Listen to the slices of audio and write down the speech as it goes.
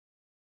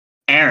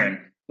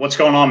Aaron, what's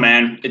going on,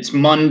 man? It's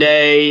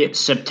Monday,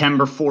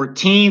 September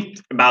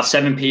 14th, about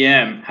 7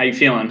 p.m. How you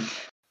feeling?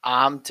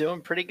 I'm doing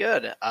pretty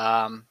good.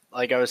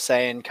 Like I was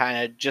saying,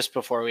 kind of just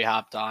before we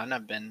hopped on,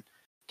 I've been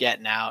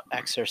getting out,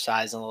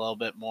 exercising a little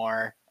bit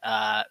more,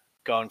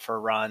 going for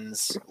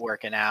runs,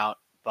 working out.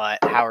 But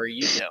how are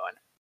you doing?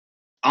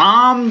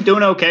 I'm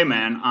doing okay,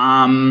 man.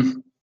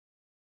 I'm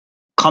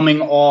coming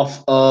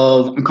off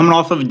of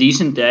a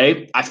decent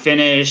day. I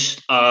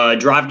finished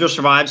Drive to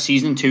Survive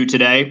season 2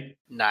 today.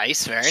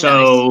 Nice, very nice.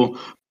 So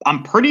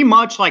I'm pretty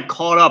much like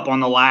caught up on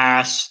the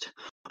last,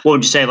 what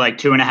would you say, like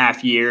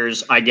 2.5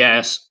 years, I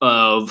guess,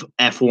 of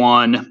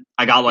F1.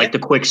 I got like Yeah, the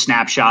quick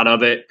snapshot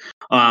of it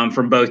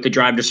from both the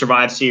Drive to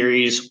Survive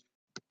series.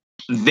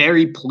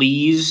 Very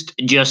pleased,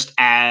 just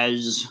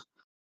as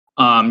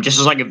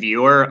like a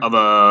viewer of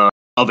a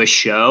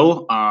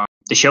show.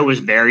 The show was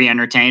very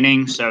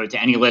entertaining. So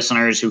to any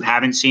listeners who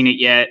haven't seen it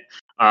yet,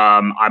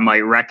 I might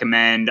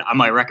recommend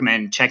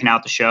checking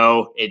out the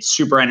show. It's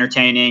super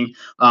entertaining.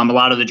 A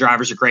lot of the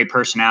drivers are great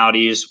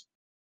personalities,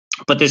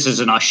 but this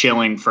isn't a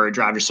shilling for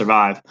Drive to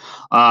Survive.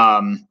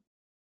 But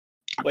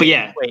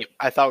yeah. wait.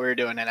 I thought we were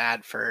doing an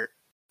ad for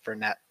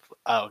net.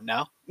 Oh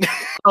no.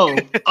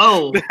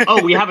 Oh,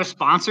 we have a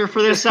sponsor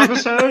for this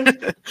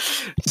episode?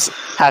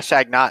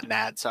 Hashtag not an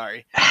ad.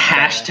 Sorry.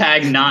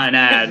 Hashtag not an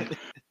ad.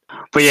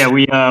 But yeah,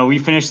 we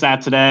finished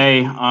that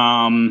today,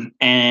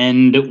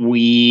 and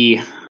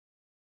we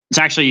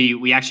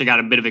actually got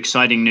a bit of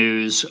exciting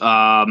news.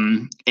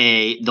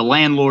 The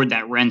landlord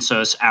that rents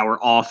us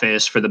our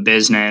office for the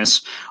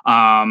business,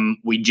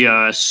 we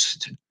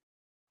just,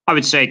 I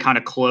would say, kind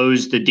of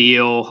closed the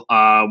deal.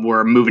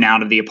 We're moving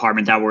out of the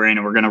apartment that we're in,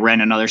 and we're going to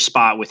rent another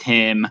spot with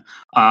him.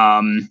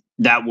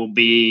 That will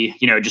be,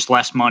 just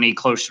less money,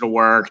 closer to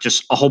work,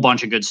 just a whole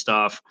bunch of good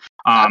stuff.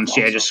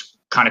 Awesome. Just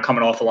kind of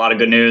coming off a lot of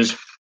good news.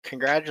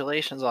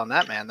 Congratulations on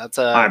that, man.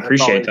 I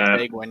appreciate that's that.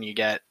 big when you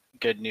get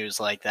good news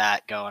like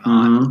that going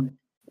on.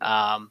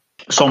 Mm-hmm.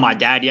 Saw my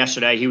dad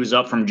yesterday. He was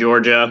up from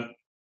Georgia.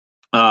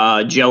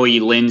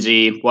 Joey,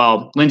 Lindsay.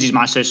 Well, Lindsay's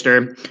my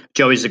sister.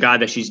 Joey's the guy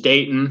that she's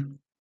dating.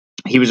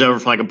 He was over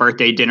for like a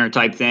birthday dinner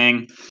type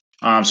thing.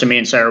 So me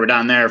and Sarah were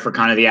down there for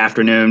kind of the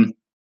afternoon.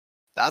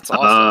 That's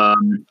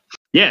awesome.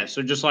 Yeah.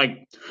 So just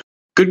like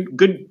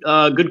good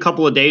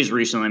couple of days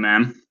recently,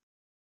 man.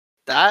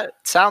 That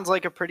sounds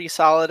like a pretty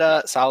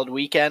solid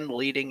weekend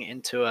leading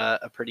into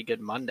a pretty good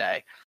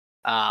Monday.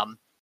 I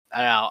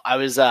don't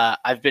know.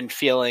 I've been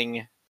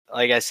feeling,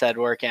 like I said,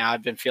 working out.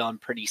 I've been feeling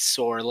pretty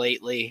sore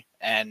lately,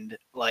 and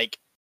like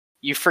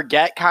you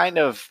forget kind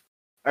of,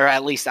 or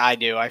at least I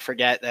do. I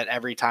forget that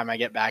every time I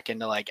get back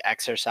into like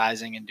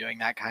exercising and doing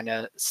that kind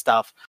of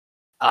stuff,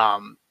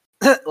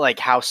 like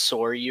how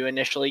sore you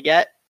initially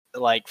get,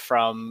 like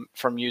from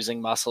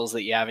using muscles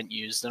that you haven't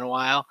used in a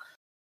while,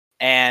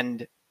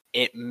 and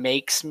it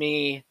makes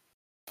me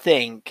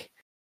think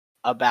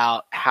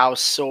about how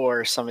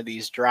sore some of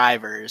these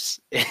drivers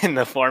in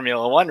the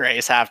Formula One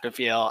race have to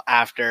feel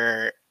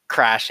after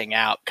crashing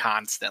out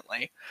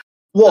constantly.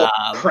 Well,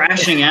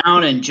 crashing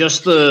out and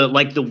just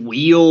the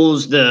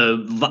wheels,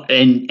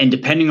 and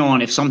depending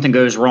on if something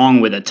goes wrong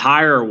with a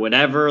tire or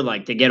whatever,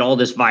 like they get all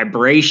this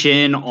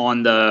vibration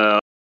on the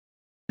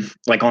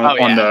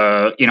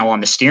on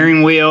the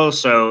steering wheel.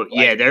 So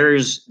yeah,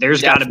 there's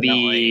got to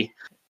be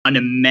an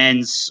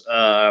immense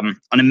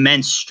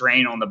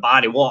strain on the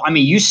body. Well, I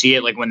mean, you see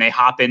it like when they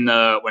hop in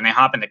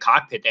the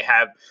cockpit, they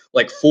have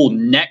like full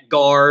neck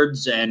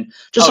guards and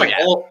just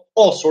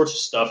all sorts of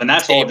stuff, and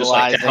that's all just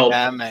like to help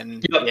them.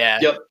 And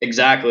yep,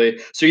 exactly.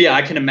 So yeah,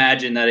 I can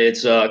imagine that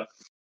it's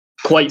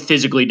quite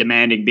physically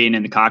demanding being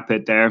in the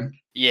cockpit there.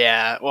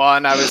 Yeah, well,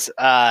 and I was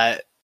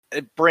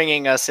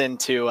bringing us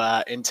into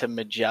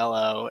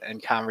Mugello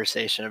and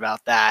conversation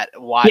about that.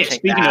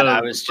 Watching that,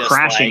 I was just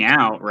crashing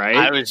out, right?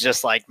 I was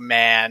just like,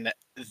 man,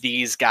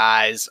 these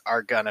guys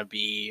are gonna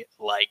be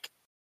like,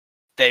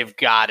 they've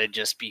got to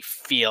just be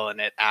feeling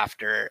it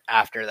after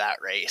that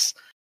race,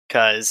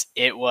 because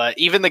it was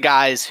even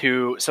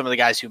some of the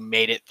guys who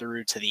made it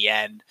through to the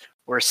end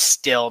were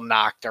still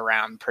knocked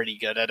around pretty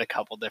good at a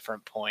couple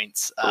different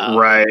points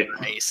right. in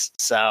the race.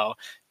 So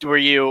were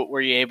you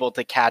able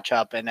to catch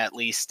up and at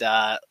least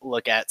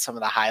look at some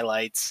of the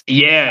highlights?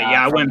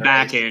 I went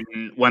back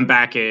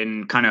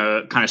and kind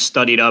of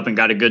studied up and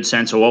got a good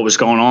sense of what was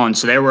going on.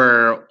 So there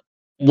were,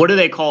 what do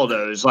they call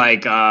those?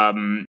 Like did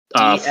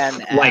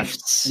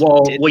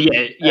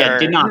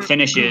not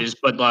finishes,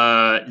 but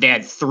they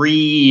had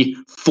 3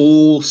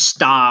 full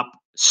stop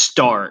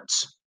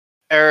starts.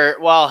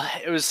 It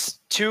was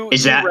two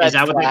red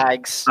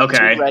flags.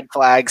 Okay. 2 red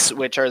flags,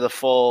 which are the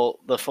full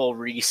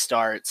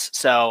restarts.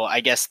 So I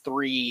guess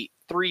three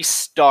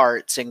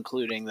starts,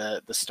 including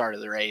the start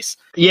of the race.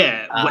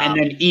 Yeah, and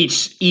then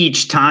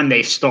each time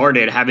they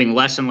started, having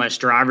less and less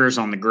drivers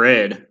on the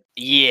grid.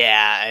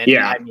 Yeah, and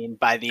I mean,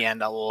 by the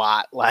end, a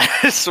lot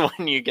less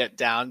when you get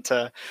down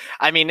to.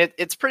 I mean,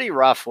 it's pretty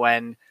rough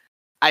when.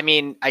 I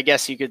mean, I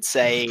guess you could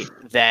say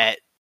that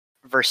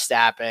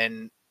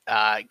Verstappen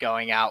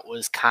going out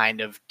was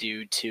kind of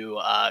due to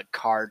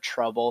car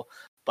trouble,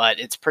 but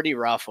it's pretty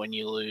rough when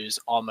you lose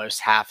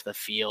almost half the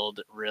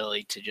field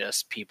really to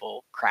just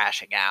people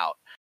crashing out.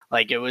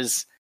 Like it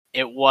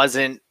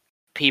wasn't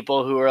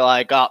people who were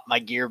like, oh, my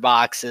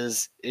gearbox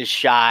is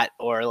shot,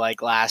 or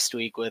like last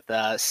week with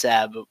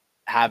Seb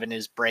having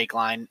his brake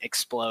line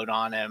explode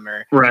on him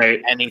or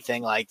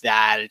anything like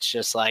that. It's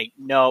just like,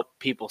 nope,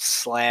 people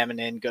slamming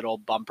in good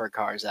old bumper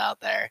cars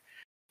out there.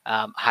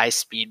 High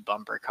speed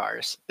bumper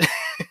cars.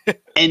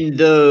 And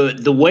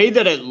the way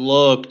that it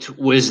looked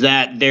was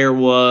that there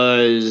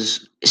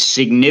was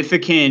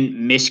significant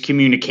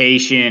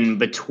miscommunication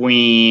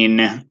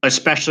between,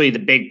 especially the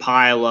big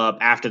pileup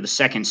after the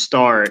second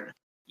start.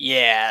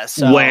 Yeah,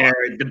 so where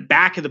the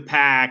back of the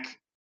pack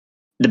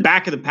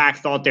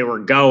thought they were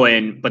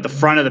going, but the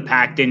front of the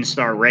pack didn't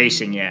start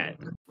racing yet.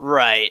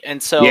 Right,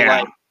 and so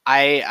like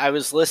I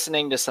was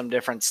listening to some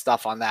different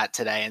stuff on that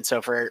today, and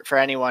so for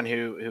anyone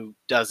who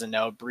doesn't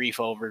know, a brief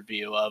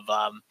overview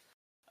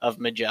of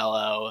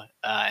Mugello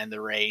and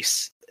the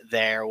race.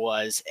 There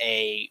was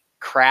a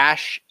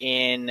crash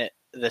in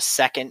the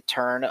second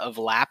turn of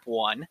lap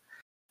 1,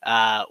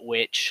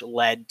 which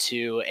led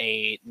to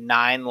a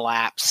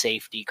 9-lap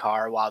safety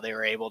car while they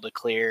were able to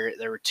clear.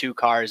 There were 2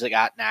 cars that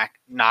got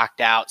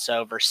knocked out.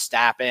 So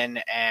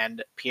Verstappen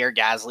and Pierre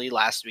Gasly,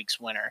 last week's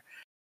winner,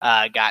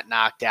 got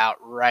knocked out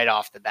right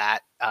off the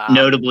bat.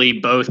 Notably,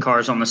 both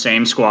cars on the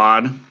same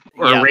squad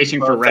or racing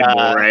for Red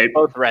Bull, right?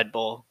 Both Red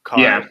Bull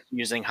cars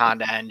using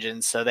Honda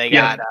engines. So they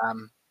got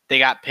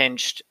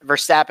pinched.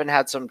 Verstappen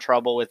had some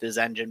trouble with his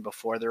engine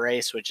before the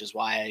race, which is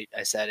why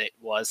I said it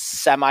was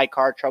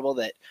semi-car trouble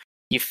that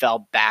he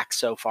fell back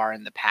so far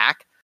in the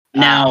pack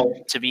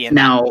to be in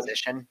that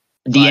position.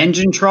 The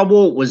engine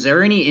trouble, was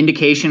there any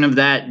indication of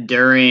that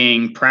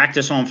during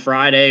practice on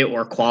Friday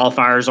or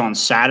qualifiers on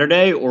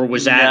Saturday, or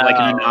was that like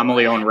an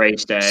anomaly on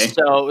race day?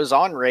 So it was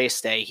on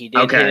race day. He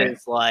did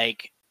his,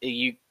 like,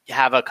 you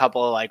have a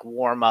couple of like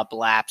warm-up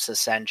laps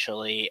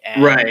essentially,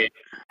 and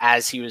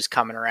as he was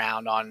coming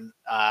around on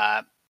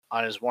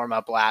his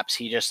warm-up laps,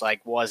 he just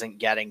like wasn't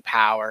getting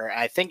power.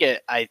 I think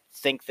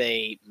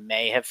they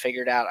may have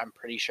figured out, I'm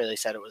pretty sure they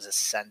said it was a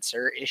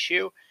sensor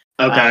issue.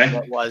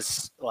 It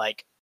was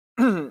like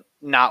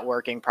not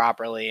working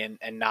properly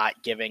and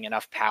not giving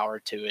enough power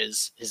to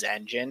his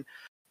engine.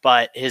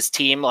 But his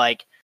team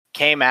like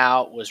came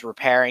out, was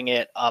repairing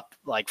it up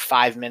like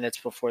 5 minutes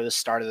before the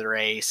start of the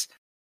race.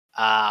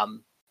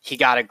 He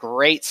got a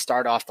great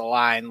start off the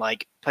line,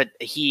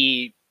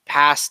 he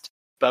passed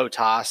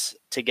Bottas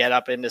to get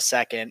up into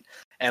second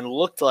and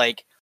looked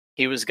like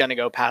he was going to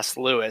go past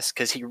Lewis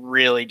because he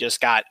really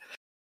just got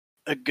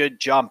a good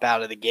jump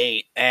out of the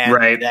gate.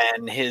 And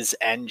then his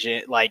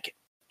engine, like,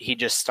 he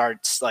just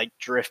starts like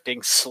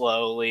drifting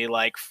slowly,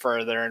 like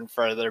further and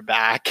further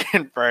back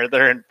and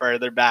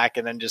further back,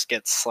 and then just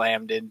gets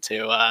slammed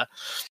into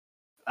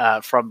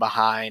from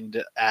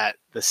behind at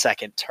the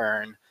second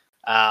turn.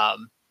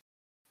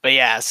 But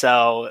yeah,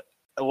 so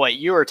what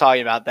you were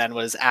talking about then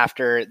was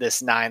after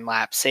this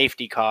 9-lap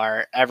safety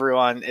car,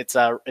 everyone, it's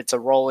a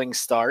rolling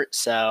start.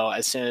 So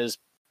as soon as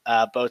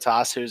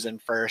Bottas, who's in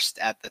first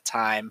at the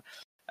time,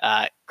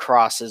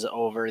 crosses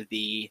over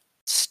the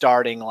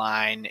starting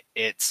line,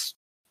 it's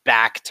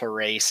back to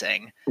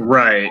racing.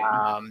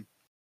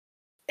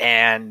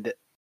 And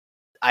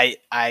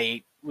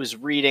I was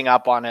reading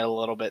up on it a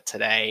little bit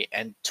today,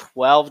 and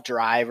 12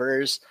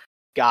 drivers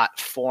got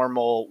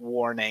formal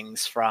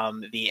warnings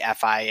from the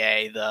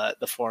FIA,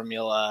 the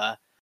Formula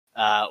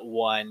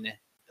One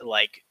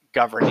like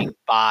governing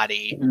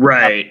body,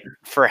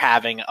 for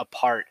having a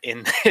part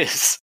in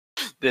this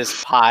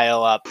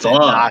pile up that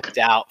knocked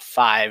out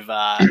five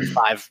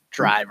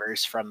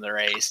drivers from the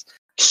race.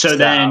 So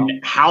then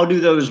how do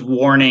those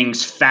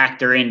warnings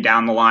factor in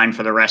down the line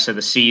for the rest of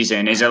the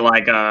season? Is it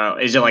like a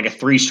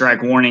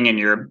 3-strike warning and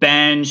you're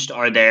benched?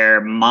 Are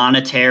there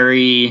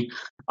monetary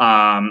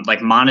fines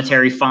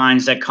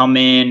that come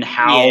in?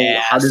 How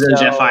do those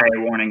FIA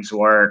warnings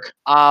work?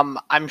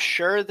 I'm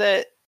sure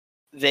that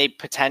they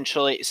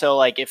potentially, so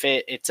like if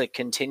it's a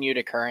continued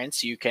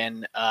occurrence, you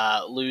can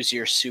lose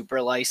your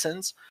super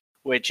license,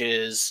 which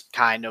is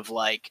kind of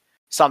like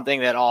something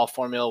that all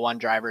Formula One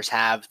drivers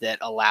have that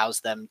allows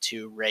them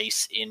to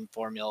race in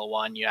Formula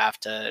One. You have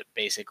to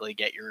basically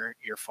get your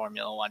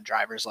Formula One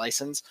driver's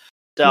license.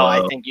 So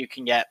I think you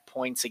can get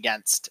points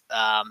against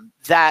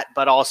that,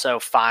 but also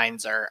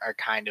fines are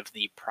kind of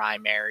the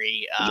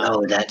primary.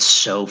 That's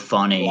so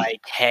funny.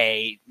 Like,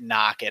 hey,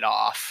 knock it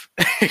off.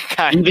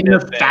 Even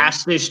the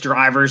fastest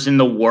drivers in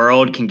the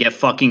world can get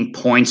fucking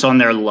points on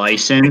their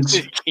license.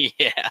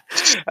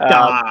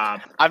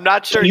 Stop. I'm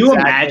not sure. Can you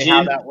exactly imagine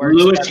how that works,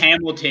 Lewis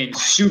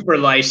Hamilton's super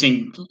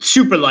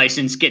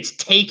license gets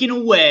taken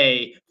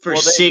away for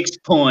 6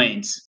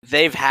 points?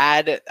 They've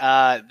had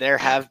there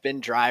have been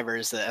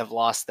drivers that have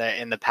lost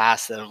in the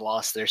past that have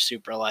lost their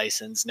super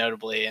license,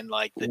 notably in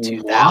like the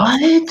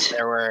 2000s.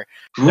 There were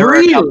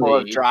a couple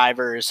of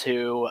drivers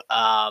who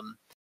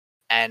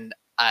and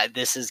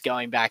this is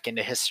going back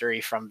into history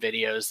from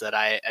videos that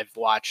I've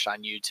watched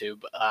on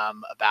YouTube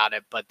about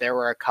it, but there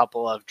were a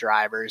couple of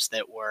drivers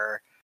that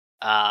were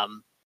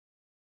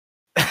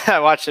I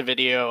watched a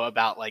video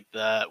about like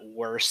the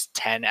worst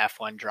 10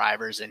 F1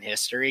 drivers in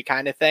history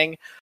kind of thing.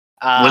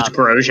 Was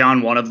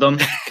Grosjean one of them?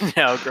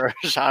 No,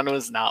 Grosjean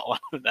was not one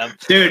of them.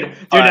 Dude,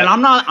 and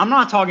I'm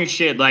not talking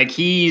shit. Like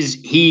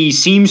he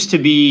seems to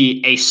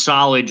be a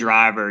solid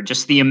driver.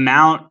 Just the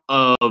amount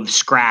of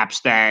scraps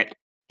that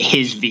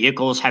his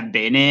vehicles have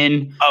been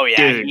in. Oh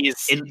yeah, dude,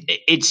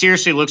 it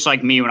seriously looks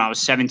like me when I was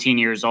 17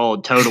 years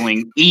old,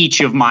 totaling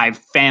each of my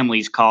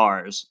family's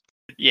cars.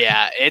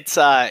 Yeah, it's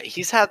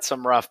he's had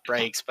some rough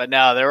breaks, but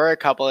no, there were a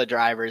couple of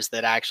drivers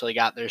that actually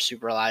got their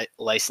super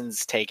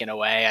license taken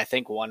away. I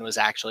think one was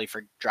actually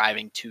for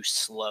driving too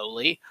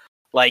slowly.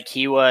 Like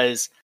he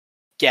was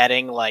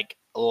getting like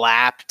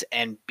lapped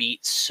and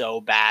beat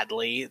so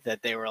badly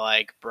that they were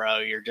like, bro,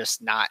 you're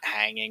just not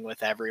hanging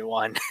with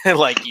everyone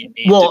like you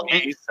need to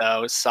be.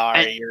 So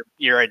sorry,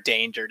 you're a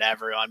danger to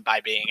everyone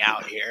by being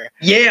out here.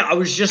 Yeah, I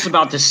was just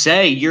about to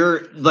say,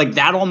 you're like,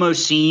 that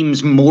almost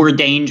seems more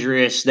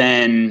dangerous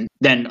than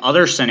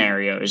other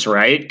scenarios,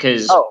 right?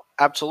 Because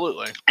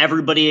absolutely,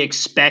 everybody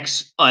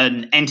expects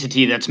an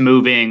entity that's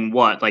moving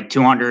like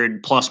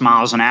 200 plus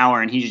miles an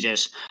hour, and he's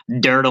just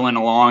dirtling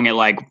along at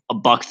like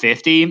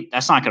 $150.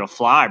 That's not gonna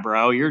fly,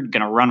 bro. You're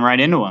gonna run right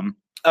into him.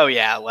 Oh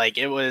yeah, like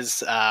it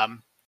was.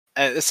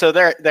 So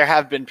there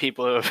have been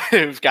people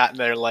who've gotten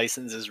their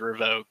licenses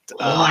revoked.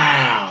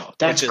 Wow,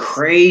 that's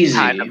crazy.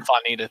 Kind of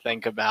funny to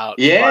think about.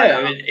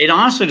 Yeah, but, it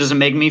honestly doesn't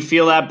make me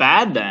feel that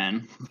bad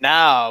then.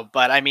 No,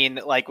 but I mean,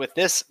 like with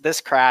this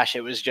crash,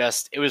 it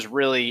was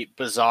really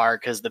bizarre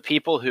because the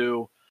people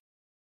who,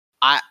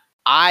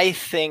 I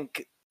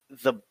think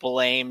the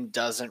blame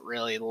doesn't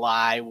really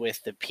lie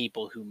with the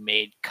people who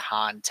made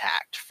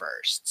contact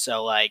first.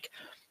 So like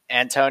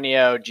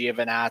Antonio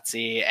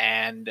Giovinazzi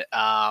and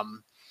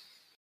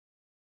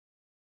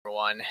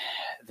one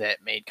that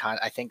made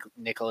I think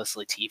Nicholas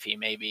Latifi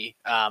maybe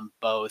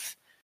both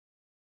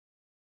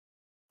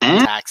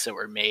contacts that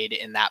were made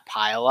in that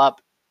pile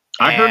up.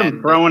 I heard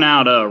him throwing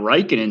out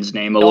Raikkonen's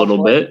name a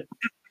little bit.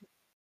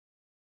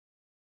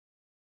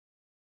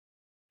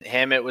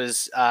 Him, it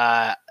was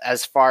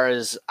as far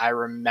as I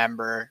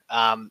remember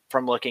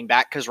from looking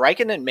back, because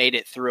Raikkonen made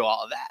it through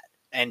all of that,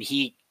 and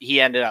he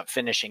ended up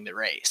finishing the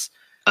race.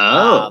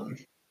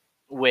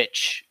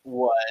 Which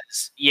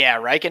was,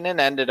 Raikkonen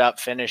ended up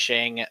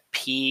finishing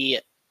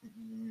P9,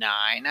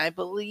 I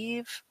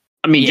believe.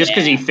 I mean, just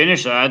because he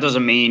finished that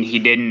doesn't mean he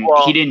didn't.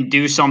 He didn't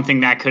do something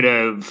that could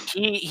have.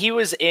 He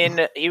was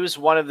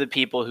one of the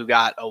people who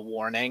got a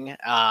warning.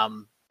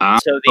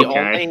 So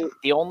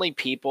the only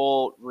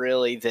people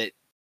really that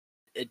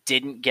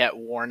didn't get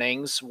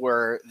warnings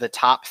were the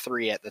top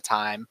three at the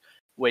time,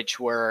 which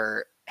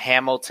were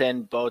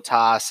Hamilton,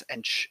 Bottas,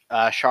 and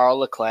Charles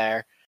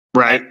Leclerc.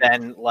 Right. And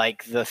then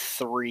like the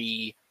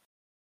three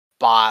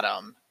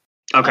bottom.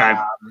 Okay.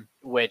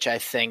 Which I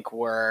think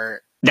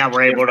were that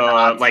were able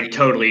to like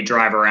totally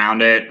drive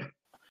around it.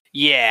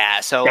 Yeah.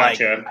 So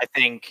gotcha. Like I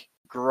think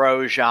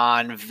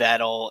Grosjean,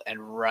 Vettel, and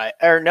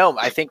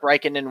I think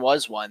Raikkonen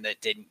was one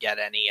that didn't get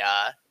any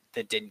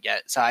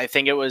so I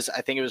think it was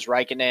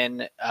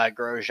Raikkonen,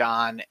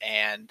 Grosjean,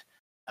 and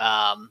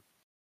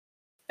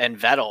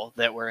Vettel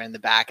that were in the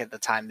back at the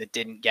time that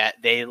didn't get,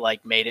 they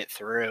like made it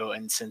through,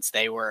 and since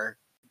they were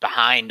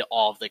behind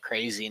all of the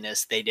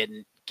craziness, they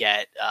didn't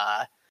get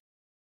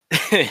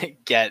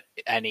get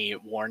any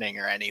warning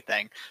or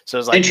anything. So it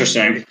was like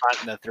interesting, 3 front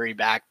and the 3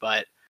 back,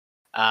 but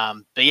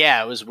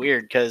yeah, it was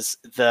weird because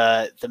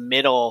the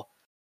middle,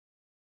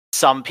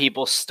 some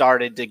people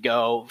started to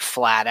go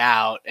flat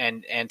out,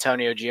 and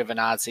Antonio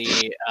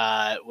Giovinazzi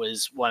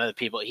was one of the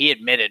people. He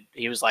admitted,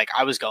 he was like,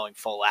 I was going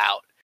full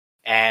out,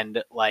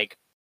 and like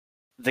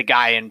the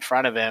guy in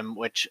front of him,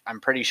 which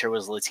I'm pretty sure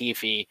was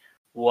Latifi,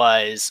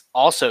 was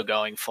also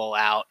going full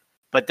out,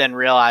 but then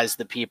realized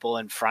the people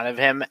in front of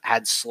him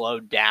had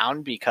slowed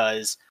down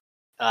because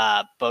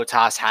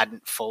Bottas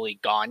hadn't fully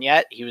gone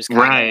yet. He was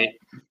kind of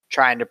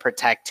trying to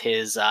protect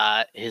his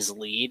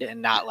lead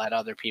and not let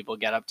other people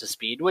get up to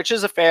speed, which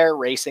is a fair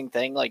racing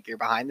thing. Like, you're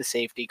behind the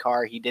safety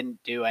car. He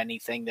didn't do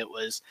anything that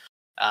was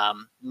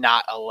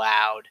not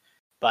allowed,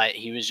 but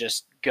he was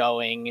just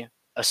going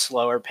a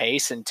slower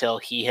pace until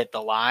he hit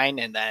the line,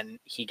 and then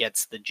he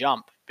gets the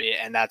jump,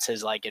 and that's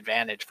his like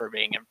advantage for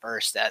being in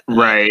first at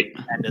the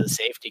end of the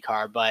safety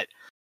car. But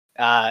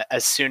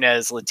as soon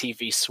as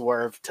Latifi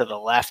swerved to the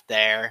left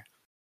there,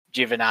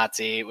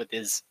 Giovinazzi with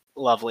his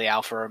lovely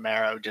Alfa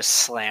Romero just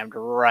slammed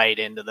right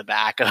into the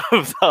back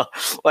of the,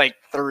 like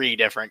 3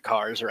 different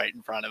cars right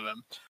in front of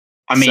him.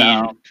 I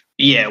mean,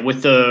 yeah,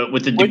 with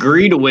the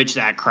degree to which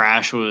that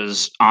crash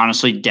was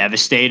honestly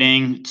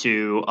devastating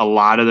to a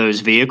lot of those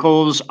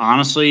vehicles.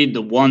 Honestly,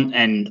 the one,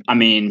 and I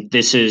mean,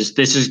 this is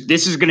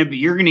going to be,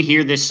 you're going to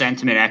hear this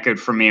sentiment echoed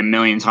from me a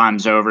million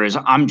times over, is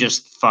I'm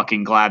just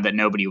fucking glad that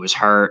nobody was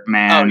hurt,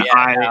 man. Oh,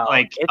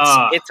 yeah,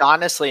 it's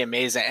honestly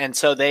amazing. And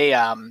so they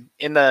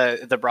in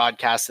the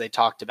broadcast, they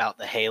talked about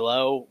the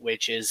halo,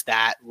 which is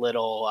that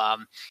little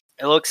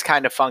it looks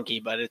kind of funky,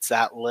 but it's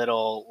that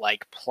little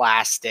like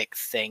plastic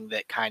thing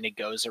that kind of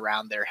goes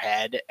around their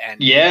head and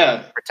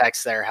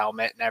protects their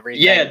helmet and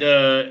everything. Yeah,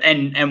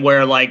 and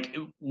where like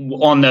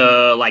on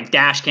the like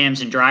dash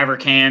cams and driver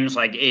cams,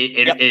 like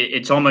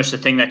it's almost a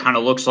thing that kind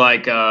of looks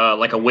like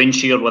a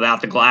windshield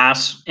without the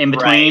glass in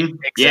between.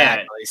 Right,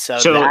 exactly. Yeah.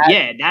 So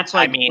that's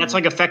like that's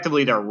like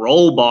effectively their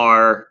roll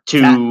bar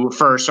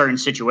for certain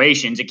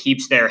situations. It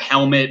keeps their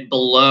helmet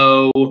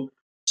below.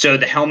 So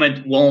the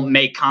helmet won't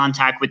make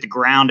contact with the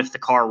ground if the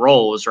car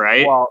rolls,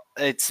 right? Well,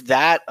 it's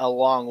that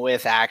along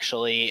with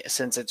actually,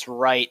 since it's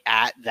right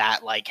at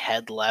that like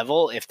head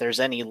level, if there's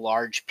any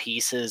large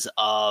pieces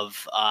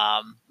of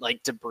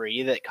like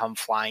debris that come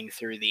flying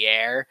through the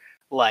air,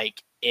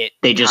 like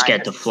they just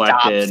get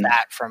deflected. Stops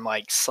that from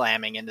like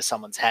slamming into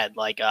someone's head,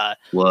 like a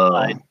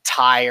Whoa.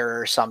 tire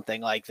or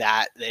something like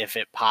that. If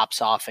it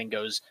pops off and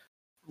goes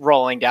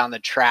rolling down the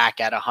track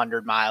at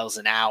 100 miles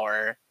an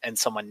hour and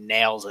someone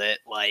nails it,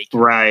 like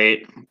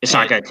it's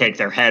not going to take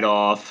their head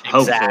off.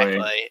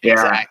 Hopefully.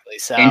 Exactly.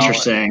 So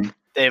interesting.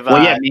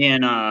 Me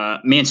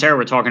and Sarah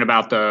were talking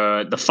about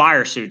the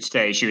fire suits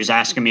today. She was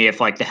asking me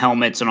if like the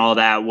helmets and all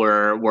that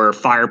were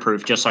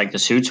fireproof, just like the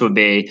suits would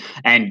be.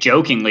 And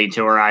jokingly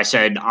to her, I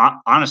said,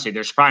 honestly,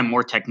 there's probably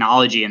more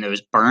technology in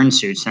those burn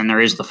suits than there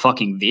is the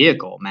fucking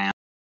vehicle, man.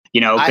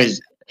 Because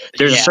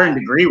there's a certain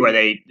degree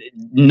where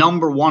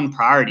number one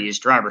priority is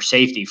driver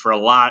safety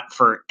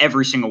for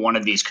every single one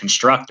of these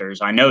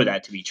constructors. I know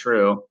that to be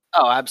true.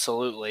 Oh,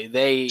 absolutely.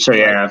 They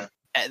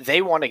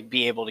want to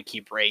be able to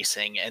keep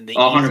racing, and the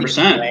 100%.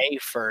 easiest way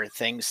for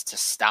things to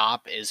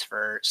stop is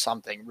for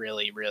something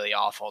really, really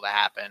awful to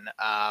happen,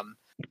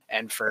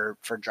 and for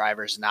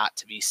drivers not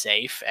to be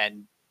safe.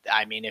 And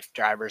I mean, if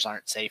drivers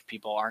aren't safe,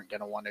 people aren't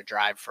going to want to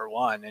drive for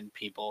one, and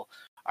people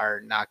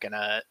are not going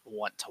to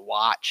want to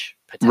watch.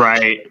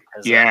 Right.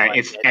 Yeah.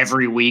 If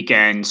every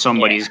weekend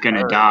somebody's going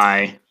to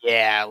die.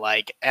 Yeah.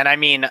 Like, and I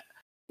mean,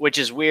 which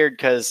is weird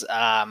because,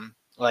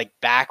 like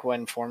back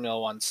when Formula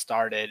One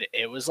started,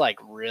 it was like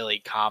really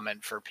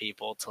common for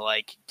people to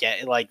like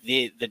get like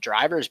the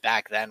drivers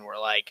back then were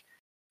like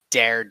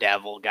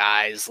daredevil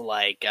guys,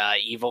 like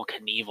Evel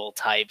Knievel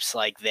types.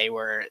 Like they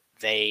were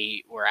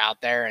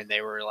out there and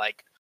they were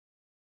like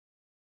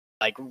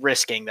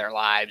risking their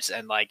lives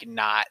and like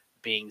not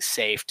being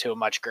safe to a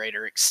much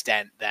greater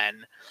extent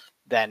than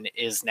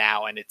is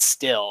now, and it's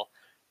still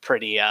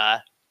pretty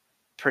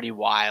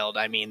wild.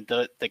 I mean,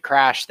 the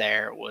crash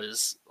there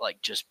was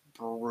like just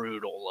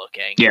brutal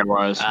looking. Yeah, it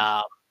was.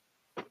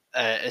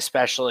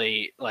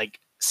 Especially like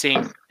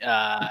seeing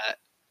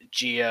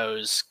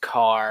Gio's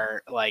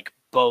car, like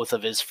both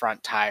of his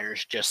front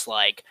tires just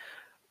like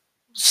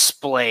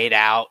splayed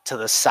out to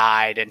the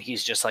side, and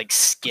he's just like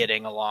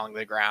skidding along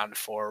the ground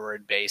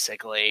forward,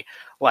 basically,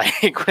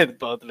 like with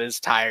both of his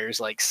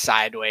tires like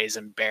sideways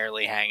and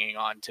barely hanging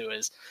on to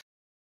his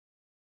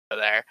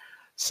there.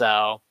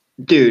 So,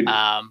 dude,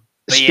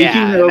 speaking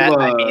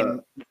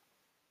of,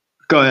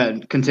 go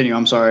ahead, continue.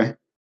 I'm sorry.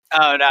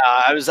 Oh no,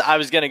 I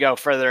was gonna go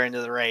further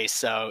into the race,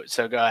 so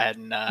go ahead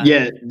and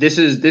this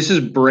is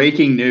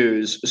breaking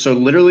news. So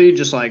literally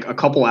just like a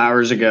couple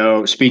hours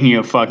ago, speaking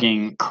of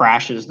fucking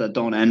crashes that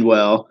don't end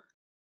well.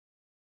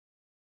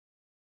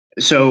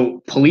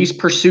 So police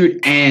pursuit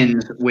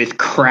ends with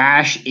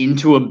crash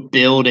into a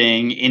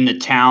building in the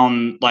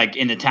town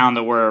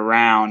that we're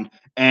around,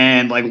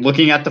 and like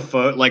looking at the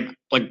photo, like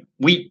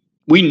we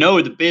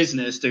know the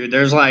business, dude.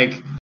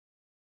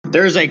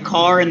 There's a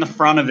car in the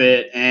front of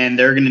it, and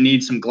they're going to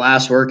need some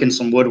glass work and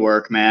some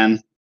woodwork, man.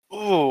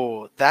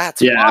 Ooh,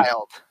 that's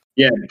wild.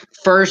 Yeah,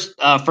 first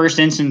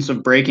instance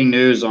of breaking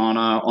news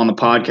on the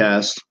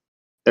podcast.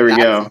 There we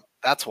go.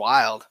 That's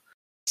wild.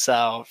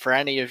 So for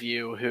any of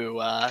you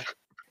who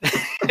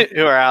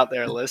who are out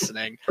there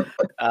listening,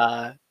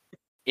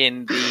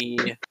 in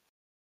the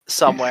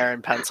somewhere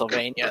in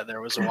Pennsylvania,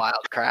 there was a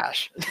wild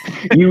crash.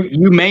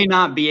 you may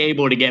not be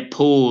able to get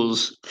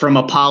pools from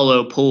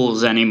Apollo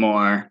Pools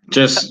anymore.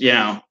 Just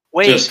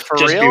wait, just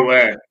real?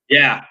 Beware.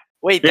 Yeah.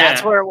 Wait,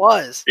 that's where it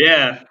was.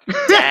 Yeah.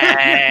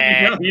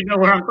 Dang. you know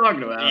what I'm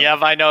talking about. Yep,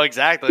 I know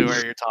exactly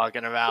where you're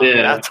talking about.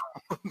 Yeah.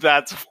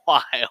 That's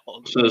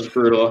wild. So it's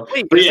brutal.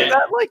 Wait, isn't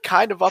that like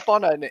kind of up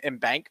on an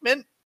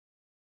embankment?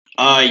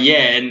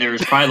 And there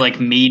was probably like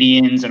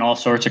medians and all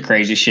sorts of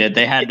crazy shit.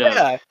 They had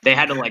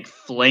to like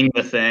fling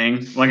the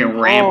thing, like a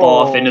ramp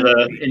off into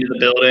the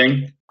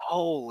building.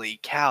 Holy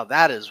cow,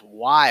 that is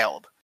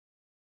wild.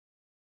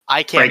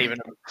 I can't even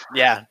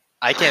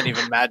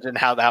imagine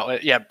how that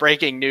would. Yeah,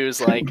 breaking news.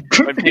 Like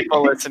when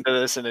people listen to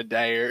this in a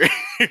day or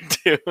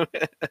two,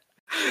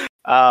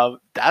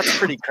 that's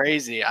pretty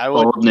crazy. I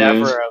would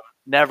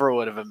never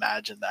would have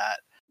imagined that.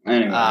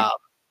 Anyway.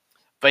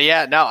 But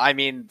yeah, no, I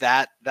mean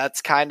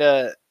that's kind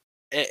of.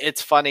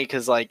 It's funny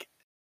because like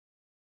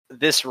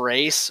this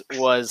race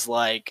was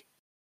like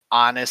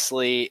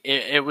honestly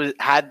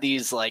it had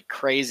these like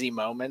crazy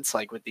moments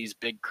like with these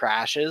big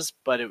crashes,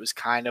 but it was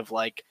kind of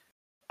like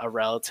a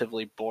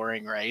relatively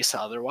boring race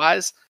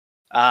otherwise,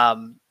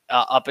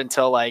 up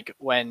until like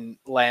when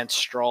Lance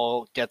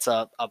Stroll gets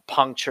a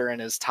puncture in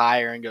his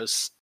tire and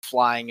goes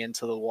flying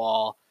into the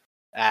wall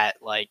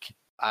at like,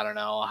 I don't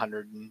know,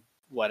 100 and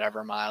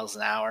whatever miles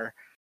an hour.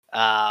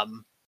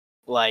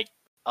 Like,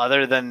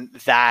 other than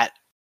that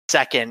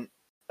second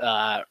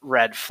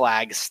red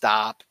flag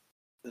stop,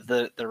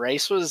 the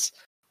race was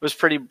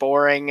pretty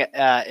boring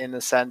in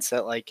the sense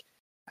that, like,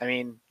 I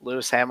mean,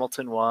 Lewis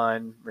Hamilton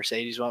won,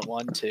 Mercedes went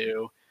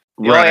 1-2.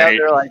 The only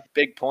other like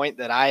big point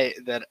that I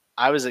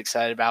was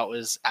excited about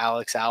was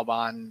Alex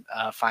Albon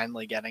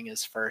finally getting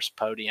his first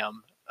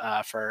podium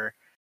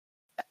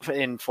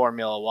in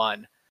Formula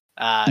One.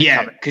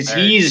 Yeah, because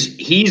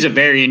he's a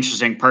very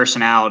interesting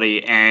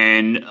personality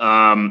and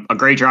a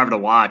great driver to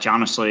watch.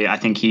 Honestly, I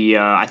think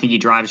he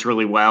drives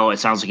really well. It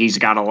sounds like he's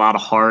got a lot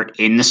of heart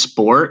in the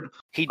sport.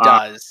 He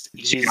does.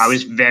 I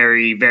was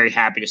very, very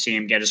happy to see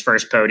him get his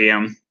first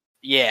podium.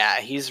 Yeah,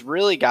 he's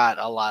really got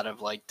a lot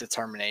of like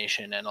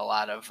determination and a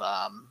lot of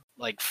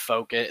like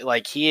focus.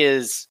 Like,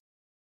 he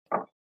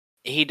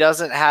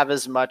doesn't have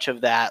as much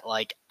of that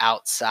like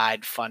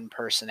outside fun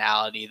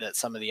personality that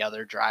some of the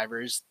other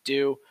drivers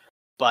do.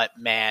 But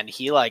man,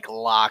 he like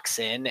locks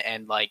in,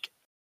 and like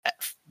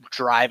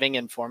driving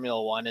in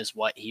Formula One is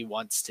what he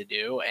wants to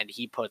do, and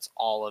he puts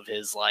all of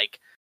his like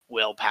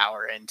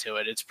willpower into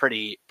it. It's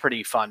pretty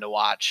fun to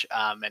watch,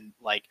 and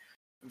like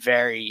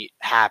very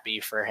happy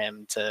for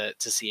him to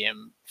see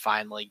him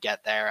finally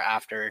get there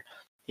after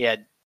he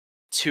had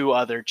two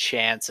other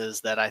chances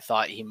that I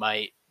thought he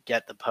might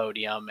get the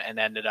podium and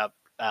ended up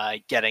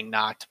getting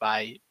knocked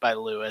by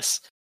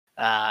Lewis.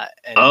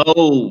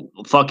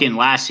 Fucking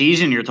last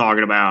season you're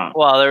talking about.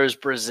 Well, there was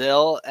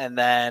Brazil, and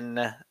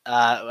then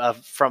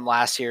from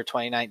last year,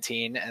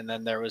 2019, and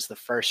then there was the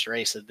first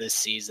race of this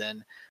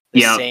season.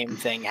 The same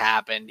thing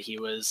happened. He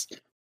was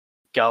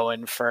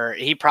going for,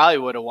 he probably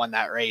would have won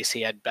that race.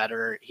 He had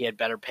better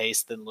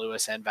pace than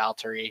Lewis and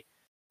Valtteri.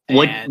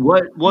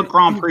 What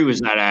Grand Prix was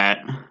that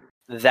at?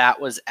 That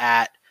was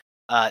at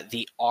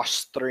the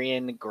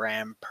Austrian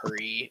Grand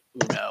Prix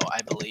Uno,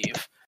 I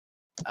believe.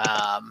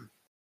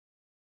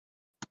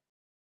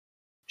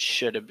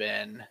 Should have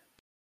been,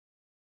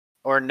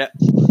 or no,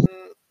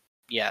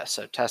 yeah.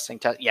 So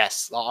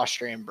yes, the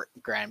Austrian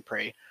Grand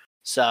Prix.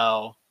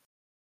 So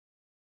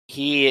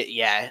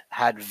he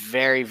had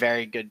very,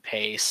 very good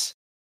pace.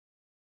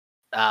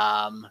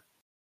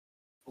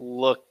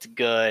 Looked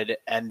good,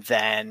 and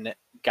then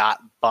got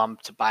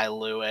bumped by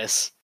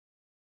Lewis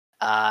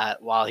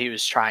while he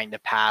was trying to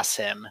pass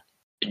him.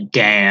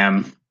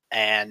 Damn.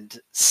 And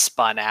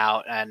spun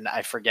out, and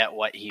I forget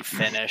what he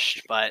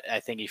finished, but I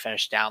think he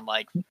finished down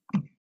like,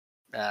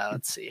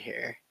 let's see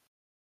here.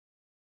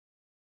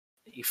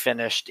 He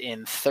finished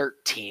in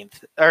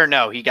 13th, or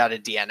no, he got a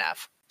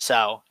DNF.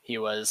 So he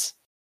was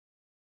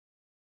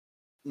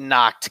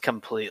knocked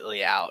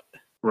completely out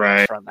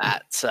from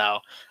that. So,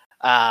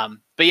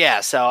 but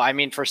yeah, so I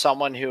mean, for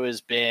someone who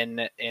has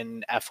been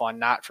in F1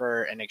 not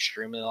for an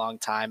extremely long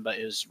time, but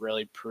has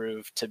really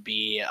proved to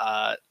be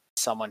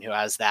someone who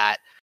has that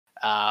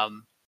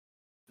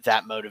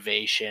that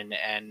motivation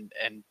and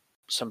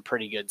some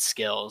pretty good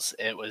skills,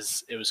 it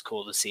was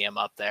cool to see him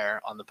up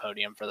there on the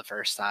podium for the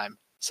first time.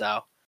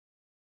 So,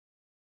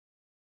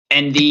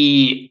 and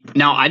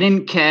now I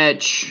didn't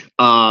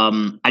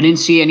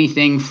see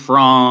anything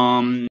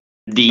from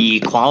the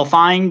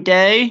qualifying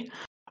day.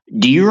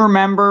 Do you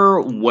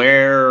remember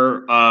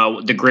where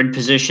the grid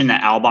position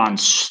that Albon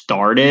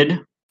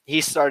started? He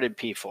started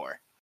P4.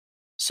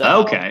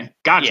 So okay,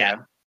 gotcha. Yeah.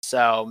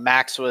 So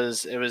Max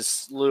it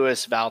was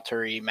Lewis,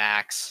 Valtteri,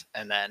 Max,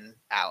 and then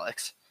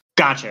Alex.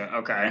 Gotcha.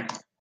 Okay.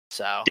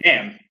 So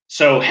damn.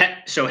 So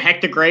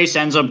Hector Grace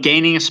ends up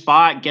gaining a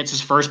spot, gets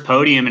his first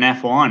podium in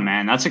F1.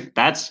 Man,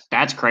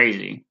 that's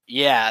crazy.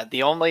 Yeah.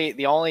 The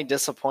only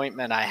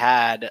disappointment I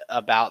had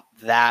about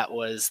that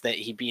was that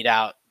he beat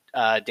out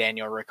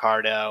Daniel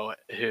Ricciardo,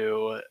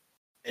 who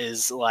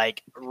is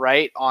like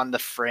right on the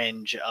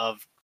fringe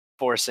of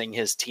forcing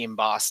his team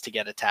boss to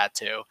get a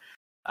tattoo.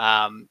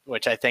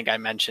 Which I think I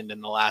mentioned in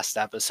the last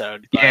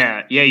episode. But,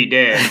 yeah, you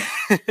did.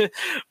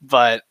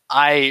 But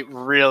I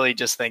really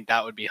just think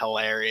that would be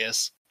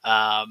hilarious.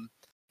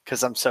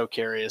 Because I'm so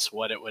curious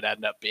what it would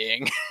end up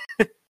being.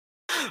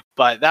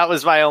 But that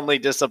was my only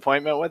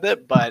disappointment with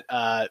it. But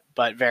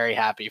very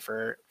happy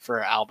for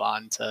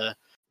Albon to.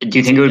 Do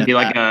you think it would be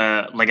like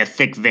a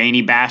thick,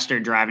 veiny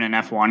bastard driving an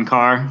F1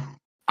 car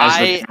as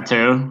the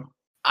tattoo?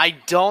 I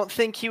don't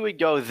think he would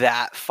go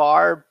that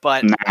far,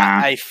 but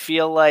I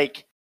feel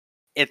like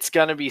it's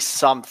going to be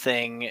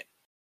something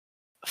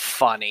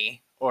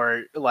funny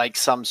or like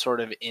some sort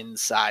of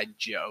inside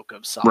joke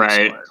of some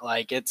sort.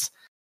 Like it's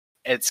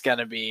going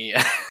to be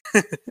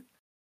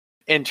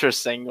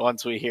interesting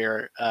once we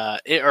hear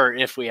it, or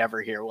if we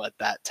ever hear what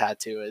that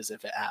tattoo is,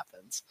 if it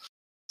happens.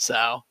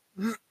 So,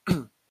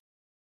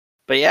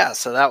 but yeah,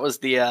 so that was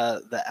the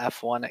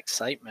F1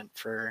 excitement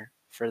for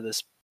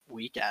this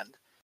weekend.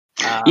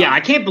 Yeah, I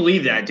can't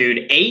believe that,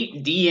 dude.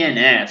 8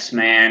 DNFs,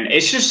 man.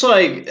 It's just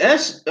like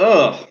that's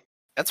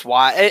That's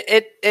why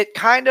it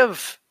kind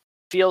of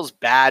feels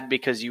bad,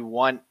 because you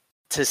want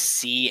to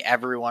see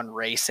everyone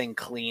racing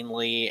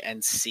cleanly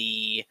and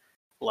see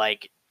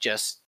like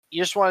just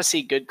you just want to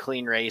see good,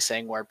 clean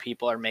racing where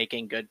people are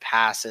making good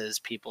passes,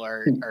 people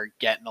are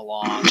getting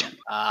along.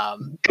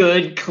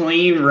 Good,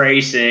 clean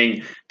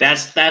racing.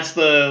 That's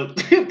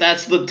the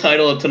that's the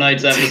title of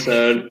tonight's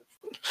episode.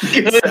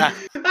 Good.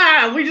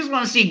 We just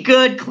want to see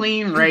good,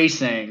 clean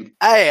racing.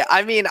 Hey,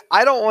 I mean,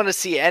 I don't want to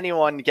see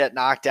anyone get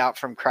knocked out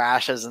from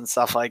crashes and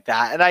stuff like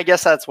that. And I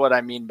guess that's what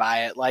I mean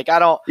by it. Like, I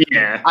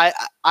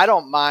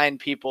don't mind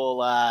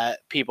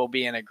people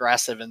being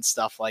aggressive and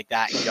stuff like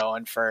that, and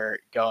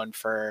going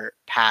for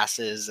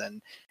passes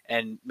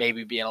and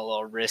maybe being a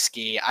little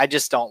risky. I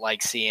just don't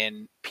like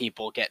seeing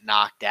people get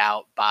knocked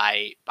out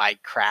by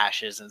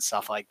crashes and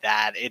stuff like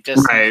that. It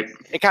just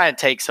It kind of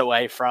takes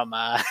away from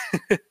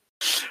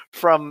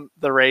from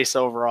the race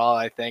overall,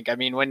 I think. I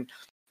mean,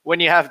 when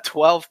you have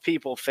 12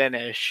 people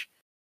finish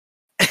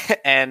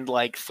and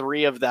like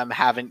 3 of them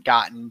haven't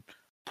gotten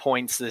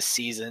points this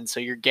season, so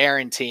you're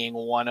guaranteeing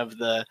one of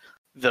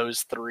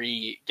those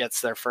 3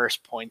 gets their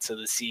first points of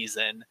the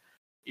season.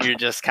 You're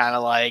just kind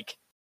of like,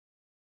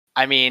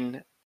 I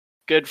mean,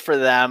 good for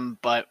them,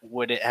 but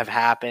would it have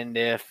happened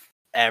if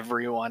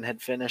everyone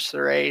had finished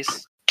the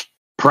race?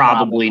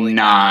 Probably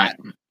not.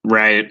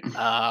 Right.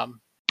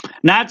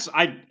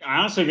 I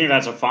honestly think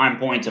that's a fine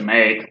point to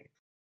make.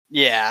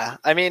 Yeah,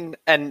 I mean,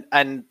 and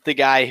the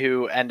guy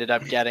who ended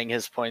up getting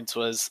his points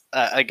was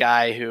a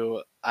guy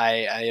who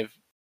I have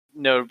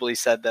notably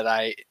said that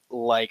I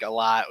like a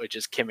lot, which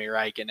is Kimi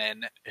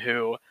Räikkönen,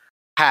 who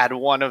had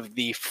one of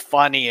the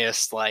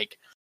funniest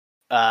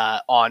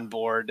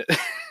onboard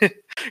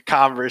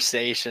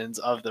conversations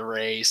of the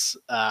race,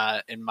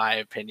 in my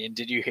opinion.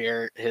 Did you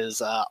hear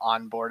his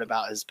onboard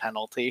about his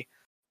penalty?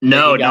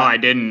 No, I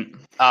didn't.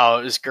 Oh,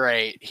 it was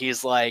great.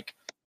 He's like,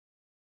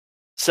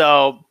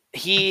 so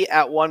he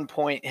at one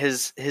point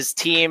his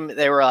team,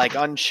 they were like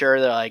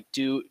unsure. They're like,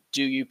 do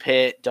you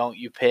pit? Don't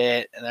you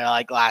pit? And they're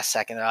like, last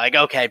second, they're like,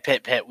 okay,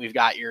 pit. We've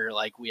got your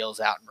like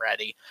wheels out and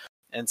ready.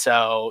 And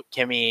so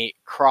Kimi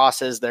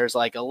crosses. There's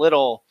like a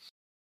little,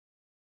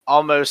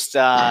 almost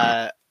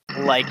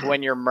like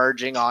when you're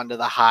merging onto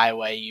the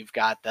highway, you've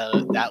got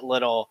that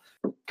little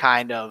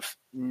kind of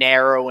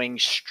narrowing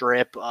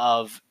strip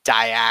of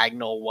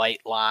diagonal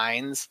white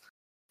lines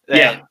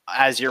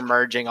as you're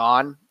merging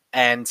on.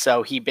 And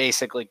so he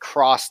basically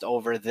crossed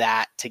over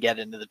that to get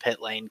into the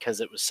pit lane because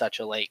it was such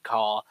a late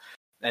call.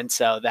 And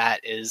so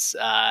that is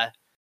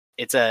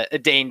it's a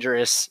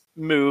dangerous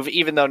move,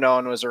 even though no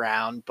one was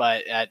around,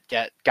 but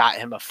it got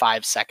him a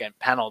 5-second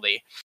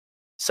penalty.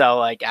 So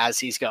like as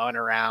he's going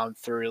around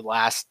through the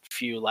last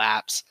few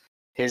laps,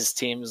 his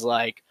team's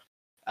like,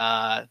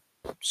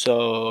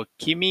 so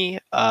Kimi,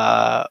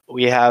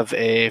 we have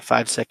a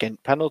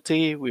 5-second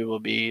penalty. We will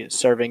be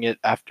serving it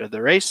after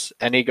the race.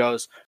 And he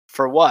goes,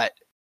 for what?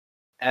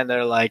 And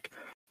they're like,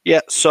 yeah,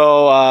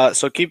 so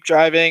keep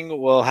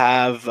driving. We'll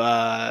have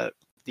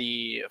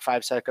the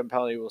 5-second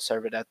penalty. We'll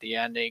serve it at the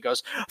end. And he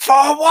goes,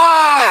 for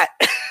what?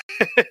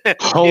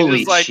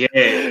 Holy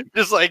shit.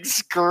 Just like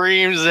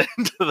screams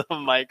into the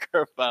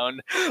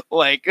microphone,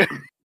 like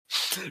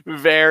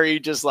very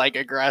just like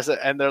aggressive.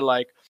 And they're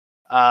like,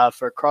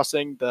 for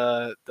crossing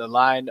the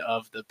line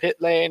of the pit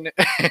lane.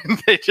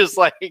 And they just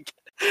like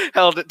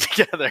held it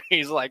together.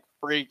 He's like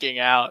freaking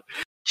out.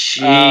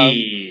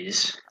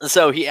 Jeez.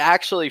 So he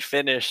actually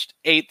finished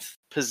 8th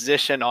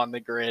position on the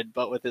grid,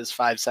 but with his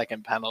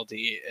 5-second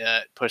penalty,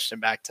 it pushed him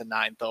back to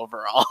 9th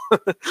overall.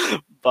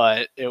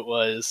 But it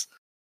was,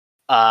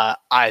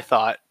 I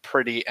thought,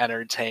 pretty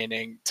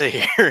entertaining to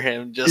hear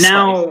him just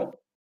now.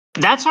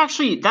 That's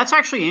actually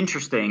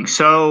interesting.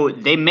 So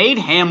they made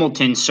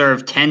Hamilton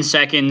serve 10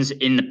 seconds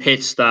in the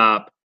pit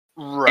stop,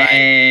 right?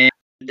 And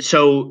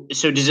so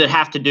does it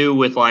have to do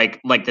with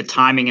like the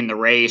timing in the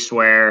race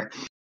where,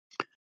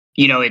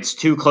 you know, it's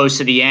too close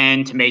to the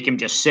end to make him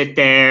just sit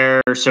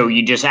there, so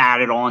you just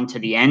add it on to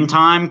the end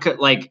time?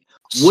 Like,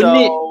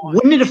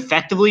 wouldn't it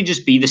effectively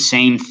just be the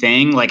same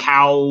thing? Like,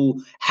 how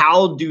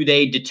do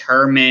they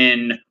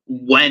determine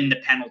when the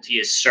penalty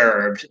is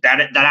served?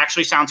 That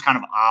actually sounds kind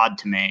of odd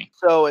to me.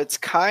 So it's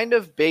kind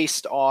of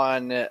based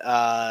on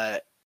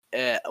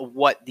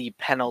what the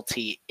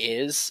penalty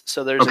is.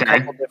 So there's a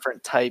couple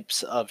different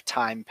types of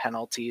time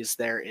penalties.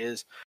 There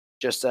is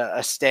just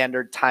a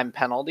standard time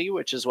penalty,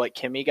 which is what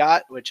Kimi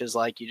got, which is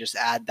like you just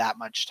add that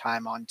much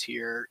time onto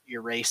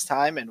your race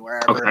time, and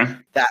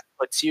wherever that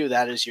puts you,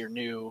 that is your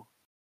new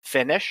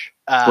finish.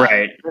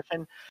 Right.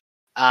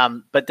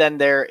 But then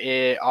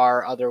there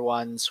are other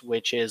ones,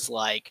 which is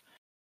like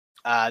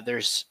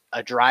there's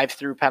a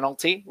drive-through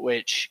penalty,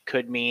 which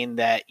could mean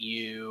that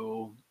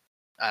you,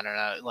 I don't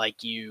know,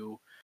 like you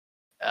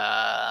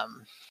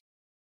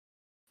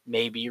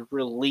maybe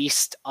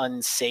released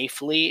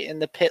unsafely in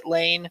the pit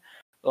lane.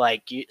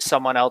 Like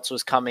someone else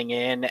was coming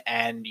in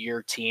and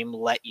your team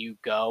let you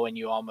go and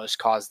you almost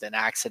caused an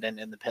accident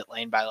in the pit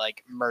lane by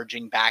like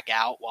merging back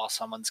out while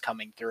someone's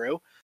coming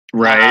through.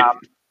 Right.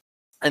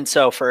 And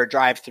so for a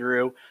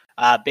drive-through,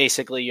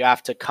 basically you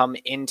have to come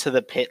into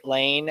the pit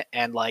lane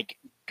and like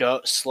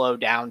go slow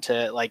down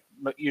to like,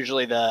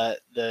 usually the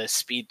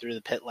speed through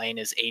the pit lane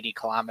is 80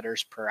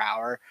 kilometers per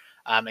hour.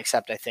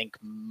 except I think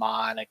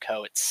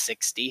Monaco it's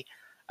 60.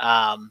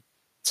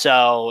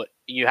 So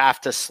you have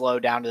to slow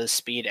down to the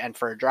speed, and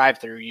for a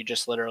drive-through, you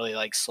just literally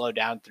like slow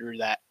down through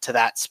that to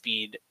that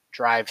speed,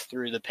 drive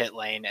through the pit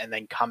lane, and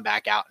then come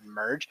back out and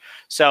merge.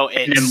 So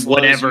it And then slows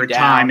whatever you down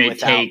time it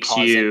without takes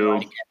causing, you.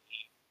 like,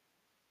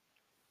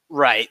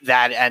 right,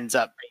 that ends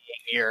up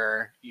being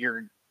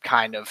your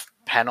kind of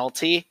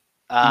penalty.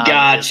 Is like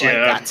Gotcha.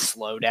 that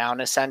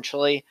slowdown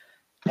essentially,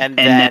 and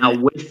And then now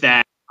with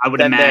that, I would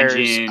then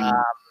there's imagine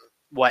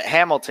what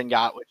Hamilton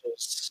got, which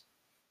is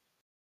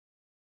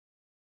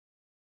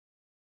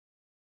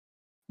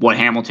what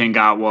Hamilton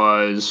got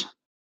was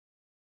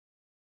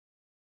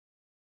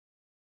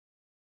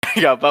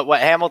but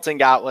what Hamilton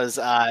got was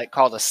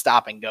called a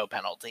stop and go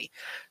penalty.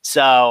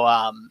 So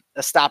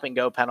a stop and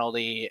go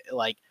penalty,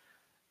 like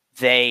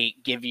they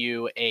give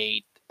you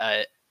a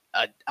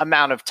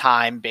amount of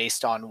time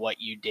based on what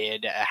you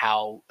did,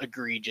 how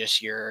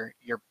egregious your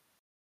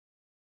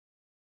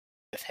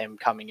with him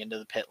coming into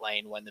the pit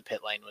lane when the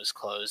pit lane was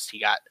closed. He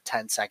got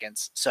 10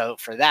 seconds. So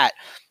for that,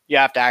 you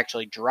have to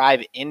actually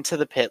drive into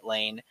the pit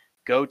lane,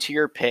 go to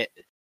your pit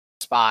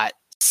spot,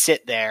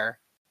 sit there,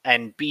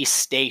 and be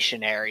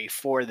stationary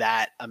for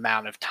that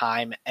amount of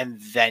time, and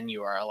then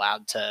you are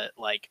allowed to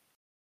like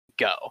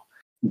go.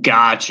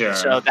 gotcha.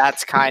 So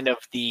that's kind of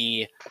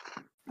the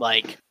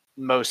like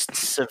most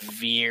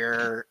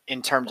severe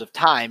in terms of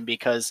time,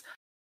 because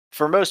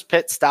for most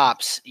pit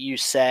stops, you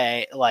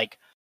say like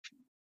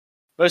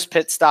most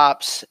pit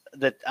stops,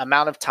 the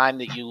amount of time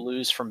that you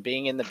lose from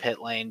being in the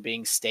pit lane,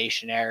 being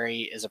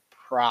stationary, is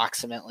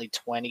approximately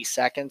 20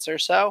 seconds or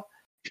so.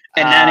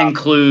 And that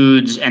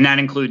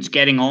includes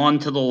getting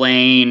onto the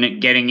lane,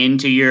 getting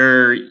into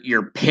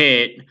your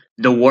pit,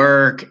 the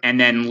work, and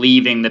then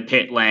leaving the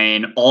pit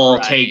lane. All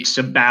Right. takes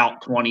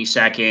about 20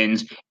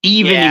 seconds,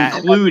 even Yeah,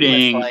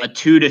 including like, a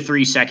 2 to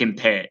 3 second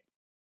pit.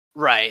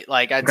 Right.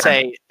 Like I'd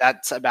say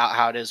that's about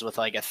how it is with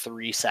like a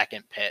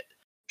 3-second pit.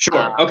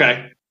 Sure.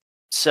 Okay.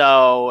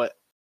 So,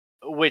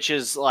 which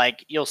is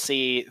like you'll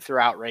see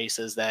throughout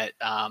races that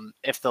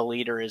if the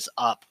leader is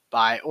up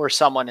by or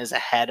someone is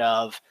ahead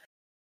of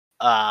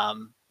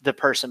the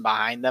person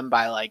behind them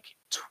by like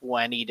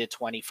 20 to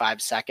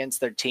 25 seconds,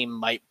 their team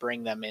might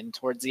bring them in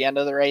towards the end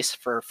of the race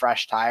for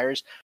fresh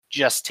tires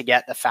just to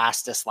get the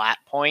fastest lap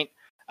point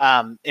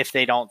if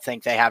they don't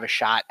think they have a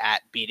shot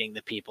at beating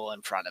the people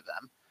in front of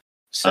them.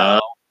 So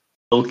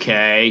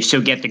okay, so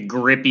get the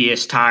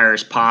grippiest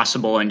tires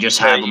possible and just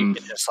so have you them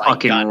can just like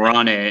fucking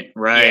run it,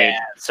 right? Yeah,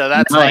 so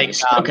that's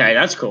Nice. like Okay,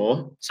 that's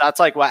cool. so that's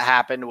like what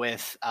happened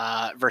with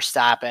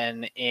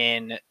Verstappen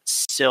in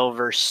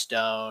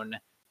Silverstone,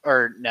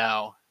 or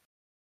no,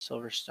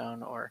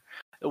 Silverstone, or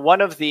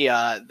one of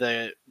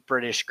the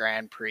British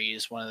Grand Prix,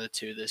 one of the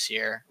two this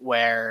year,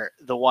 where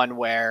the one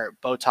where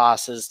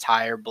Bottas's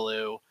tire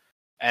blew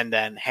and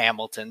then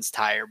Hamilton's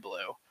tire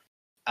blew,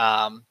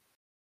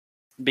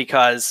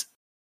 because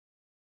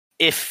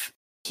if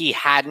he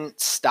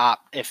hadn't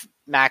stopped, if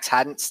Max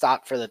hadn't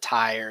stopped for the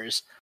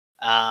tires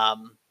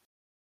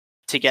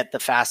to get the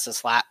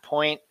fastest lap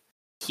point,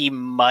 he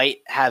might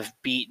have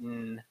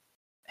beaten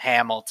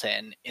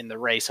Hamilton in the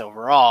race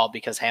overall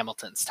because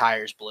Hamilton's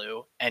tires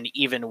blew. And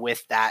even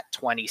with that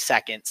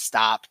 20-second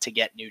stop to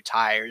get new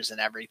tires and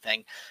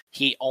everything,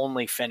 he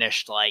only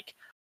finished like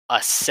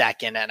a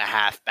second and a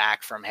half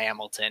back from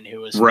Hamilton, who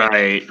was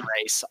finishing the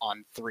race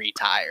on 3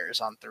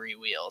 tires, on 3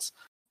 wheels.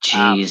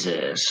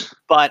 Jesus.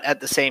 But at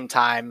the same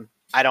time,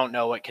 I don't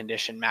know what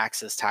condition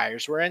Max's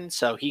tires were in,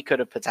 so he could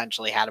have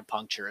potentially had a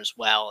puncture as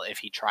well if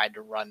he tried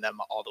to run them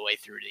all the way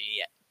through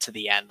to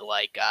the end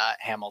like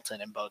Hamilton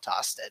and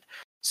Bottas did.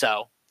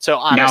 So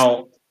honestly,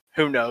 now,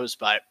 who knows?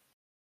 But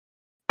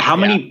how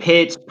many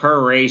pits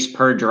per race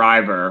per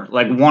driver?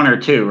 Like 1 or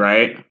 2,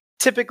 right?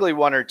 Typically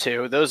 1 or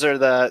 2. Those are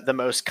the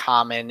most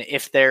common.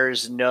 If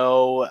there's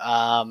no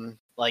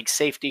like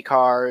safety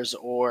cars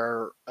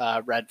or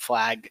red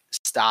flag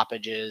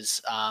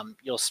stoppages,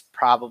 you'll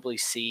probably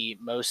see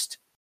most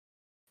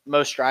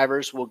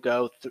drivers will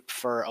go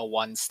for a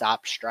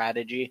one-stop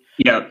strategy.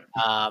 Yep.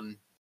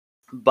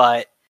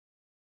 But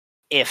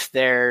if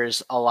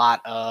there's a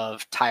lot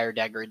of tire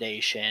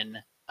degradation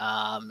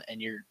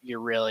and you're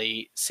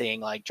really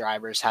seeing like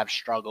drivers have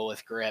struggle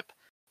with grip,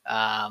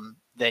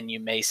 then you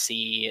may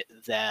see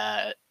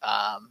that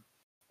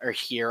or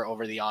hear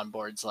over the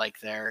onboards like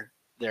their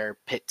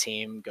pit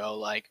team go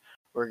like,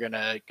 we're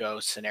gonna go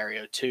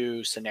scenario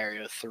 2,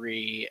 scenario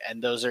 3,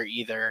 and those are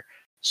either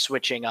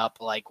switching up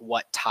like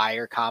what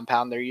tire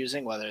compound they're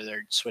using, whether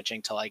they're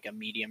switching to like a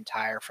medium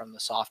tire from the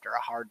soft or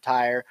a hard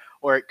tire,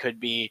 or it could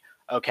be,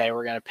 okay,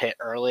 we're gonna pit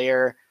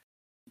earlier,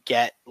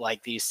 get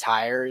like these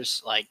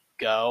tires, like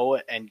go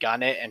and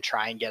gun it and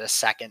try and get a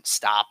second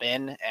stop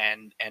in,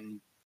 and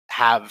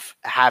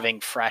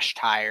having fresh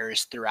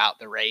tires throughout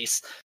the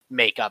race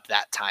make up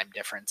that time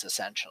difference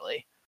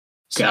essentially.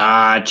 So,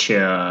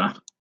 gotcha.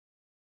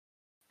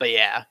 But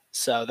yeah,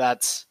 so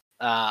that's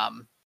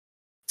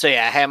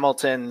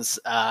Hamilton's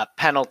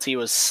penalty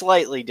was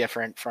slightly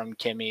different from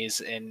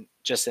Kimi's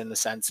just in the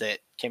sense that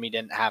Kimi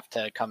didn't have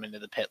to come into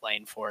the pit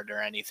lane for it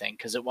or anything,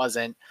 because it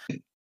wasn't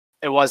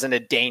a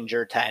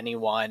danger to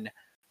anyone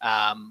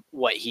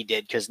what he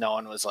did, because no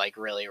one was like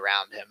really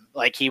around him.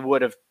 Like he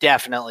would have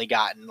definitely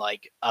gotten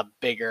like a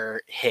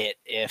bigger hit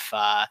if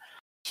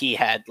he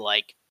had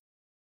like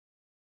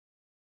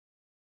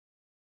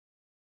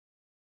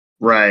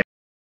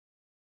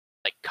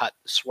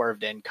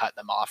swerved in, cut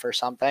them off or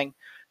something.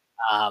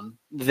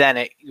 Then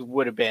it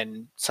would have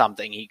been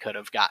something he could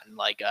have gotten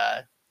like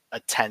a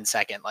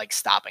 10-second like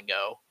stop and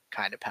go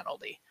kind of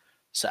penalty.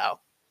 So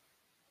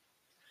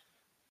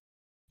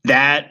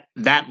that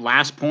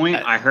last point,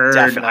 I heard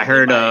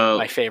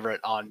my favorite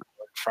on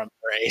board from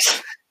the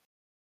race.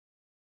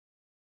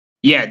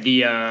 Yeah,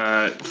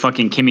 the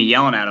fucking Kimi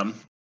yelling at him.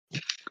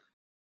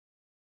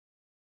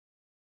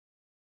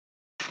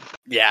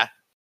 Yeah,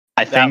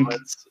 I think that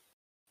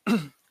was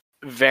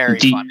very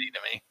funny to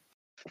me.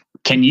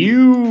 Can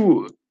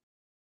you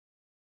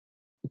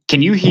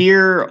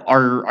hear?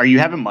 Are you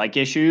having mic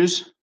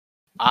issues?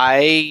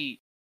 I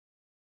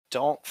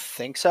don't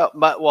think so.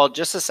 But well,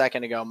 just a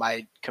second ago,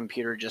 my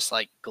computer just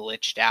like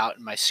glitched out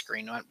and my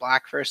screen went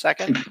black for a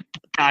second.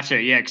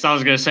 Gotcha. Yeah, because I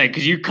was gonna say,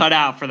 because you cut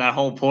out for that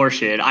whole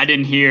portion. I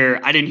didn't hear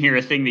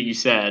a thing that you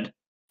said.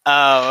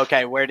 Oh,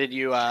 okay. Where did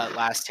you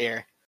last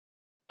hear?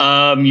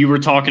 You were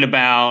talking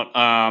about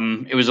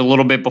it was a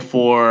little bit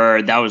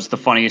before. That was the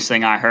funniest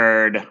thing I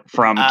heard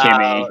from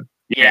Kimi.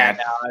 Yeah,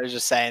 no, I was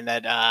just saying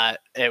that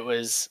that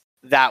was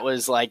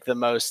like the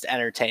most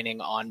entertaining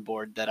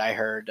onboard that I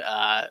heard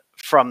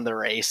from the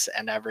race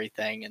and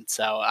everything. And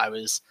so I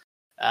was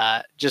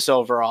just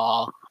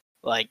overall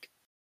like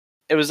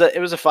it was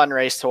a fun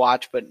race to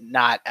watch, but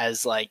not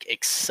as like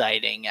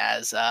exciting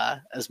as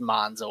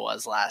Monza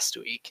was last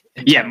week.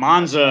 Yeah,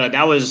 Monza,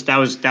 that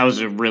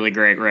was a really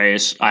great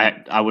race.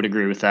 I would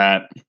agree with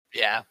that.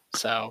 Yeah,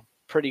 so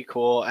pretty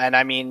cool. And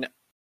I mean,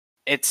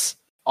 it's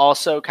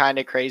also kind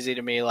of crazy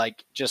to me,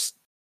 like just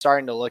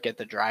starting to look at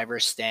the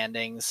driver's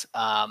standings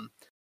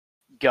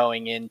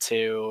going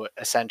into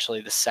essentially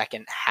the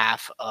second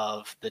half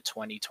of the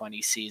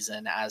 2020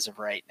 season as of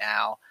right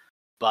now.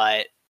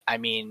 But I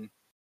mean,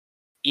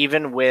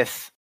 even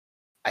with,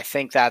 I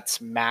think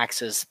that's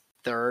Max's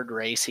third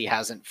race he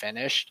hasn't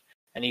finished,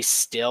 and he's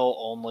still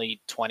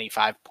only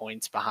 25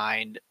 points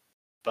behind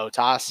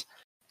Bottas,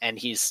 and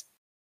he's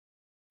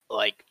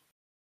like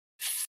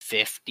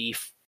 50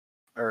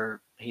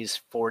 or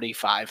he's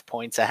 45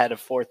 points ahead of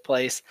fourth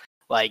place.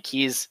 Like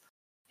he's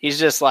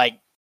just like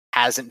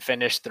hasn't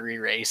finished 3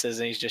 races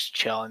and he's just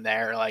chilling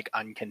there like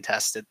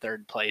uncontested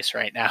third place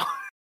right now.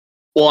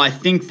 Well, I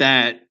think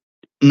that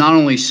not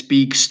only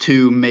speaks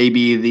to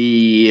maybe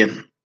the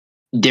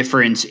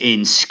difference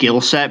in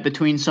skill set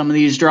between some of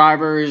these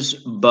drivers,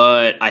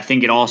 but I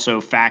think it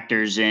also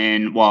factors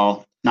in,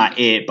 well, not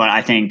it, but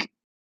I think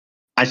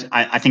as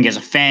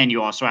a fan,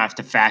 you also have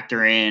to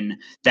factor in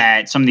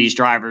that some of these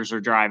drivers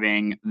are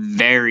driving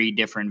very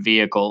different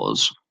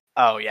vehicles.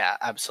 Oh yeah,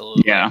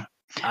 absolutely. Yeah.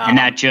 And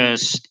that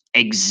just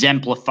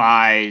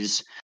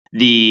exemplifies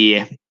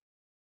the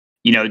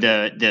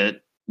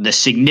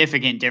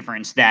significant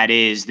difference that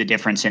is the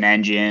difference in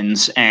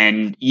engines.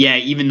 And yeah,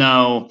 even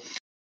though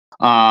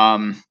 3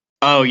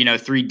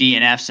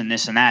 DNFs and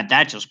this and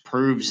that just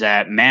proves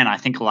that, man, I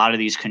think a lot of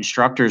these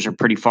constructors are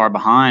pretty far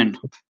behind.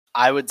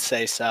 I would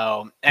say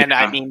so. And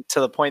yeah. I mean, to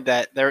the point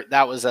that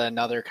that was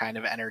another kind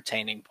of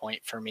entertaining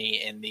point for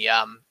me in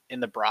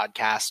the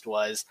broadcast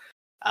was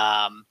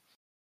I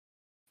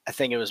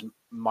think it was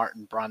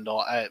Martin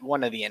Brundle,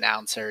 one of the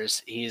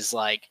announcers. He's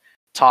like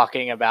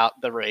talking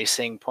about the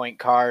Racing Point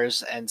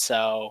cars. And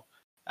so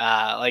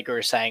like we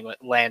were saying,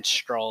 Lance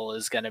Stroll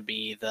is going to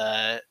be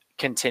the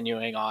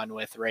continuing on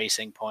with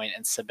Racing Point,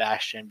 and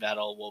Sebastian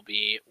Vettel will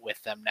be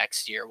with them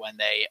next year when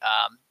they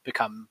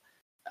become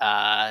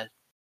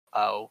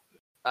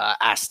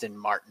Aston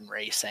Martin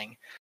Racing.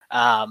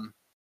 And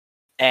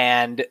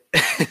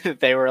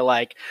they were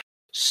like,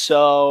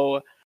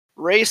 so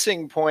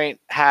Racing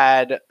Point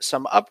had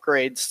some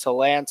upgrades to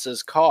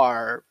Lance's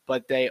car,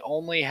 but they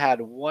only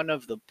had one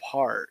of the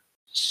parts.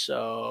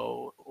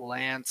 So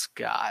Lance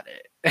got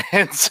it.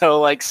 And so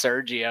like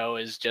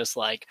Sergio is just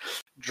like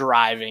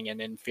driving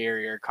an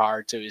inferior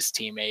car to his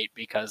teammate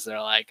because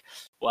they're like,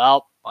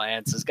 well,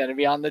 Lance is going to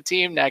be on the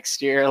team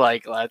next year.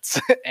 Like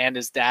and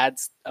his dad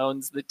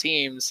owns the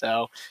team.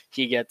 So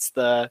he gets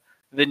the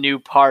new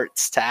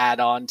parts to add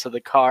on to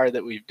the car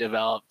that we've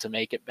developed to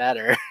make it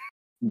better.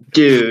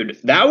 Dude,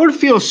 that would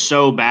feel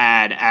so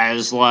bad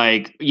as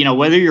like,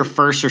 whether you're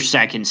first or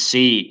second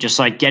seat, just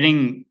like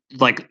getting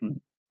like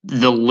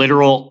the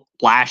literal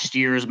last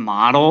year's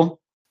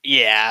model.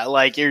 Yeah,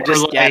 like you're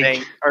just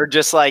getting, or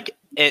just like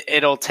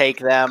it'll take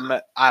them,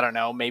 I don't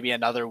know, maybe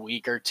another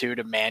week or two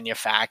to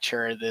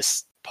manufacture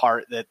this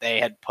part that they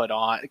had put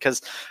on.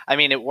 Because I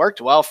mean, it worked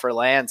well for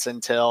Lance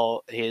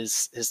until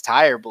his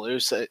tire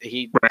blew, so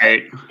he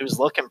was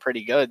looking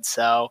pretty good.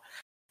 So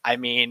I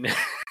mean,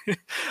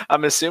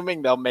 I'm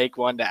assuming they'll make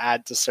one to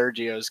add to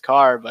Sergio's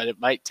car, but it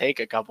might take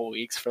a couple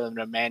weeks for them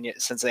to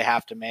since they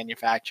have to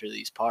manufacture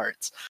these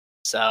parts.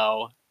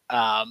 So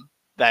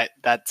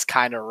that's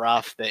kind of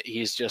rough that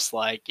he's just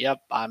like, yep,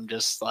 I'm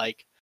just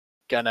like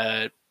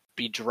gonna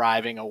be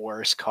driving a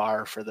worse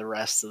car for the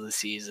rest of the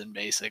season,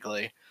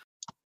 basically.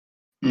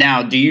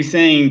 Now, do you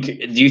think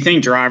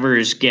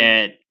drivers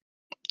get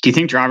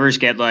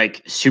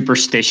like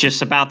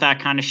superstitious about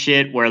that kind of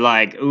shit where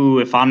like, ooh,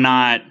 if I'm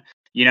not,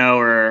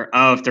 or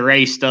oh, if the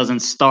race doesn't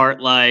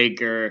start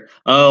like, or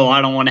oh,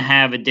 I don't want to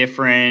have a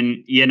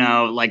different,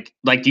 like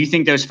do you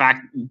think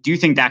do you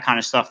think that kind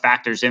of stuff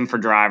factors in for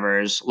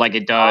drivers like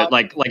it does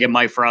like it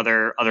might for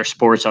other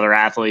sports, other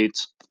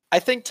athletes? I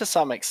think to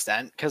some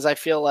extent, because I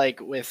feel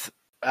like with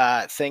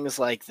things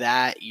like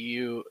that,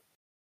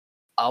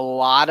 a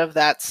lot of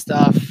that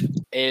stuff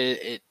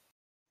it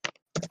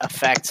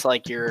affects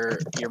like your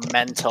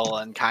mental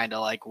and kind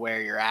of like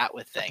where you're at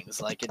with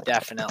things. Like it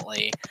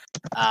definitely,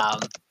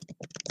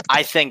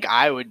 I think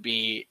I would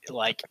be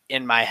like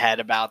in my head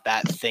about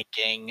that,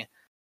 thinking,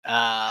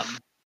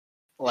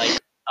 like,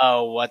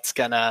 oh,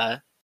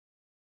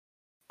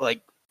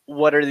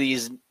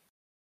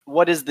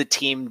 what is the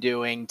team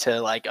doing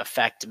to like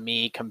affect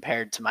me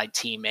compared to my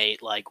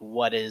teammate? Like,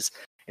 what is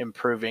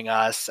improving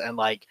us? And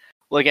like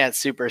looking at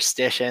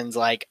superstitions,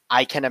 like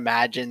I can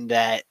imagine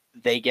that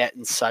they get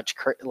in such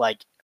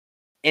like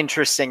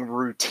interesting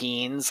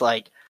routines,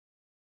 like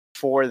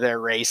for their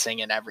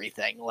racing and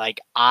everything.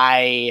 Like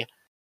I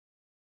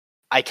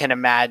can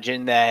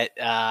imagine that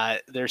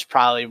there's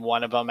probably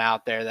one of them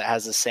out there that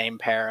has the same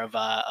pair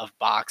of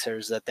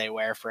boxers that they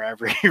wear for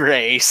every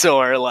race,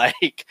 or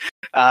like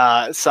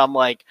some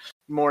like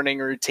morning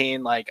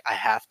routine, like I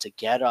have to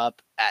get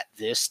up at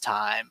this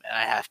time and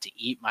I have to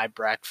eat my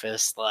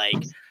breakfast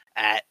like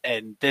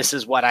and this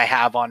is what I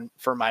have on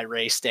for my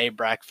race day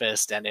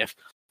breakfast, and if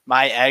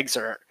my eggs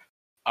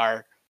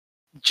are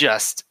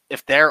just,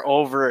 if they're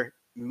over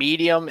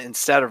medium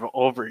instead of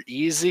over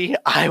easy,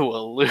 I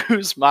will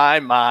lose my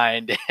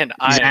mind. And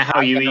is that how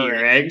you eat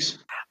your eggs?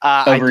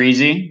 Over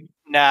easy?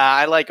 Nah,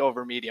 I like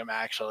over medium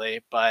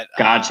actually, but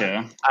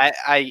gotcha.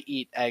 I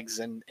eat eggs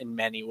in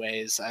many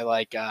ways. I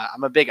like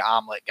I'm a big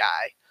omelet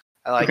guy.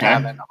 I like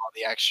having all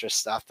the extra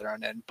stuff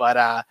thrown in.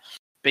 But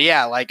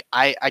yeah, like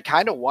I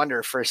kind of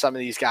wonder for some of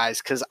these guys,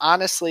 because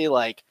honestly,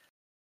 like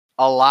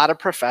a lot of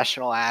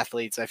professional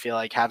athletes, I feel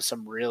like have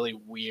some really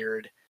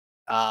weird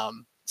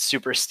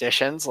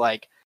superstitions.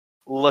 Like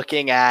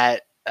looking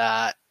at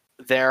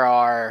there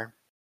are,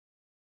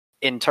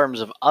 in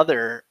terms of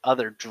other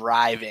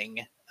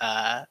driving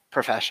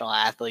professional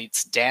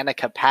athletes,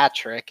 Danica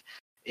Patrick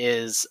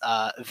is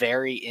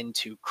very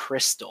into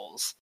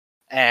crystals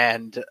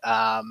and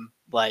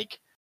like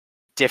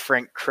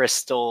different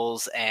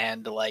crystals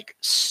and like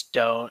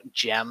stone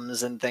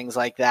gems and things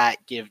like that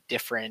give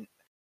different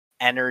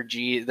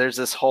energy. There's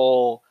this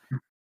whole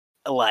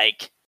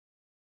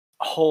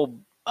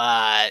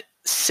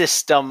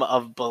system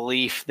of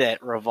belief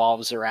that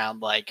revolves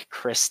around like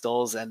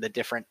crystals and the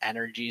different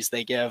energies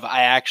they give.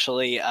 I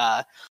actually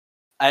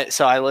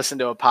so I listened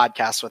to a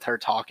podcast with her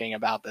talking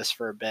about this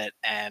for a bit,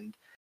 and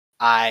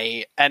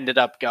I ended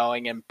up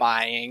going and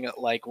buying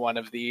like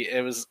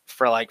it was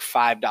for like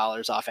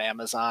 $5 off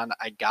Amazon.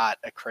 I got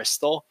a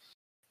crystal,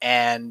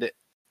 and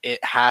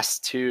it has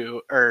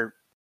to, or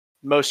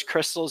most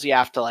crystals you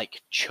have to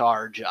like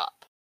charge up.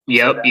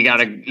 Yep, you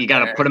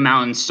gotta put them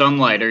out in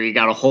sunlight, or you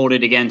gotta hold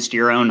it against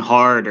your own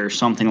heart, or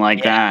something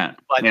like that.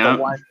 But the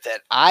one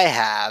that I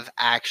have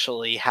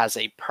actually has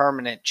a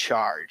permanent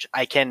charge.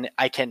 I can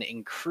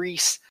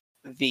increase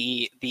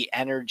the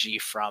energy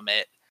from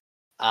it,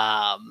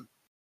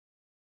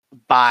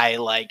 by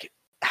like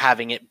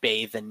having it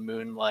bathe in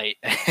moonlight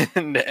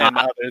and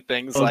other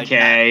things like that.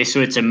 Okay, so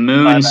it's a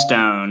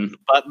moonstone.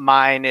 But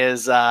mine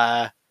is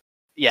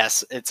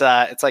yes, it's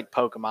like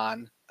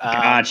Pokemon.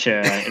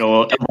 Gotcha.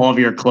 It'll evolve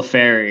your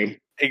Clefairy.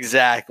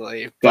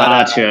 Exactly.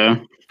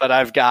 Gotcha. But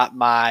I've got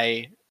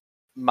my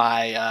and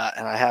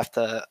I have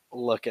to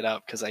look it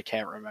up because I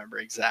can't remember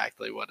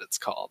exactly what it's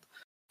called.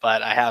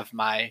 But I have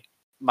my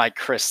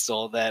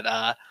crystal that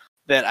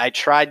I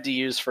tried to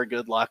use for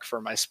good luck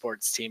for my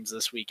sports teams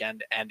this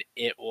weekend, and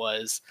it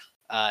was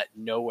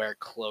nowhere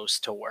close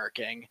to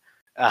working.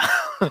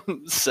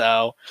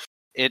 So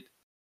it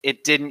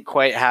didn't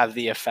quite have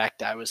the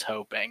effect I was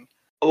hoping.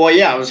 Well,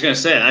 yeah, I was gonna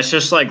say that's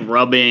just like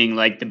rubbing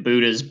like the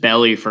Buddha's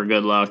belly for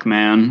good luck,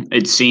 man.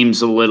 It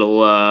seems a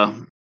little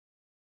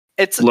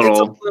it's a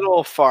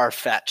little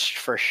far-fetched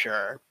for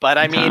sure. But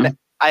I mean,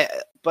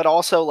 but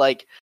also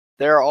like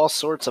there are all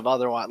sorts of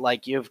other ones.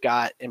 Like you've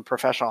got in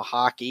professional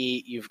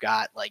hockey, you've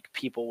got like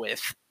people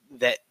with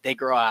that they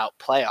grow out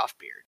playoff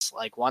beards.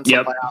 Like once the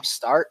playoffs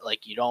start,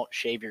 like you don't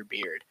shave your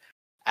beard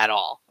at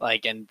all.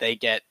 Like, and they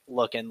get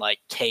looking like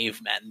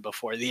cavemen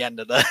before the end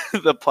of the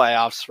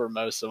playoffs for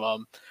most of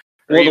them.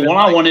 Well, the one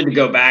I wanted to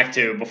go back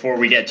to before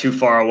we get too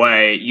far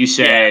away, you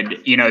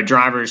said,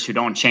 drivers who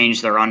don't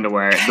change their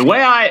underwear. The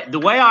way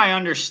I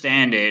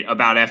understand it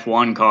about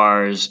F1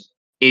 cars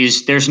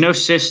is there's no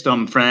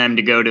system for them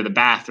to go to the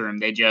bathroom.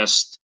 They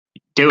just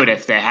do it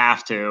if they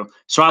have to.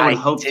 So I would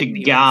hope to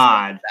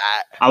God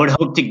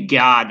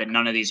that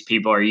none of these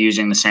people are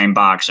using the same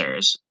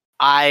boxers.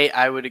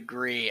 I would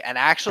agree. And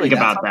actually, Think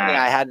that's about something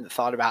that. I hadn't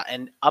thought about.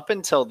 And up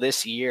until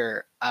this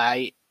year,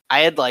 I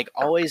had like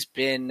always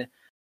been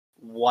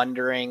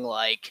wondering,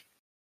 like,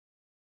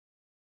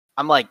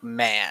 I'm like,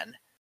 man,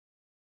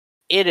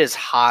 it is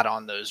hot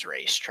on those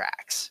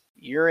racetracks.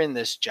 You're in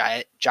this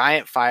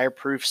giant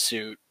fireproof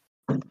suit.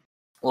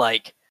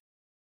 Like,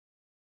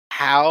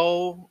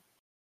 how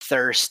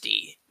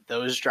thirsty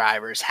those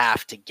drivers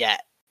have to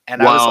get.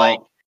 And I was like,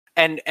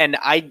 and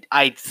I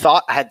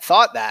had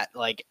thought that,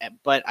 like,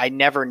 but I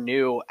never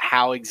knew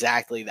how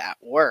exactly that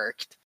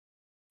worked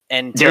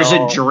until there's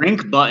a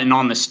drink button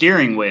on the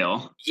steering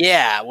wheel.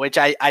 Yeah, which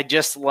I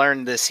just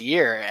learned this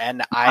year,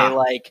 and I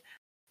like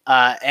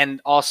and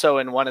also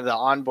in one of the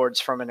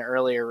onboards from an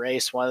earlier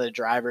race, one of the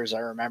drivers, I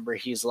remember,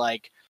 he's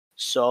like,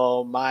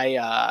 so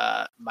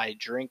my my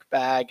drink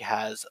bag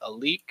has a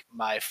leak.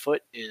 My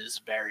foot is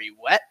very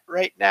wet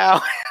right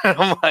now.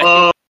 I'm like,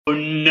 oh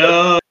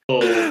no.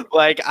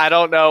 Like, I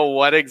don't know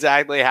what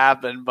exactly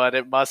happened, but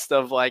it must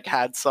have like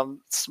had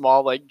some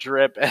small like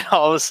drip, and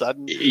all of a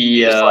sudden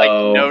he just like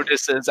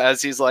notices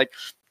as he's like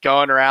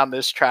going around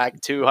this track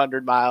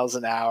 200 miles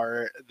an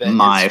hour that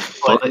my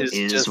foot is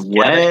just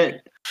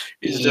wet.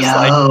 He's just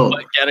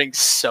like getting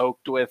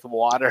soaked with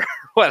water,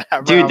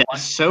 whatever. Dude,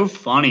 that's so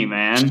funny,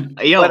 man.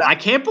 Yo, I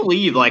can't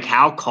believe like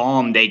how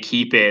calm they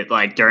keep it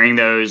like during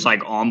those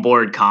like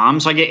onboard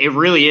comms. Like it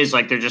really is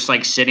like they're just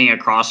like sitting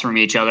across from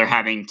each other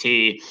having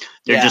tea.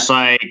 They're just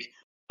like,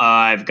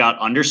 I've got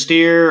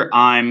understeer.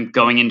 I'm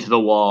going into the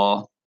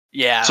wall.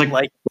 Yeah, it's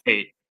like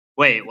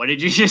wait, what did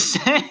you just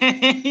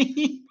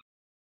say?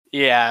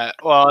 Yeah,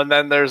 well, and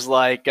then there's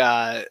like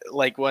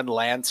when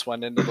Lance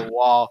went into the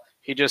wall,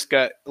 he just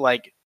got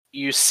like,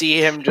 you see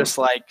him just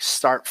like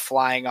start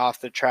flying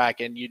off the track,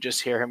 and you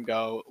just hear him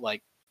go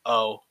like,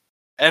 oh,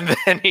 and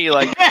then he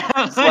like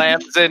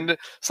slams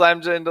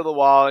into the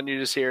wall, and you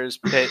just hear his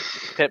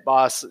pit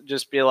boss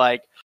just be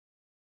like,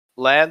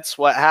 Lance,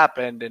 what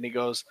happened? And he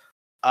goes,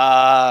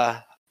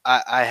 I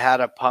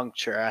had a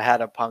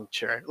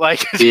puncture.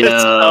 Like,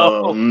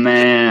 yo,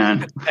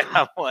 man. And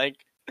I'm like,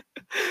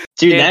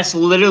 dude, that's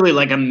literally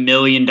like $1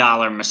 million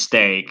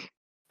mistake.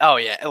 Oh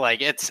yeah,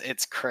 like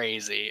it's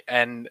crazy.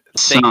 And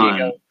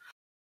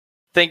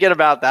thinking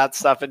about that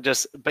stuff, and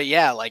just, but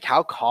yeah, like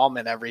how calm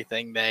and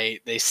everything they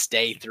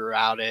stay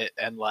throughout it,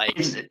 and like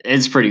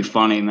it's pretty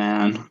funny,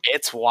 man.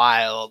 It's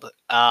wild.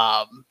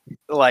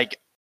 Like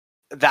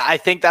that, I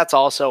think that's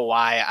also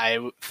why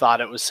I thought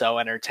it was so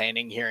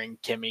entertaining hearing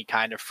Kimi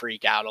kind of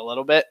freak out a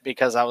little bit,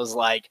 because I was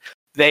like,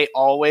 they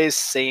always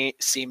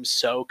seem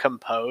so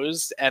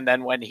composed, and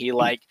then when he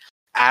like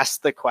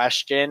asked the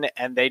question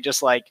and they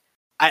just like,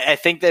 I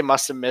think they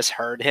must have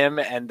misheard him,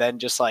 and then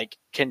just like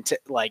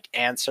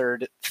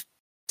answered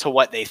to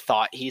what they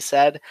thought he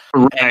said.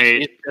 Right. And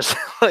he's just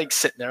like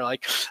sitting there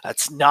like,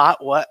 that's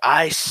not what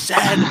I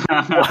said.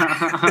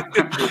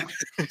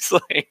 It's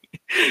like,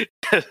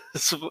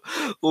 just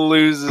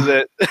loses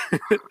it.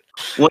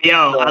 Well,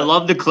 yo, I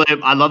love the clip.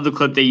 I love the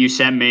clip that you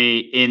sent me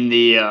in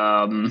the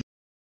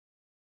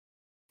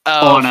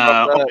on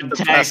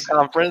the press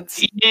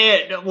conference.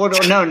 Yeah, well,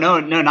 no,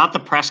 not the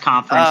press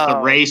conference. The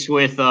race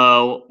with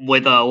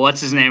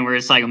what's his name? Where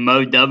it's like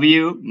Mo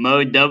W.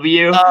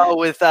 Oh,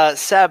 with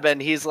Seb,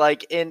 and he's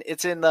like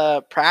it's in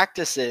the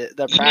practicing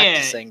for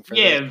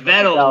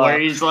Vettel, where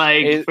he's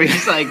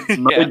like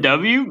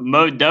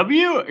Mo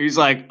W. He's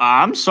like,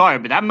 I'm sorry,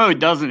 but that mode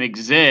doesn't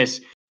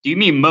exist. Do you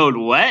mean mode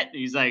wet?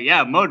 He's like,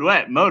 yeah, mode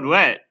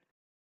wet.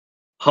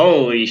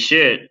 Holy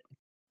shit.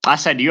 I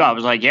said to you, I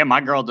was like, yeah,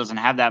 my girl doesn't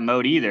have that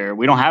mode either.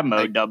 We don't have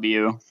mode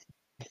W.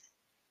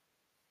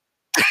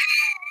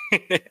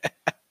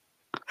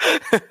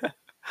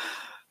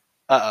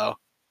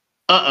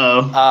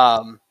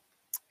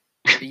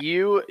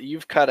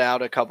 You've cut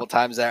out a couple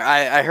times there.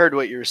 I heard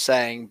what you're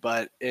saying,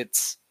 but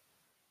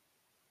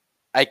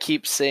I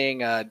keep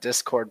seeing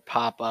Discord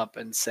pop up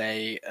and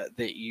say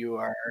that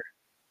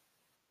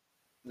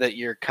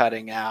you're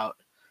cutting out.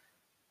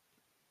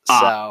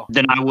 So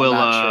then I will.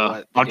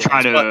 I'll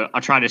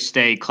try to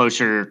stay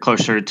closer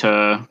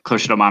to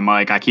my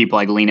mic. I keep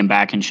like leaning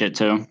back and shit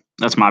too.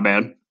 That's my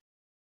bad.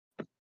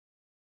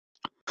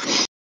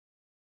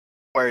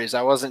 Worries.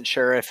 I wasn't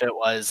sure if it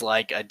was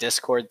like a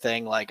Discord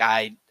thing, like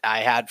I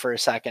had for a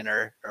second,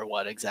 or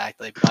what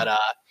exactly. But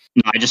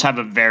no, I just have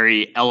a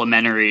very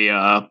elementary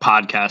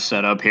podcast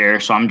set up here,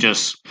 so I'm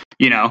just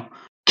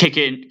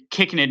kicking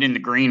it in the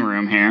green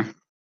room here.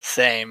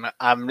 Same.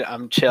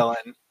 I'm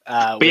chilling.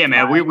 But yeah,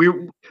 man, we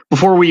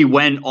before we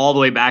went all the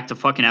way back to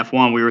fucking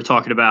F1, we were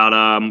talking about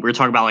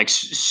like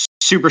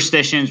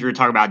superstitions. We were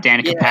talking about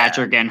Danica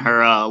Patrick and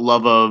her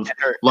love of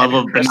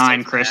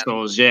benign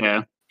crystals.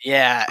 Yeah.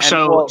 Yeah.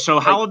 So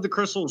how have the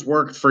crystals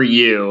worked for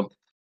you?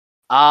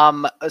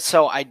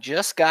 So I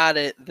just got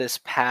it this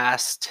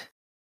past.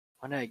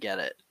 When did I get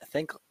it? I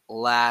think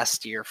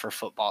last year for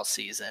football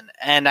season.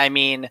 And I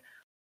mean,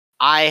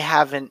 I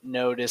haven't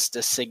noticed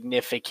a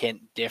significant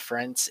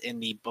difference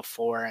in the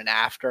before and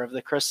after of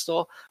the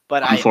crystal,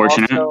 but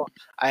Unfortunate.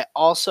 I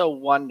also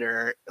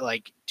wonder,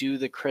 like, do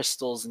the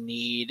crystals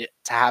need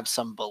to have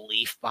some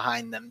belief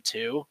behind them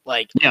too?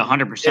 Like, Yeah,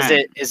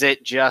 100%. is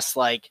it just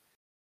like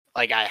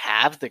I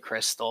have the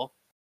crystal,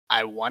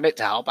 I want it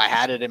to help. I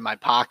had it in my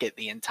pocket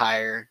the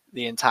entire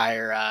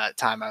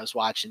time I was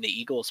watching the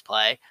Eagles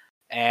play,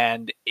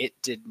 and it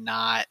did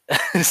not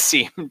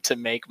seem to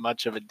make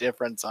much of a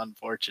difference,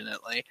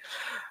 unfortunately.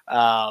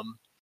 But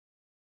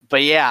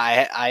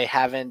yeah, I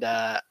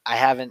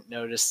haven't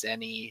noticed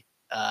any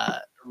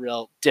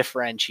real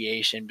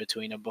differentiation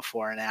between a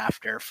before and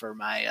after for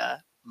my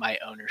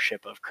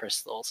ownership of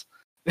crystals.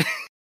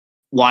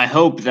 Well, I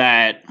hope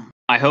that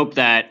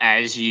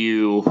as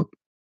you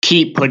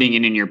keep putting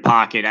it in your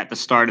pocket at the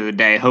start of the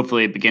day,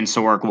 hopefully it begins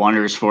to work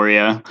wonders for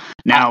you.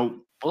 Now,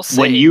 We'll see.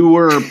 when you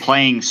were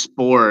playing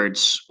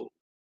sports,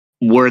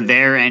 were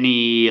there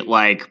any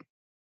like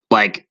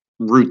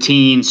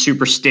routine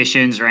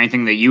superstitions or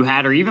anything that you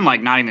had, or even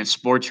like not even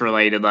sports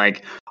related?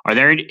 Like,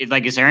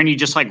 is there any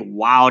just like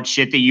wild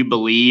shit that you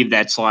believe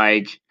that's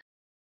like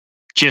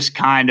just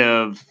kind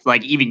of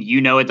like even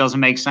it doesn't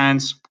make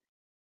sense?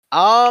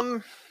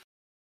 I'm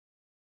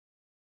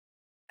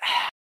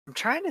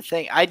trying to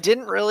think. I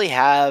didn't really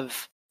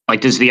have.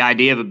 Like, does the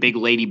idea of a big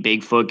lady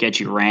Bigfoot get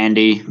you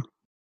randy?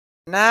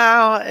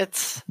 No,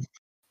 it's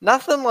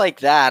nothing like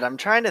that. I'm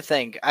trying to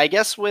think. I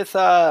guess with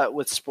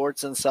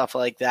sports and stuff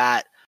like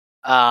that,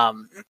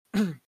 um,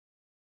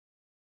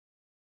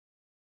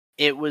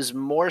 it was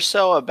more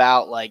so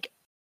about like,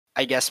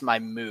 I guess, my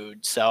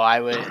mood. So I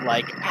would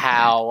like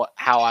how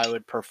I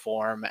would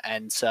perform,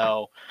 and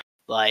so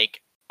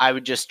like I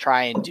would just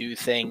try and do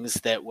things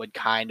that would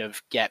kind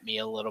of get me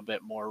a little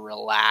bit more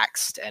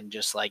relaxed and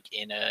just like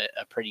in a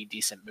pretty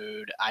decent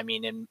mood. I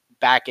mean,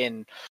 back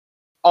in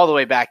all the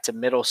way back to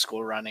middle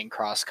school running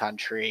cross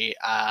country,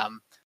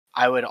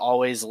 I would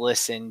always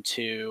listen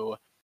to.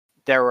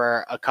 There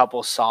were a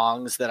couple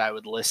songs that I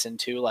would listen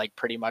to like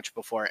pretty much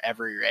before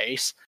every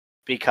race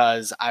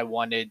because I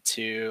wanted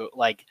to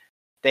like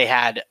they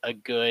had a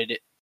good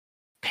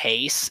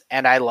pace,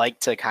 and I like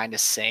to kind of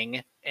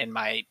sing in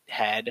my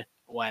head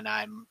when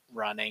I'm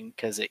running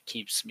because it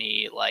keeps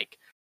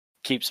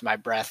my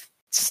breath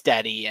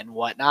steady and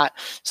whatnot.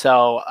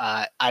 So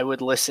I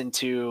would listen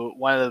to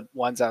one of the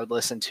ones I would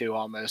listen to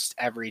almost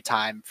every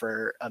time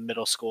for a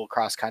middle school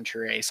cross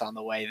country race on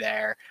the way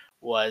there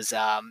was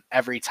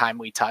Every Time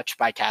We Touch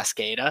by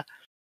Cascada.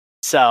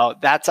 So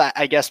that's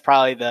I guess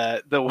probably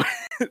the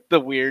the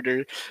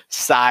weirder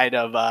side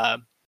of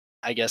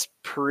I guess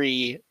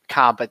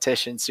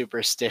pre-competition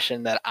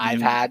superstition that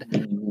I've had.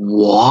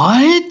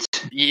 What?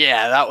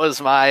 Yeah, that was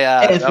my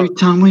Every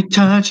time we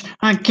touch,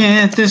 I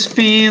get this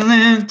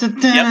feeling.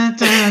 Yep.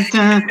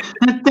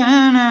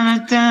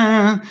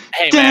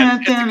 Hey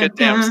man, it's a good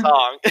damn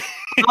song.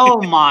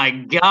 Oh my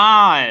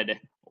god.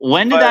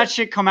 When did But that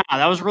shit come out?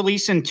 That was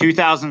released in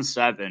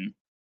 2007.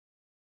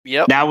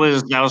 yep. That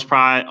was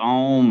probably,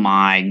 oh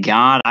my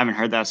god. I haven't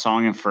heard that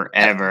song in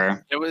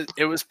forever.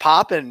 It was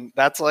popping.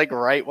 That's like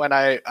right when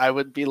I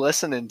would be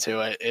listening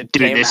to it. It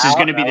Dude, came this is out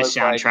going to and be I the was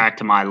like, soundtrack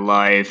to my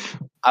life.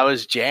 I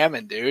was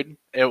jamming, dude.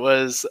 That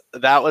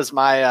was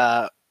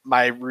my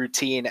my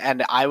routine,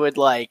 and I would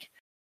like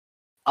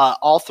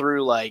all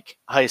through like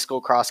high school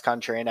cross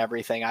country and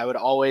everything, I would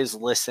always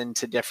listen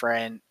to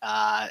different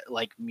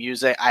like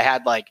music. I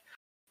had like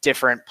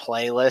different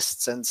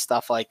playlists and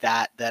stuff like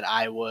that that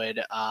I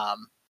would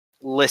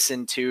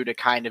listen to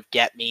kind of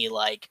get me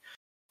like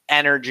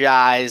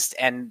energized,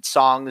 and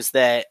songs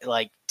that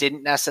like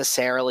didn't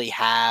necessarily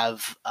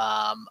have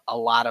a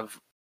lot of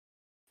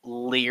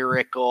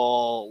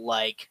lyrical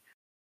like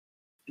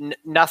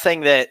nothing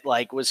that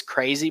like was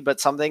crazy, but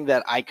something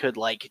that I could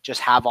like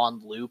just have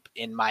on loop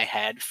in my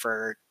head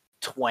for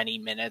 20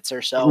 minutes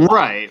or so.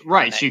 Right.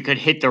 So you could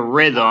hit the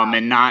rhythm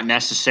and not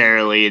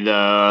necessarily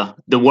the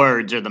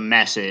words or the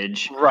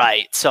message.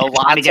 Right. So you're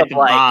trying to lots get of the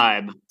like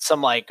vibe.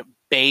 some like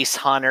Bass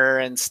Hunter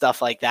and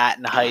stuff like that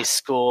in high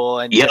school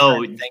and Yo,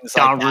 different things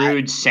like that.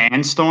 Darude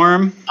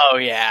Sandstorm. Oh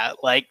yeah,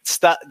 like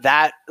stuff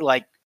that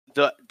like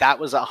that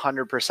was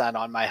 100%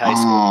 on my high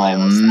school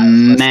playlist.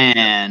 Oh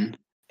man,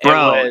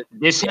 bro, was,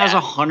 this has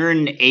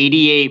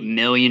 188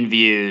 million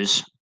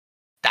views.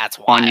 That's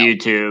wild. On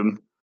YouTube.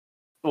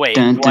 Wait,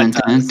 dun, what dun,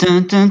 does?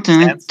 dun, dun,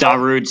 dun,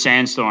 Darude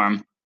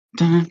Sandstorm.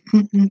 Dun,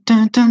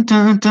 dun, dun,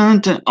 dun, dun,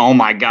 dun. Oh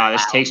my god,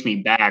 this takes me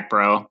back,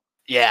 bro.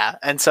 Yeah,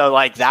 and so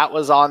like that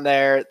was on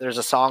there. There's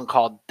a song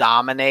called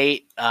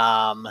Dominate,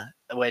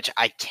 which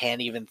I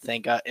can't even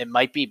think of. It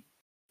might be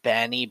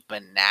Benny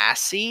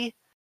Benassi.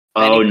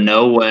 Oh,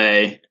 no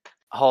way.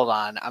 Hold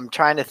on, I'm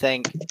trying to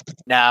think.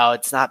 No,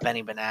 it's not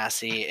Benny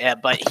Benassi. Yeah,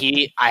 but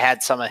I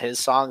had some of his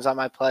songs on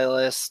my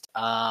playlist.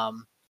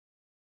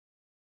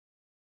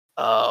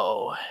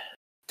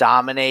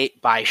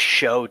 Dominate by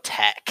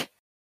Showtek.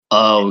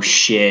 Oh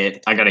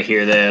shit, I gotta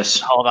hear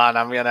this. Hold on,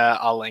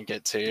 I'll link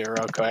it to you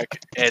real quick.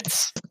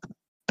 It's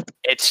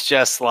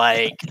just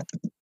like,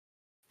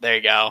 there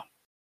you go.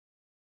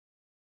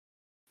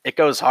 It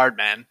goes hard,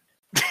 man.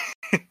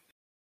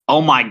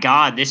 Oh my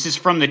God, this is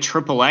from the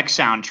Triple X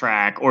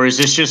soundtrack, or is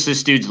this just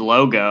this dude's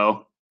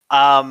logo?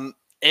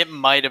 It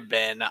might have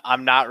been.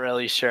 I'm not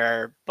really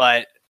sure,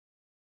 but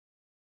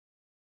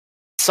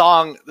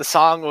the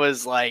song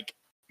was like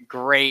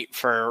great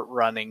for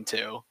running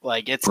to.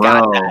 Like it's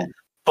got that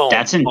boom,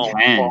 that's boom,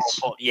 intense.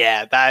 boom, boom.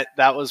 Yeah,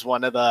 that was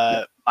one of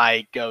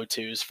my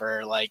go-tos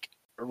for like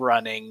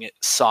running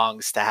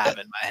songs to have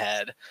in my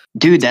head.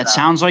 Dude, that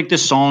sounds like the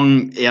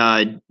song. Do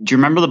you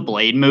remember the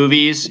Blade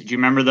movies? Do you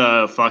remember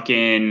the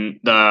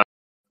fucking the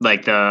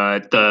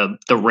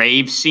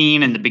rave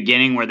scene in the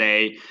beginning where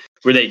they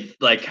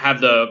like have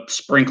the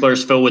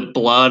sprinklers filled with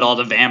blood, all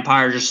the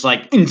vampires just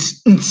like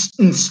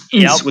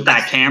with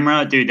that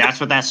camera? Dude, that's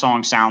what that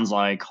song sounds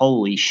like.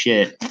 Holy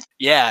shit.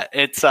 Yeah,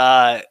 it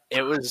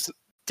was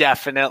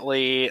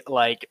definitely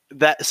like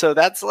that. So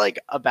that's like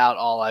about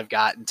all I've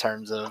got in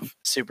terms of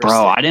super.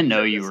 Bro, I didn't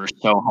know you were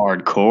so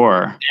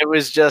hardcore. It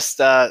was just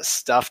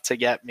stuff to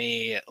get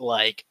me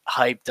like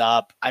hyped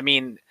up. I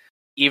mean,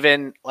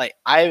 even like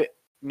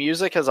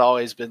music has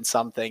always been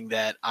something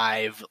that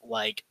I've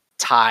like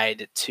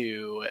tied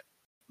to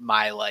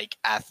my like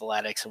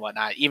athletics and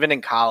whatnot. Even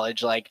in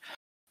college, like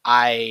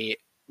my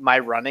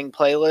running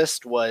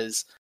playlist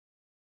was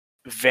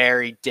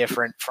very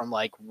different from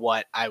like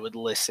what I would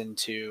listen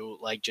to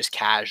like just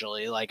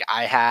casually. Like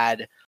I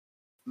had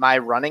my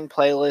running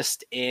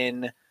playlist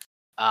in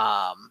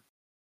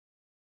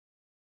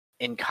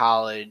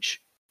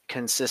college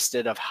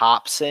consisted of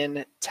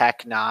Hobson,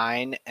 Tech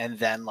Nine, and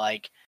then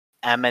like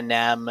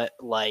Eminem,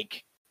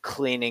 like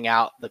cleaning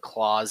out the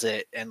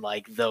closet, and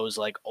like those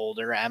like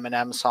older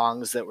Eminem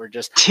songs that were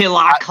just till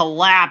I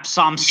collapse.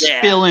 I'm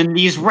spilling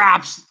these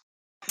raps.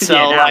 So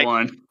yeah, that like,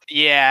 one.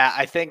 Yeah,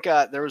 I think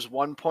there was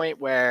one point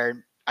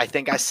where I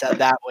think I said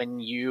that when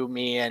you,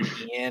 me, and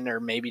Ian, or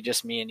maybe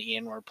just me and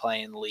Ian were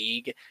playing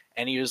League,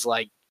 and he was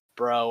like,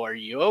 "Bro, are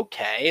you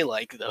okay?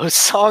 Like those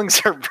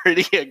songs are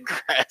pretty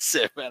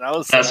aggressive." And I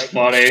was That's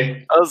like,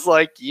 funny. I was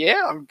like,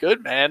 "Yeah, I'm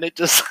good, man." It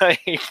just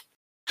like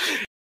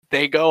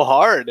they go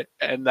hard,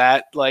 and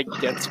that like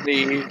gets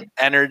me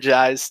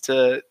energized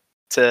to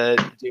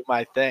do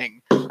my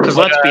thing. Because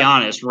let's be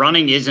honest,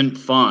 running isn't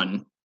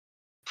fun.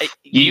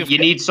 You You've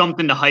need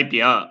something to hype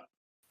you up.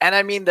 And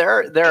I mean,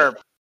 there are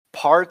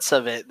parts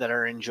of it that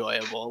are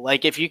enjoyable.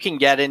 Like if you can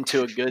get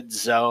into a good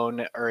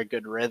zone or a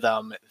good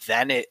rhythm,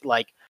 then it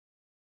like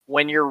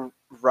when you're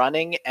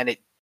running and it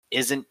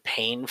isn't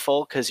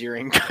painful because you're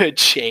in good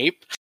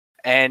shape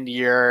and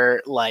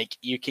you're like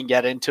you can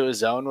get into a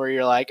zone where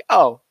you're like,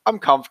 oh, I'm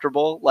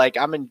comfortable. Like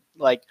I'm in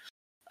like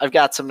I've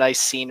got some nice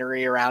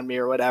scenery around me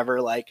or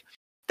whatever. Like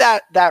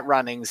that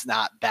running's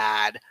not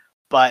bad,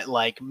 but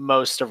like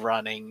most of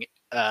running,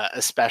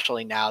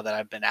 especially now that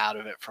I've been out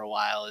of it for a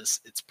while, it's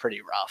pretty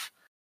rough.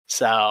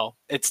 So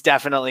it's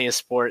definitely a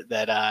sport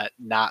that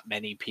not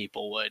many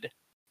people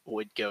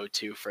would go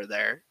to for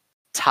their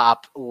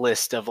top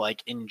list of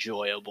like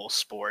enjoyable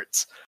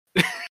sports.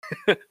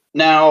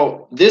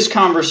 Now, this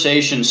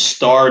conversation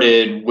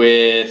started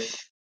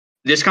with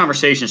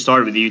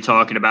you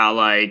talking about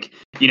like,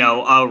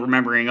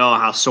 remembering,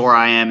 how sore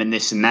I am and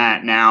this and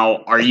that.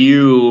 Now, are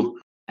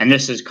you, and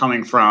this is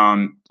coming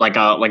from like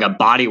a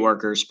body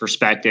worker's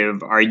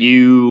perspective, are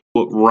you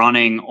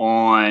running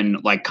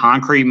on like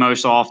concrete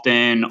most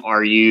often?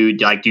 Are you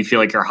like, do you feel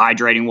like you're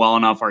hydrating well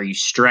enough? Are you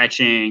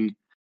stretching?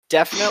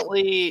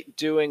 Definitely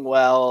doing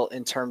well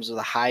in terms of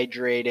the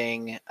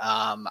hydrating.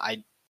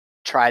 I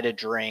try to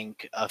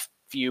drink a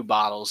few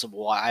bottles of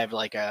water. I have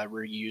like a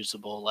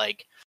reusable,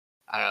 like,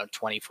 I don't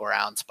know,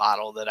 24-ounce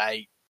bottle that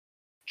I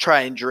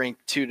try and drink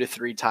 2 to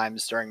 3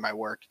 times during my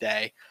work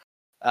day.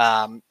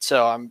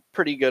 So I'm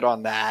pretty good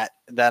on that.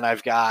 Then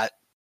I've got,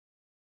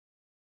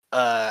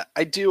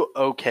 I do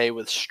okay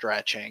with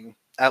stretching,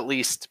 at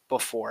least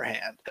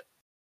beforehand.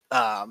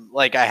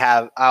 Like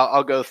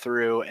I'll go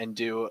through and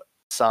do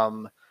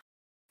some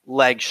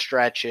leg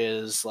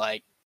stretches,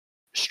 like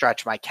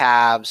stretch my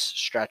calves,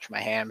 stretch my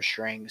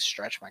hamstrings,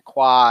 stretch my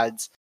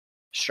quads,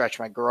 stretch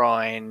my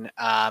groin,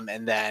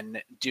 and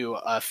then do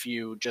a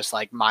few just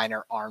like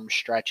minor arm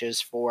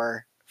stretches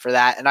for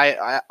that. And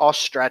I'll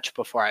stretch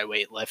before I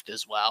weight lift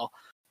as well.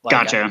 Like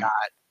Gotcha.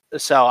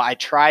 So I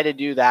try to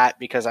do that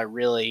because I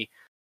really,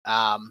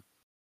 I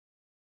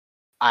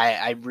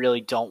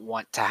really don't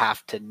want to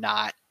have to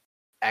not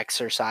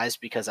exercise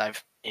because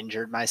I've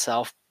injured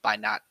myself by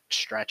not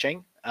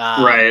stretching.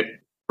 Right.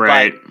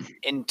 But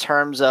in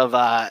terms of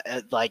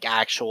like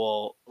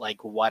actual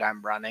like what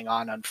I'm running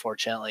on,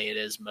 unfortunately, it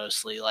is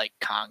mostly like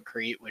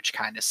concrete, which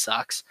kind of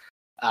sucks.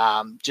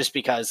 Just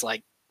because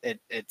like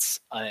it's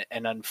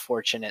an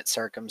unfortunate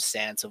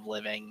circumstance of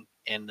living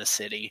in the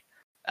city.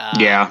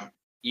 Yeah.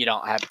 You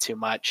don't have too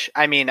much.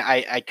 I mean,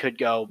 I could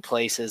go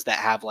places that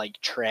have like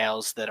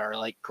trails that are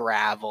like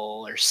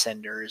gravel or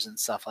cinders and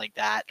stuff like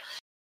that,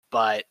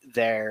 but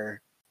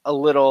they're a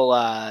little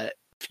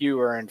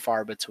fewer and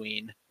far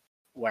between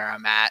where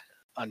I'm at,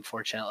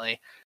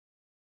 unfortunately.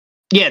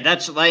 Yeah,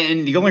 that's like,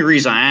 and the only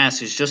reason I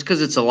ask is just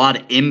because it's a lot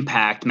of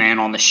impact, man,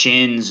 on the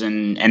shins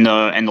and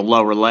the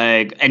lower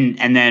leg,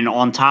 and then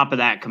on top of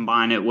that,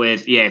 combine it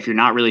with if you're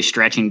not really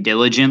stretching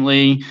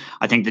diligently,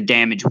 I think the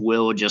damage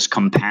will just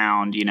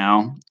compound.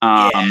 Yeah,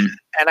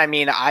 and I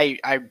mean,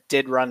 I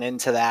did run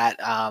into that.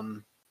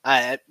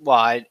 I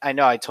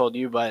know I told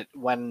you, but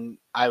when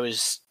I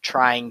was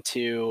trying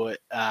to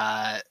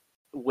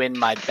win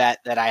my bet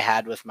that I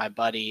had with my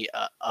buddy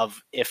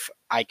of if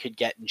I could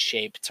get in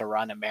shape to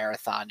run a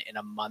marathon in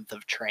a month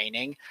of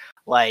training,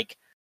 like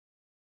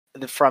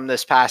from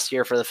this past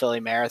year for the Philly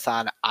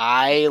Marathon,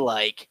 I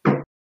like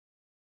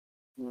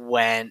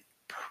went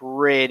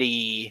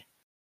pretty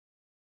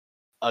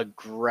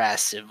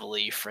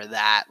aggressively for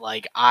that.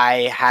 Like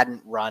I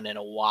hadn't run in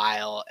a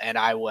while and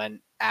I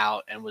went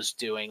out and was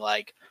doing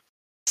like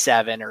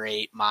 7 or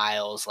 8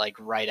 miles like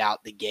right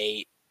out the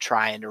gate,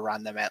 trying to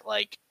run them at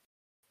like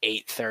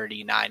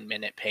 8:39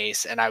 minute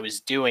pace, and I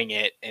was doing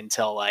it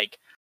until like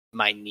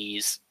my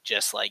knees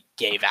just like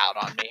gave out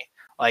on me.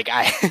 Like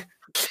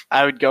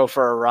I would go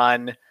for a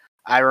run.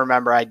 I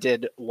remember I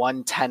did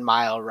one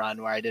 10-mile run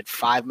where I did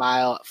 5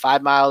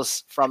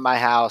 miles from my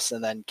house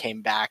and then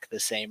came back the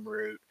same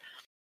route.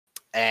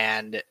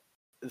 And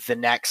the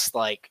next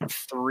like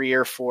 3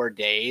 or 4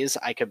 days,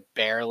 I could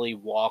barely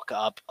walk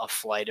up a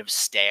flight of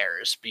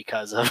stairs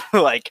because of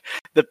like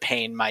the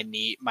pain my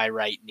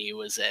right knee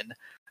was in.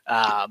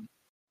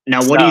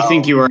 Now, what do you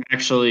think you were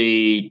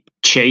actually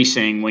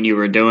chasing when you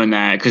were doing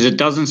that? Because it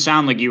doesn't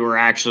sound like you were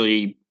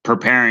actually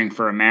preparing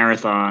for a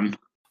marathon.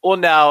 Well,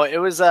 no, it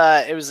was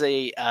a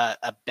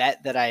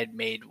bet that I had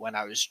made when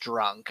I was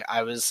drunk.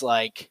 I was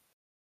like,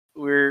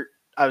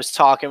 I was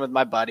talking with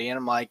my buddy, and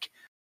I'm like,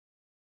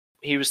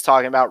 he was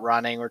talking about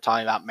running, we're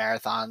talking about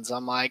marathons.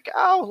 I'm like,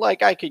 oh,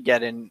 like I could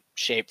get in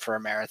shape for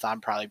a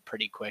marathon probably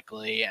pretty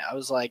quickly. I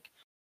was like,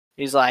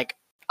 he's like,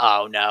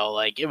 oh no,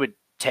 like it would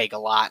take a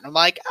lot. And I'm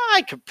like,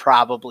 I could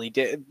probably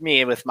do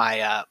me with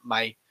my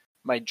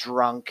my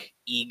drunk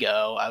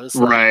ego. I was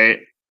like, Right.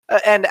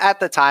 and at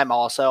the time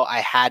also I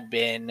had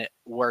been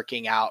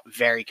working out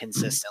very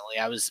consistently.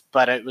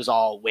 But it was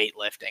all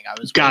weightlifting. I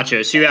was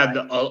Gotcha. So you had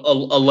a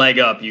leg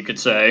up, you could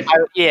say.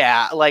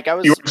 like I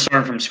was. You were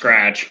starting from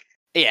scratch.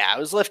 Yeah, I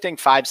was lifting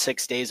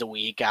 5-6 days a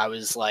week. I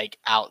was like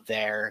out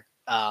there.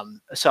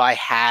 So I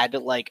had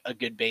like a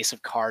good base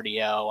of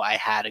cardio. I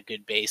had a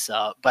good base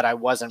up, but I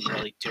wasn't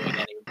really doing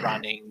any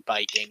running,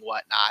 biking,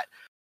 whatnot.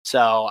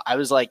 So I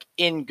was like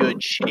in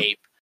good shape,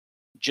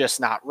 just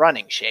not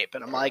running shape.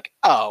 And I'm like,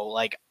 oh,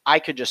 like I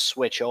could just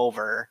switch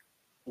over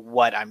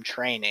what I'm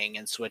training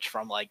and switch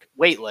from like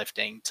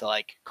weightlifting to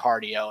like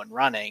cardio and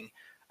running.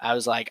 I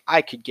was like,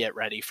 I could get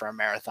ready for a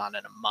marathon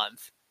in a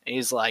month. And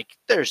he's like,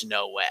 there's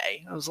no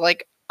way. I was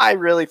like, I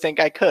really think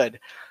I could.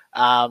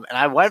 And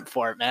I went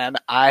for it, man.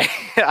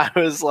 I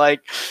was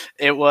like,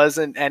 it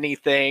wasn't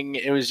anything.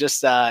 It was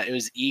just it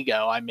was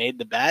ego. I made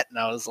the bet and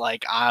I was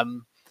like,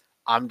 I'm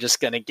just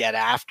gonna get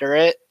after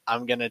it.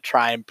 I'm gonna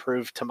try and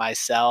prove to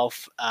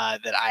myself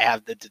that I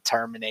have the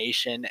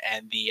determination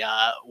and the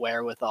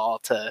wherewithal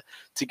to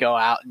go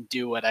out and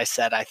do what I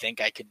said I think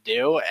I could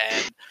do.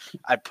 And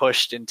I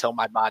pushed until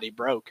my body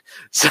broke.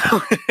 So,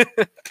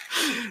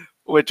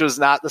 which was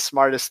not the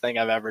smartest thing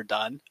I've ever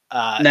done,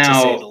 to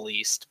say the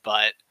least.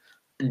 But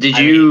did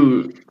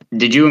you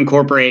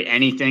incorporate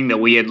anything that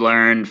we had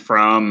learned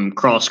from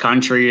cross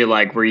country?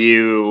 Like, were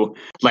you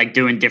like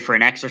doing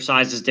different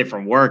exercises,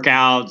 different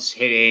workouts,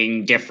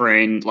 hitting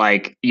different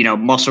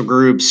muscle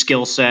groups,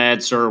 skill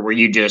sets, or were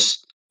you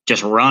just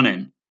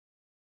running?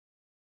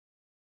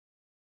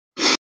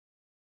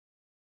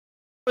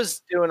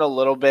 Was doing a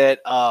little bit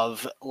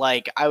of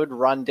like I would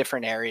run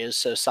different areas.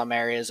 So some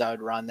areas I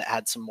would run that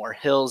had some more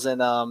hills in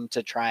them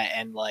to try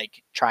and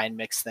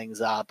mix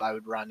things up. I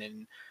would run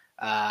in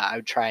I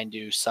would try and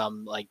do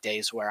some like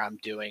days where I'm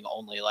doing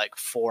only like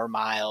 4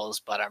 miles,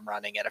 but I'm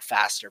running at a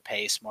faster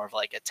pace, more of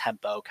like a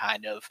tempo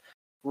kind of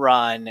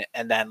run.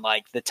 And then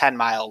like the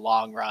 10-mile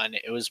long run,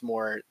 it was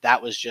more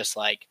that was just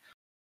like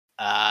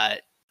uh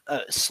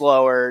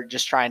slower,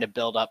 just trying to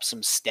build up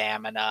some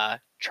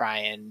stamina, try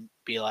and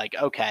be like,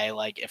 okay,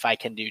 like if I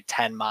can do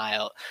 10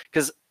 mile,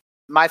 because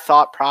my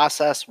thought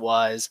process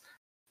was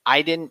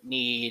I didn't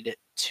need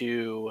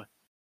to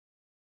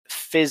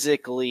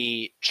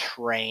physically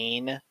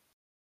train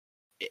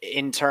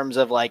in terms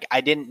of like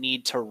I didn't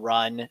need to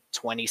run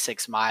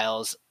 26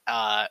 miles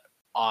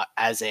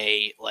as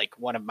a like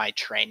one of my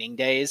training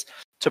days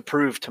to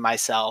prove to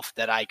myself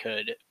that I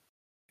could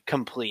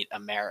complete a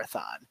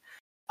marathon.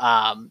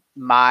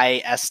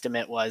 My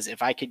estimate was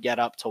if I could get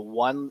up to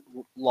one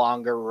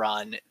longer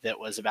run that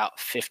was about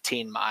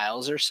 15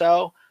 miles or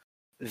so,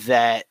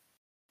 that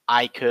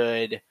I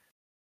could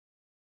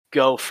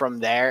go from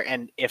there.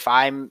 And if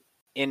I'm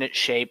in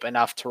shape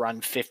enough to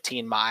run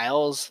 15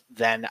 miles,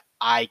 then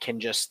I can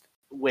just,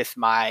 with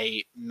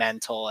my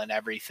mental and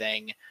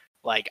everything,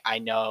 like I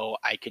know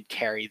I could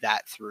carry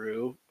that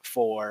through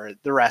for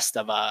the rest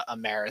of a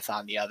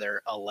marathon, the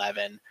other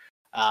 11.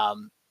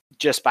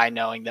 Just by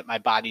knowing that my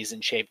body's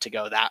in shape to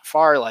go that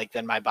far, like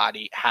then my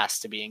body has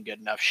to be in good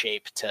enough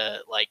shape to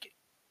like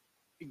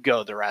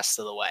go the rest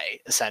of the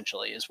way,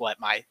 essentially, is what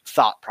my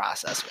thought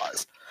process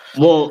was.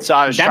 Well, So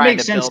I was that trying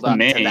makes to sense build to up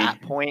me. to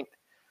that point.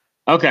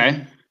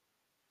 Okay.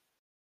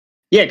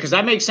 Yeah, because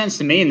that makes sense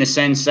to me in the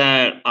sense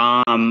that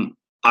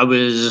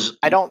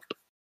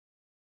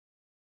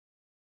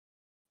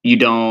you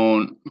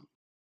don't.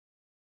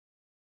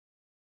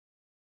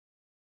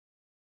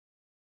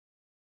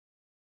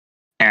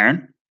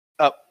 Aaron,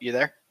 Oh, you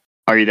there?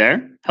 are you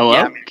there? Hello?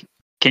 Yeah.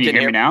 Can you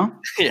hear me now?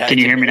 Yeah. Can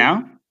you hear me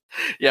now?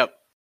 Yep.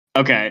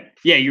 Okay.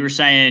 Yeah, you were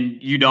saying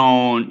you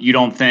don't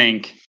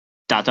think ...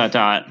 Yeah,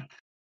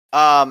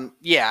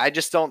 I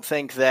just don't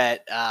think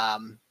that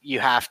you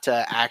have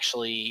to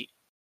actually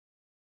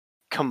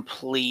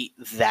complete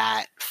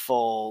that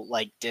full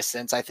like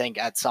distance. I think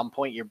at some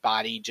point your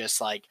body just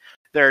like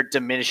there are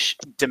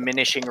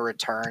diminishing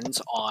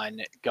returns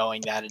on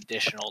going that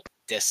additional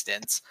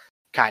distance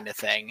kind of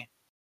thing.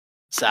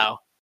 So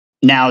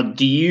Now,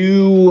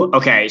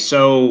 okay,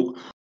 so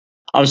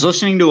I was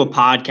listening to a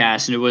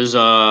podcast and it was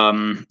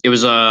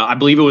I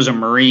believe it was a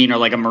Marine or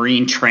like a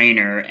Marine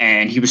trainer,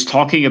 and he was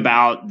talking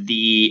about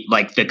the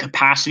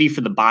capacity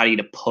for the body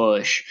to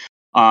push.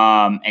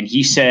 And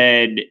he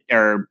said,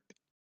 or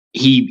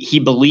he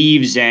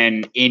believes,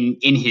 and in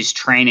his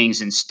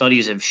trainings and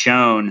studies have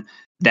shown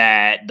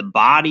that the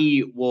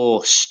body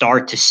will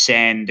start to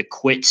send the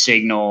quit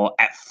signal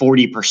at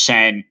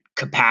 40%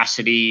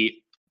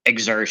 capacity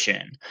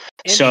exertion.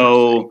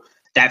 So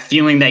that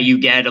feeling that you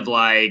get of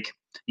like,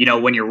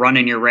 when you're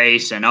running your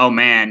race and, oh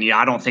man,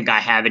 I don't think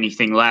I have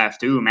anything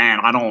left. Ooh man,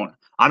 I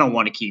don't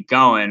want to keep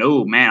going.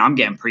 Ooh man, I'm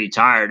getting pretty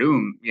tired.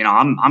 Ooh,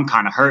 I'm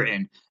kind of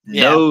hurting.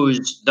 Yeah.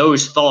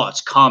 Those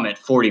thoughts come at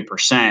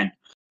 40%.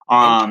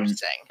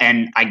 Interesting.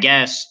 And I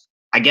guess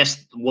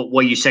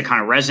what you said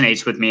kind of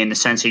resonates with me in the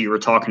sense that you were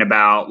talking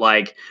about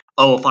like,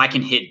 oh, if I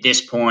can hit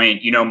this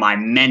point, my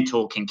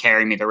mental can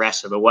carry me the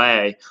rest of the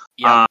way.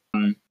 Yep.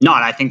 No,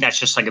 and I think that's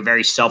just like a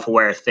very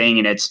self-aware thing,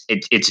 and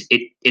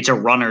it's a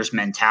runner's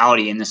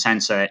mentality in the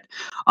sense that,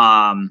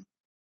 yeah,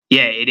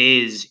 it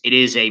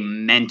is a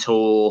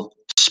mental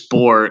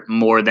sport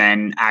more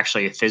than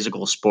actually a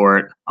physical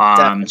sport.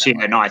 So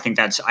yeah, no, I think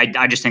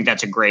I just think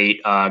that's a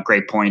great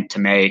point to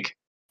make.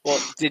 Well,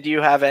 did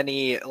you have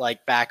any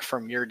like back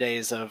from your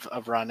days of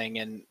running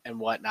and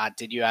whatnot?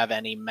 Did you have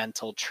any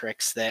mental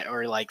tricks that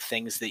or like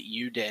things that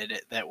you did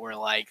that were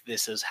like,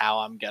 this is how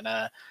I'm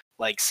gonna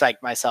like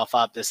psych myself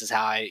up. This is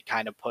how I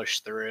kind of push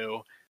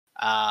through.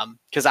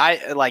 Because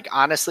I like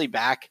honestly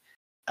back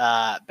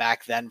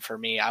then for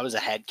me, I was a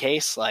head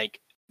case like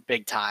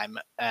big time.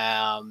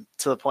 To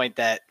the point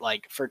that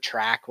like for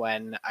track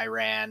when I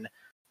ran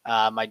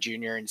my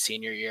junior and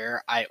senior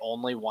year, I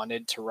only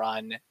wanted to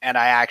run, and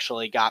I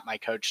actually got my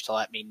coach to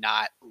let me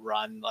not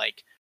run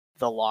like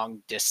the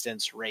long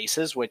distance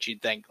races, which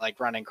you'd think like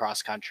running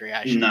cross country.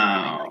 I should be doing,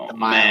 like, the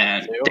mile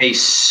man, they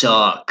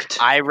sucked.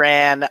 I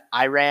ran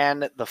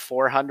the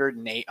 400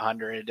 and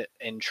 800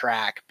 in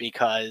track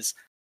because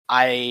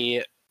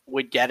I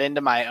would get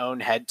into my own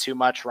head too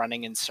much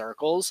running in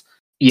circles.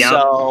 Yep.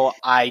 So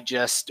I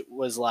just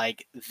was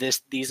like,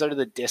 these are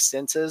the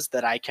distances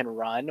that I can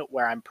run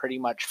where I'm pretty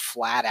much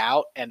flat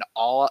out, and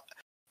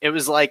it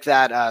was like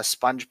that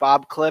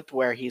SpongeBob clip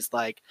where he's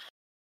like,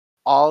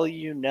 all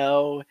you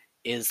know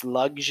is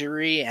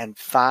luxury and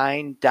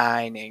fine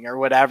dining or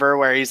whatever,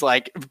 where he's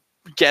like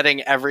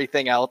getting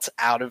everything else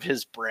out of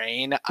his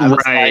brain. I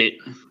was like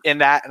in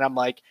that, and I'm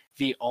like,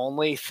 the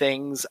only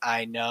things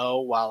I know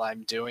while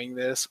I'm doing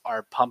this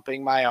are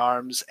pumping my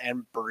arms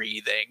and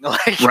breathing.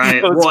 Like,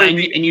 right. Well, and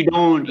you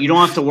don't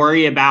have to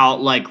worry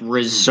about like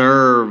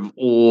reserve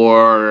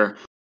or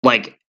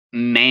like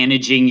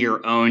managing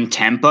your own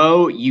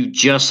tempo. You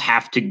just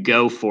have to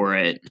go for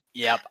it.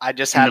 Yep, I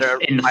just had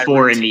in the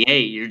 4 and the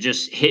 8. You're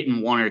just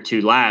hitting 1 or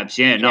 2 laps.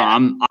 Yeah,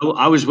 no,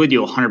 I was with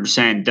you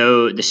 100%.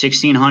 Though the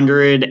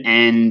 1600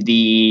 and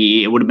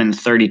it would have been the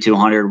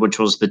 3200, which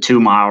was the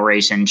 2-mile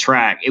race in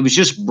track. It was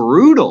just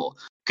brutal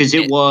because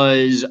it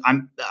was.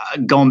 I'm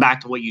going back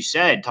to what you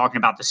said, talking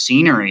about the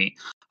scenery.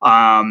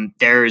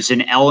 There's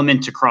an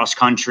element to cross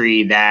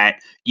country that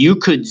you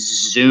could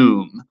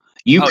zoom.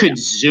 You could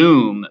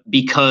zoom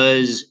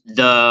because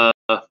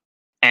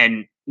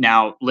and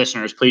now,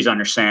 listeners, please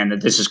understand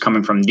that this is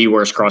coming from the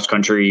worst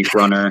cross-country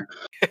runner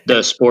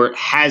the sport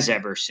has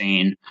ever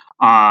seen.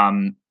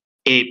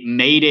 It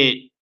made it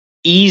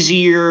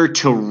easier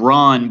to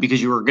run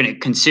because you were going to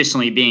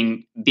consistently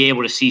be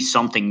able to see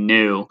something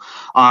new.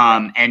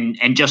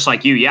 And just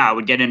like you, I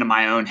would get into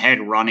my own head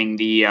running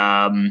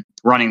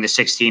the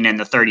 16 and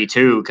the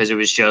 32 because it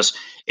was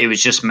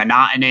just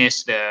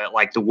monotonous.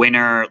 The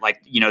winner,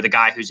 the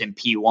guy who's in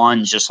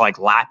P1 just like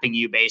lapping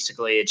you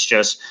basically.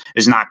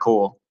 It's not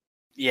cool.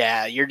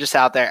 Yeah, you're just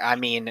out there. I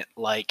mean,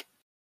 like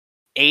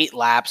 8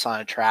 laps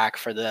on a track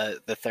for the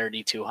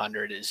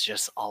 3200 is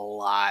just a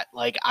lot.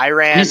 Like I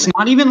ran. And it's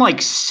not even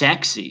like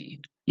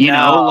sexy. You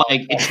know,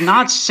 like it's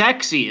not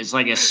sexy. It's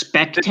like a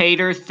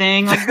spectator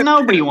thing. Like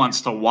nobody wants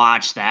to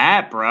watch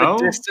that, bro.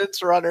 The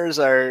distance runners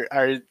are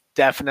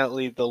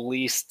definitely the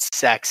least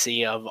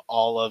sexy of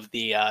all of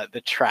the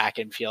track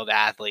and field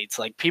athletes.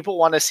 Like people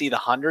want to see the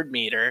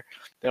 100-meter,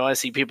 They want to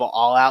see people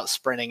all out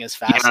sprinting as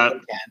fast as they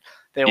can.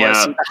 They want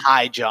to see the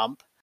high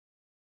jump,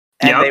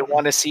 and they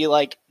want to see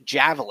like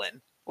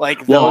javelin.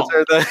 Like those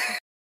are the.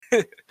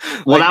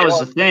 Well, that was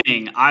the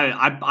thing.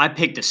 I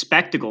picked a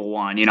spectacle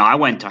one. You know, I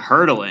went to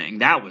hurdling.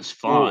 That was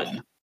fun.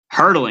 Ooh.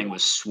 Hurdling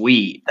was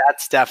sweet.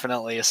 That's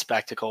definitely a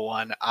spectacle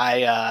one.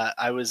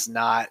 I was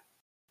not.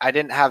 I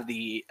didn't have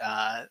the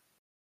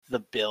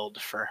build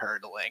for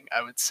hurdling,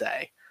 I would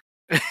say.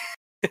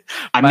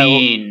 I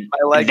mean,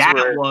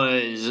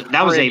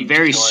 that was a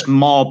very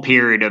small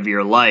period of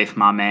your life,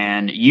 my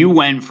man. You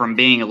went from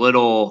being a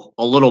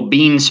little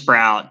bean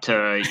sprout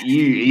to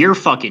you're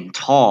fucking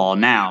tall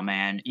now,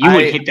 man. You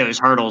would hit those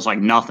hurdles like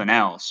nothing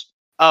else.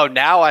 Oh,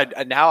 now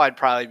I'd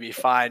probably be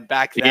fine.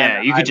 Back then,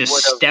 yeah, you could just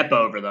step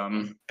over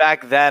them.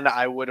 Back then,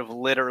 I would have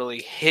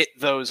literally hit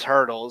those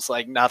hurdles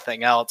like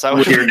nothing else.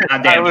 With your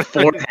goddamn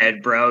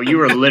forehead, bro. You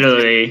were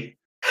literally.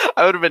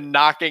 I would have been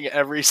knocking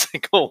every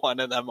single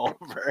one of them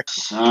over.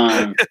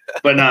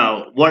 But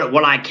no,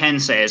 what I can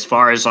say as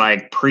far as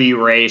like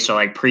pre-race or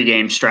like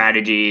pre-game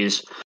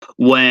strategies,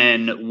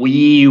 when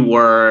we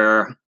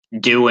were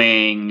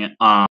doing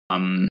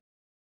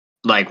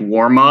like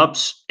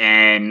warm-ups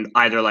and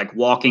either like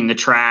walking the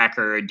track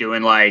or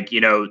doing like, you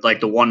know,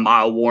 like the 1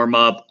 mile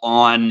warm-up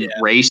on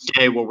race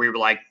day where we were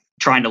like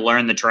trying to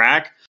learn the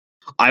track,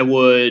 I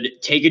would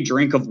take a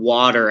drink of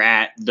water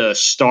at the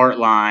start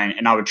line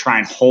and I would try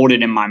and hold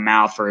it in my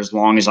mouth for as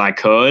long as I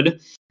could.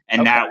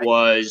 And that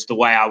was the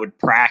way I would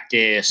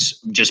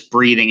practice just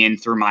breathing in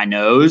through my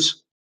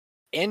nose.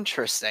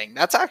 Interesting.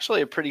 That's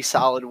actually a pretty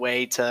solid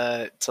way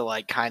to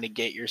like kind of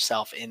get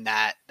yourself in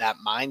that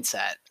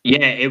mindset.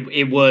 Yeah,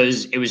 it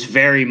was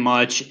very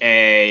much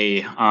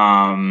a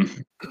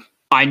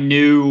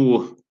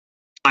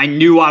I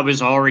knew I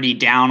was already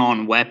down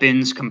on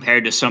weapons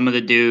compared to some of the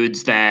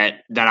dudes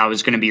that I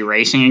was going to be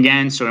racing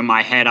against. So in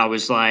my head, I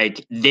was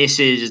like, this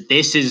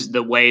is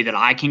the way that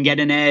I can get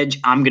an edge.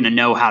 I'm going to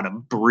know how to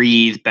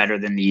breathe better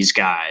than these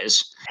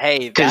guys.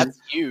 Hey, that's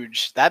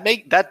huge.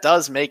 That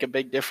does make a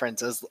big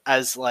difference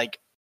as like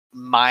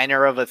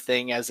minor of a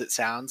thing as it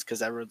sounds,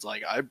 because everyone's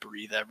like, I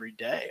breathe every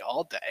day,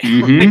 all day.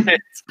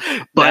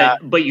 Mm-hmm.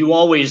 But you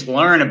always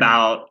learn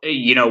about,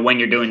 you know, when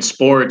you're doing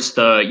sports,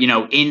 the, you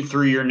know, in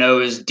through your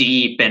nose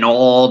deep and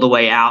all the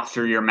way out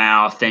through your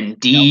mouth and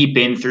deep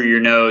in through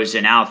your nose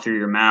and out through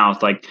your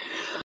mouth. Like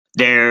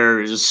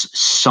there's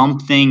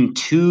something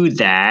to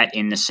that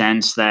in the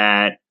sense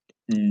that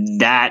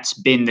that's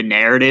been the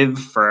narrative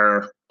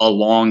for a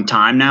long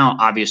time now.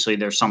 Obviously,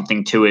 there's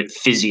something to it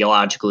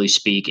physiologically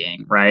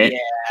speaking, right?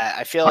 Yeah,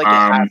 I feel like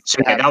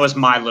that was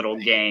my little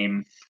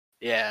game.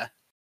 Yeah,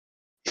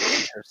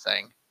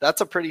 interesting.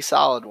 That's a pretty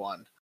solid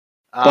one.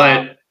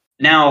 But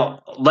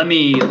now let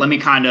me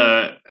kind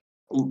of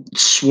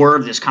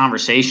swerve this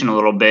conversation a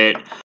little bit.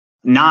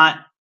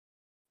 Not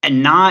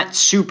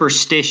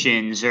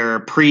superstitions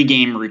or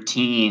pregame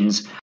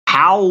routines.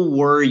 How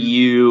were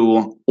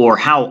you, or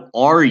how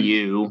are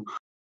you?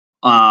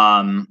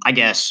 I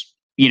guess,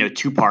 you know,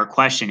 2-part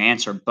question,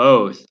 answer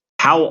both.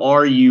 How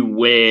are you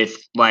with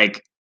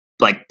like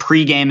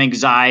pregame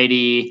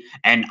anxiety?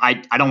 And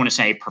I don't want to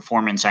say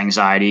performance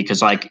anxiety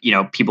because, like, you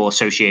know, people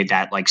associate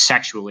that like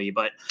sexually,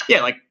 but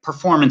yeah, like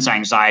performance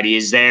anxiety.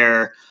 Is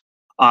there,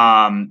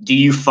 do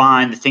you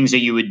find the things that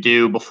you would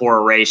do before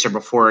a race or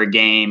before a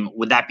game,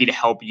 would that be to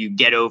help you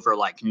get over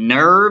like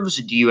nerves?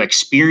 Do you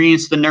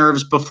experience the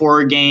nerves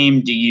before a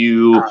game? Do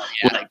you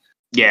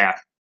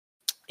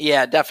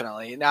Yeah,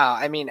 definitely. No,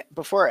 I mean,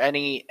 before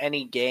any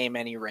game,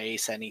 any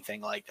race,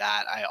 anything like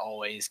that, I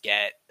always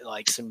get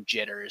like some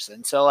jitters.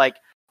 And so like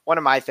one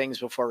of my things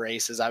before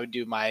races, I would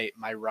do my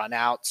run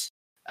outs,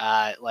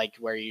 like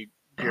where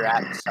you're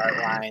at the start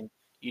line,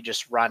 you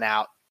just run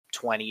out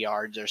 20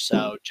 yards or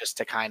so just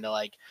to kind of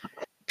like,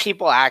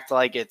 people act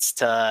like it's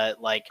to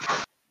like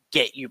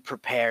get you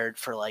prepared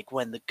for like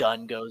when the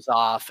gun goes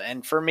off.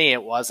 And for me,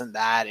 it wasn't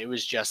that. It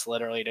was just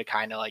literally to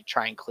kind of like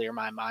try and clear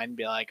my mind and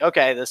be like,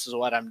 okay, this is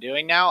what I'm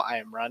doing now. I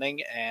am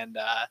running and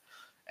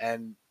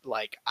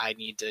like I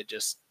need to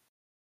just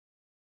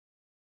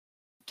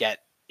get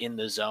in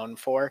the zone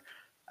for.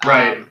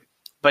 Right.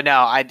 But no,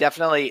 I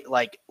definitely,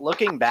 like,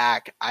 looking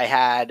back, I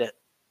had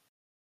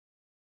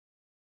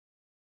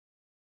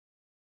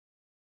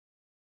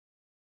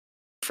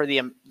for the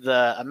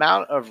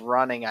amount of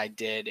running I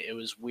did, it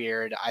was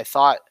weird. I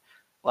thought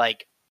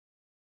like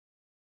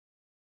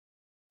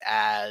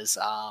as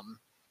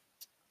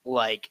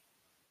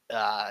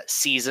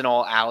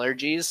seasonal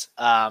allergies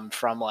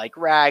from like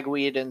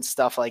ragweed and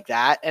stuff like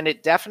that, and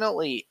it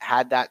definitely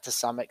had that to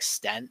some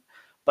extent.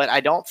 But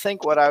I don't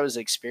think what I was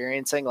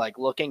experiencing, like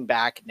looking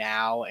back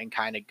now and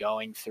kind of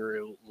going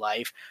through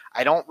life,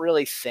 I don't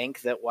really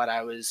think that what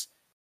I was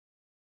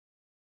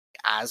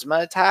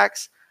asthma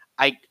attacks.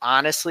 I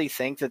honestly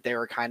think that they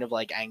were kind of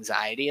like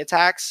anxiety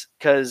attacks,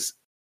 because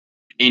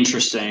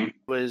interesting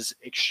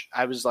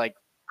I was like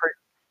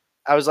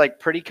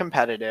pretty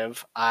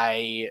competitive.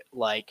 I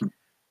like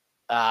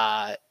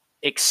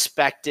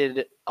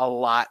expected a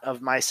lot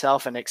of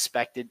myself and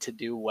expected to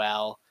do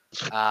well.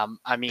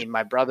 I mean,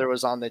 my brother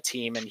was on the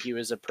team and he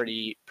was a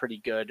pretty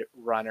good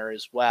runner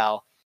as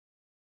well.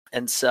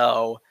 And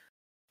so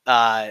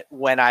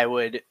when I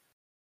would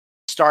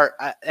start,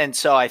 and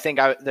so I think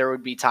there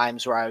would be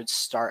times where I would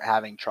start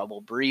having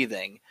trouble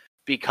breathing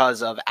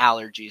because of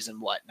allergies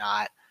and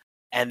whatnot.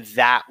 And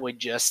that would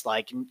just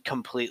like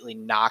completely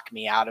knock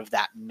me out of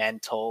that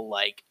mental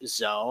like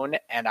zone,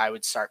 and I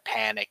would start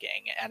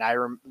panicking. And I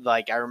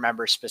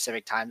remember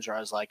specific times where I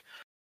was like,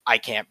 I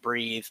can't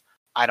breathe.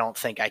 I don't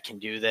think I can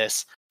do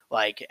this.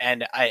 Like,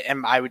 and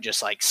I would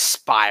just like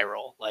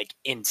spiral like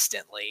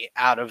instantly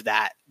out of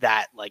that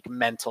like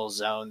mental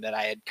zone that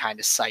I had kind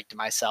of psyched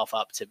myself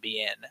up to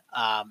be in.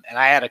 And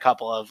I had a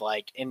couple of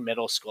like in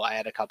middle school, I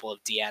had a couple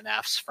of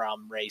DNFs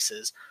from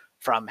races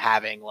from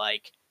having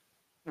like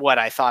what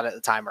I thought at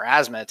the time were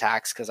asthma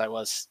attacks because I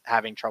was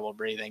having trouble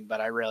breathing.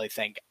 But I really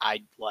think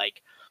I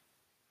like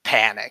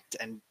panicked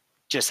and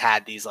just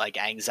had these like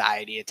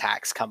anxiety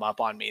attacks come up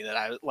on me that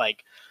I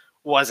like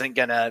wasn't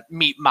going to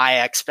meet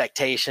my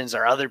expectations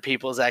or other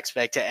people's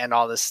expectations and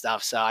all this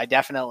stuff. So I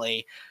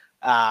definitely,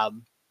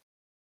 that,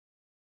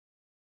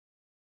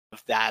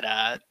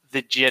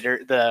 the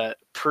jitter, the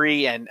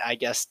pre and I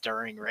guess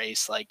during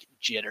race, like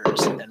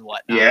jitters and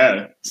whatnot.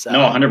 Yeah. So, no,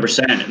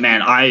 100%,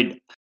 man.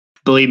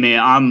 Believe me,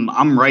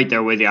 I'm right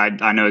there with you.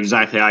 I know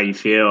exactly how you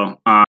feel.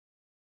 I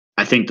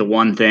think the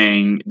one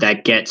thing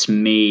that gets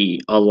me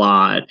a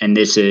lot, and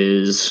this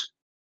is,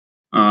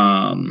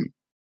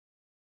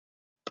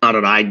 I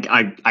don't know.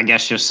 I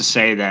guess just to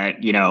say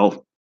that,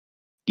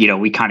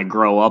 we kind of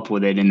grow up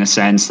with it in the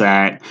sense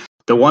that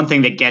the one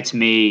thing that gets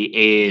me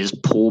is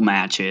pool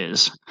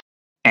matches.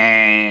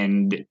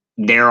 And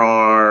there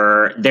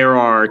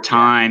are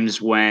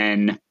times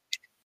when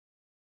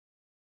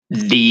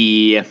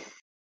the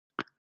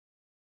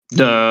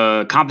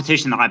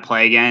competition that I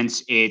play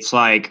against, it's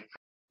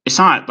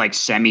not like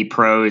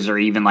semi-pros or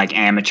even like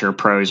amateur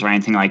pros or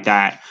anything like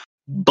that.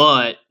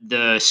 But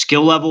the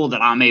skill level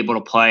that I'm able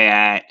to play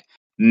at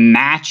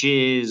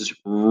matches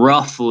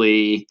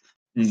roughly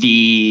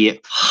the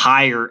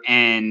higher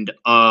end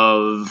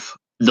of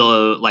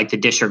the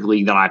district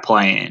league that I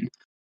play in,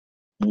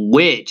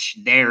 which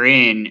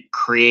therein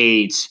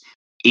creates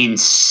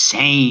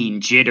insane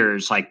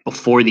jitters like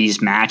before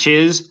these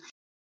matches.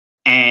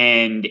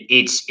 And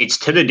it's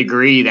to the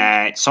degree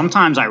that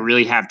sometimes I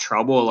really have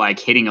trouble like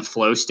hitting a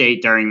flow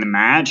state during the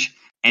match,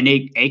 and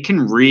it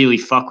can really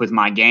fuck with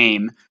my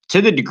game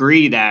to the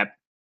degree that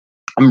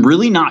I'm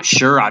really not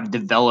sure I've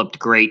developed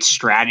great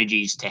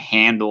strategies to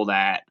handle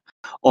that.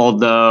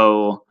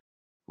 Although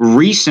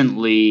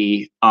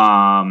recently,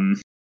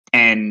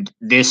 and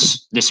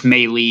this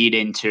may lead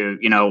into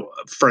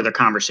further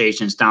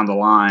conversations down the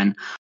line,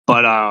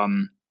 but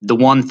the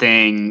one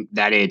thing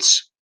that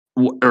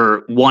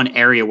or one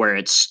area where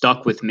it's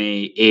stuck with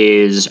me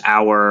is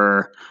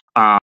our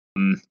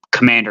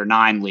Commander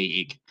 9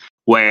 League,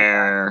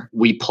 where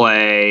we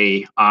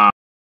play.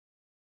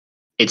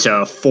 It's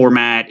a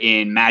format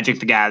in Magic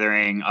the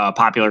Gathering, a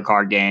popular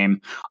card game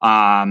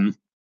known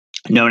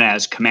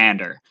as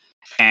Commander.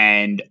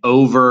 And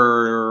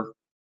over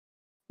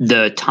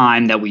the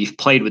time that we've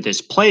played with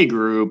this play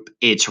group,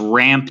 it's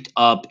ramped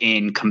up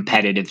in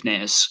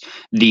competitiveness.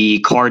 The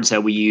cards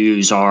that we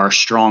use are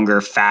stronger,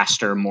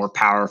 faster, more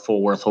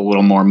powerful, worth a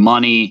little more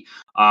money.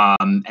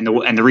 And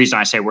the reason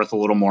I say worth a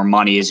little more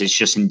money is it's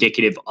just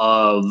indicative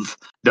of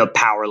the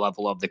power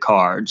level of the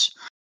cards.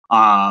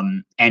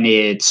 And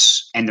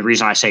the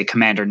reason I say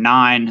Commander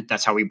 9,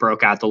 that's how we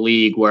broke out the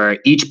league, where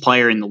each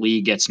player in the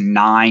league gets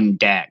 9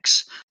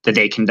 decks that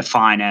they can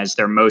define as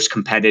their most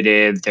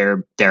competitive,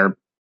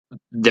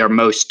 their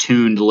most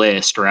tuned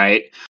list,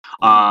 right?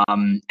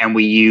 And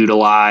we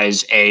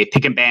utilize a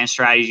pick and ban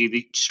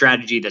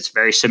strategy that's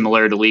very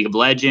similar to League of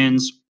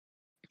Legends,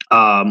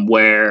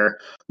 where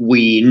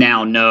we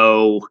now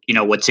know,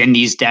 what's in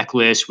these deck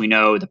lists. We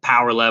know the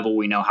power level.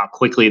 We know how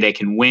quickly they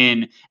can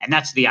win. And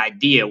that's the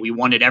idea. We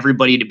wanted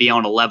everybody to be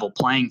on a level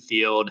playing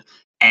field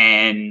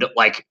and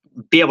like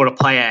be able to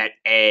play at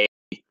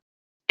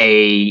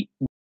a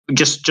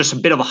just a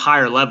bit of a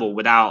higher level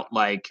without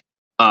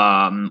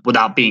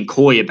being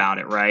coy about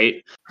it,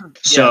 right? Yeah,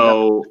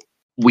 so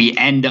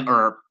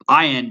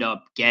I end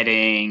up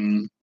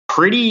getting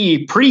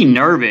pretty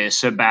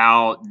nervous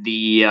about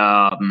the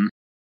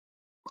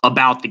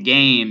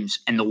games,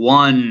 and the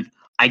one,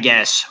 I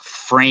guess,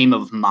 frame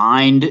of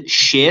mind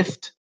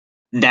shift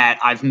that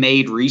I've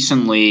made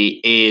recently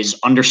is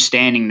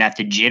understanding that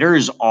the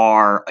jitters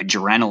are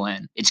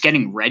adrenaline. It's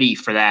getting ready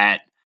for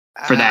that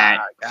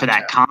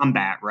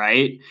combat,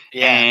 right?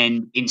 Yeah.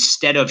 And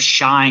instead of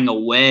shying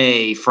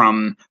away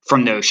from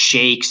those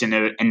shakes and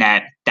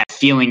that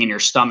feeling in your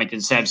stomach,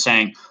 instead of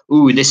saying,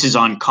 "Ooh, this is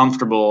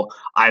uncomfortable,"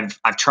 I've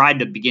tried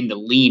to begin to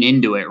lean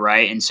into it,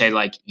 right? And say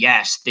like,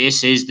 "Yes,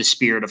 this is the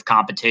spirit of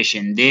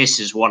competition. This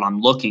is what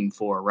I'm looking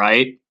for,"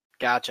 right?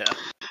 Gotcha.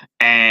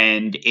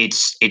 And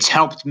it's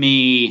helped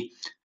me.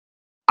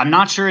 I'm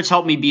not sure it's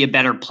helped me be a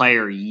better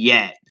player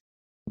yet,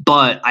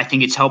 but I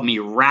think it's helped me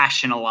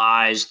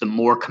rationalize the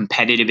more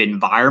competitive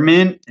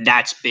environment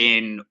that's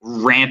been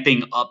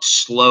ramping up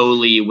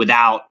slowly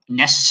without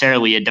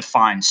necessarily a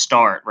defined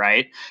start,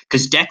 right?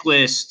 Because deck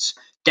lists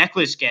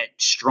get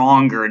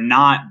stronger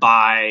not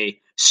by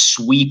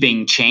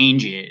sweeping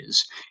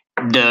changes.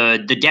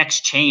 The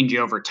decks change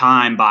over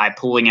time by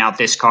pulling out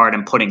this card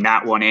and putting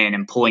that one in,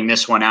 and pulling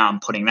this one out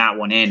and putting that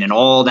one in, and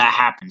all that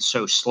happens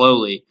so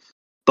slowly.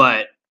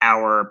 But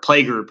our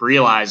play group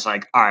realized,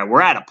 like, all right,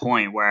 we're at a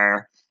point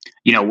where,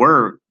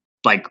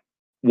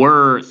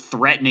 we're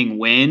threatening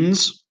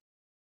wins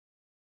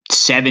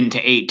 7 to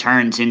 8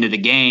 turns into the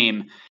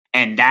game,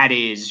 and that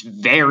is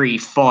very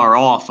far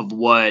off of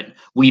what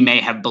we may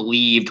have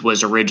believed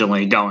was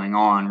originally going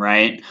on,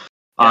 right?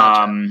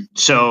 Gotcha.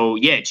 So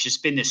yeah, it's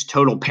just been this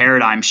total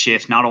paradigm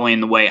shift, not only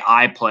in the way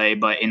I play,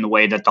 but in the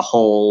way that the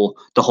whole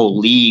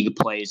league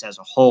plays as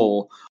a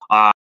whole.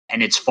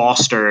 And it's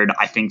fostered,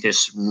 I think,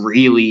 this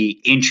really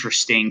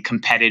interesting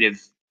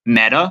competitive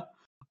meta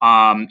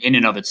in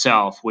and of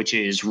itself, which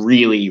is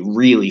really,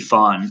 really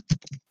fun.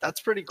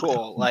 That's pretty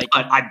cool. Like,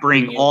 But I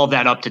bring all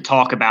that up to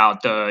talk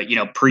about the,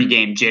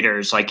 pregame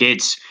jitters. Like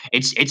it's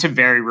a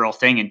very real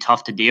thing and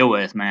tough to deal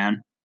with,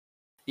 man.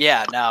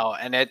 yeah, no,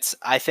 and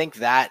I think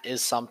that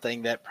is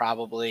something that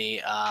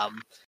probably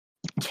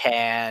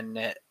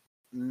can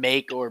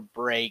make or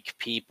break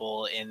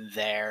people in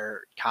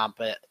their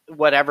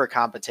whatever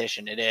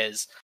competition it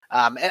is.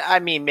 And I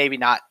mean, maybe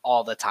not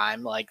all the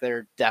time. Like, there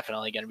are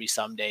definitely going to be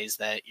some days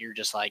that you're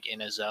just like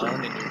in a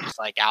zone and you're just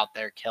like out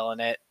there killing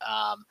it.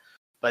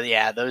 But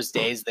yeah, those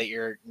days that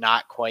you're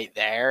not quite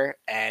there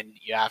and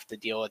you have to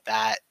deal with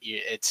that,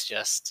 it's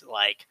just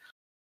like,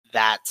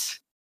 that's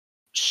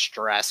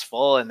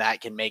stressful, and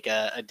that can make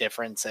a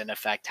difference and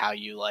affect how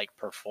you like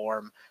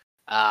perform.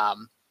 I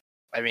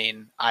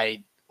mean,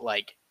 I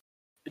like,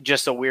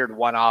 just a weird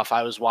one-off.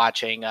 I was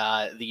watching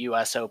the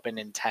U.S. Open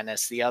in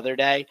tennis the other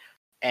day,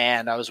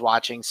 and I was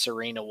watching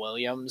Serena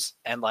Williams,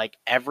 and like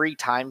every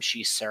time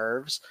she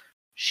serves,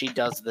 she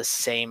does the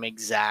same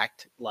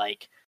exact,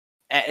 like,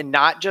 and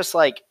not just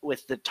like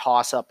with the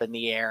toss up in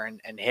the air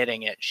and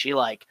hitting it. She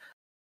like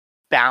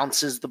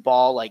bounces the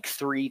ball like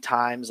 3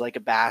 times like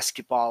a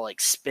basketball, like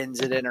spins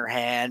it in her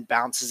hand,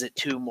 bounces it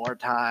 2 more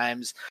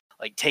times,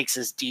 like takes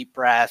this deep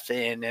breath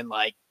in and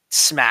like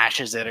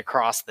smashes it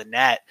across the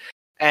net.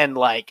 And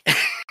like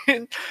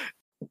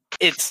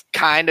it's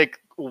kind of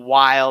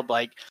wild,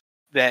 like,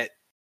 that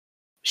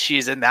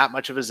she's in that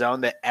much of a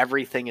zone that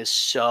everything is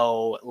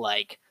so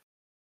like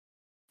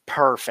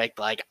perfect.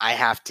 Like, I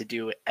have to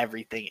do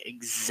everything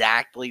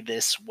exactly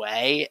this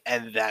way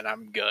and then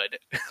I'm good.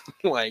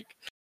 Like,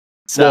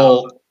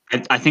 so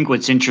Well, I think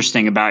what's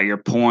interesting about your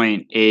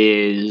point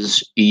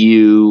is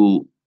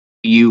you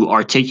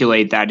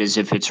articulate that as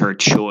if it's her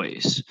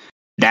choice.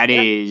 That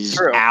yeah, is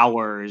true.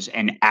 hours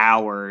and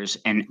hours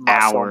and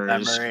Muscle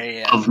hours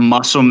memory of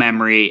muscle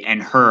memory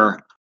and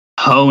her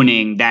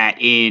honing that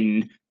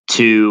in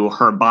to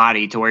her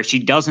body to where she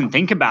doesn't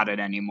think about it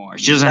anymore.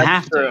 She doesn't that's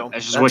have to. true.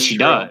 That's just what That's she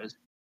true. does.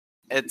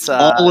 It's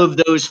All of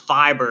those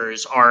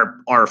fibers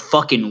are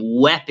fucking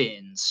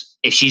weapons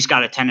if she's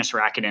got a tennis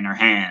racket in her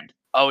hand.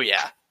 oh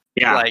yeah.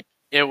 Yeah. Like,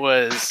 it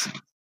was,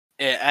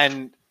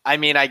 and I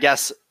mean, I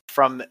guess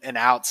from an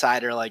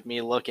outsider like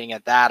me looking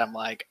at that, I'm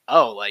like,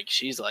 oh, like,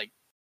 she's like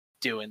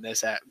doing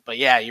this but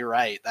yeah, you're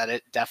right, that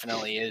it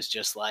definitely is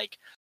just like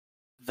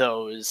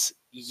those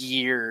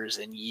years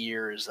and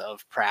years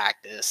of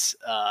practice,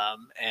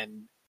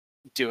 and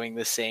doing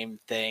the same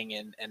thing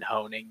and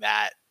honing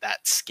that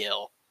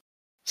skill.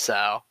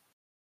 So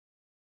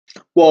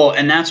Well,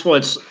 and that's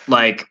what's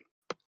like,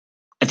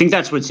 I think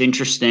that's what's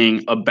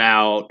interesting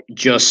about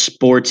just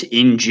sports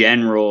in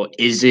general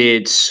is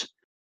it's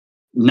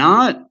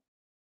not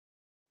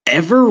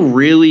ever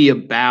really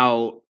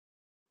about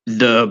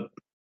the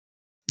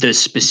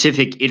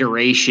specific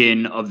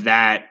iteration of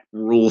that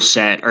rule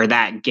set or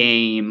that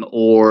game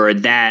or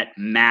that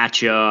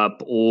matchup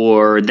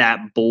or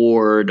that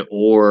board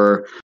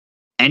or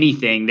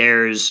anything.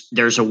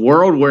 There's a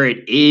world where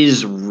it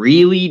is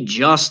really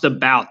just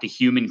about the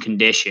human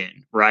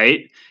condition,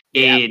 right?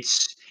 yeah,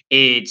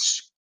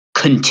 It's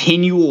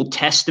continual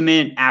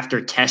testament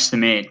after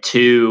testament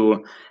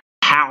to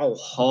how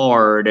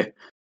hard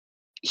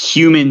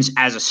humans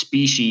as a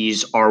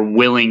species are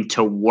willing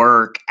to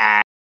work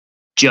at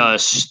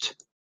just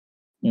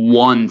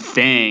one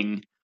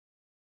thing.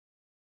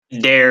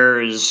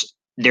 There's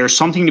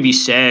something to be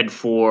said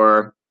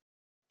for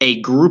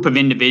a group of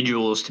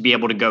individuals to be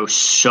able to go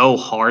so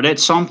hard at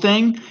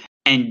something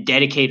and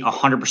dedicate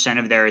 100%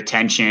 of their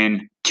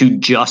attention to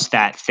just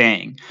that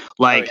thing.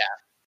 oh yeah.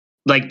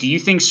 Like, do you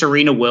think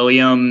Serena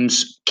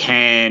Williams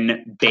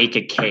can bake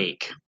a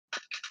cake?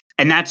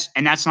 And that's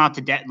not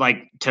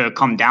to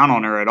come down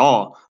on her at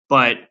all,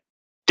 but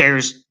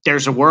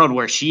there's a world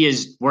where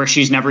she's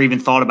never even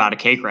thought about a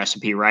cake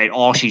recipe, right?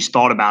 All she's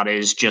thought about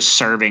is just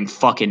serving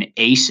fucking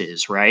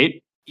aces,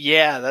 right?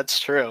 Yeah, that's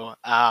true.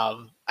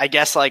 I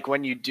guess like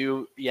when you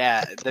do,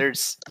 yeah,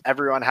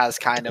 everyone has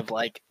kind of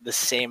like the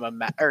same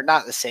amount, or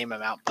not the same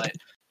amount, but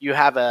you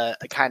have a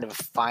kind of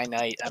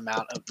finite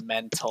amount of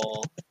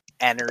mental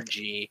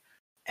energy,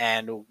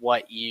 and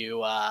what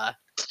you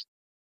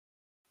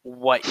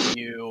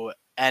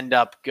end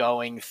up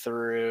going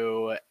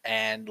through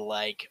and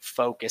like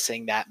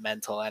focusing that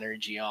mental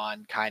energy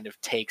on kind of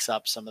takes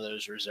up some of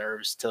those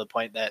reserves, to the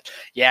point that,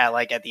 yeah,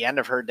 like at the end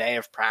of her day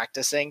of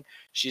practicing,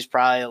 she's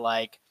probably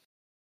like,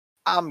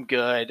 I'm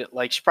good.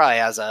 Like she probably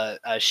has a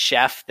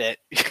chef that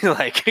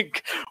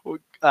like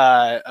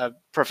a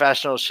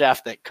professional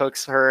chef that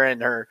cooks her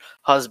and her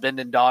husband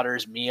and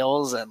daughter's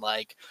meals, and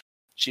like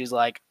she's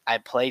like, I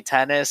play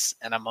tennis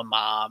and I'm a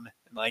mom.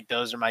 And like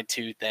those are my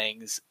two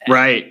things. And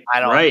Right. I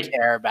don't Right.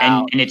 care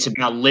about. And it's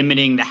about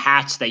limiting the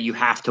hats that you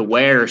have to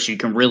wear so you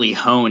can really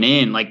hone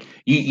in. Like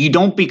you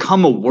don't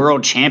become a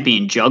world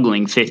champion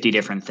juggling 50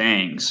 different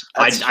things.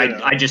 That's true.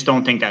 I just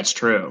don't think that's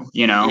true,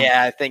 you know?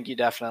 Yeah, I think you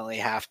definitely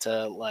have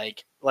to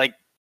like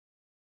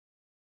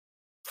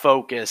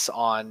focus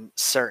on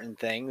certain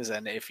things,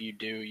 and if you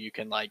do, you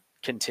can like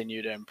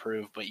continue to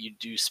improve, but you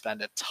do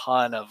spend a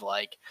ton of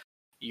like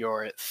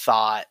your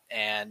thought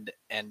and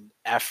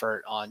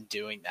effort on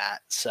doing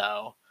that.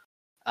 So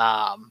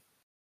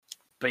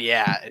but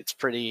yeah,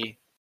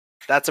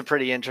 that's a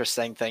pretty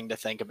interesting thing to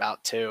think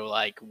about too,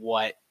 like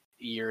what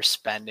you're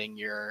spending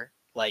your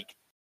like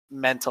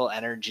mental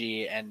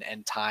energy and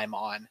time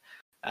on,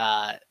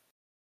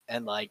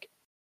 and like,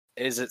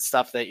 is it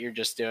stuff that you're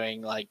just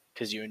doing like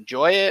because you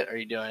enjoy it? Or are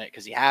you doing it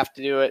because you have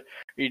to do it?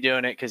 Or are you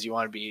doing it because you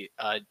want to be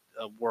a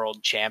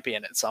world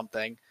champion at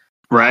something?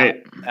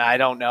 Right. And I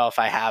don't know if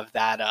I have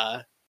that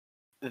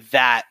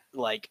that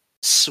like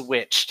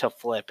switch to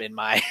flip in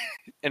my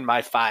in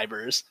my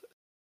fibers.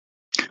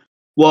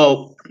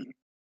 Well,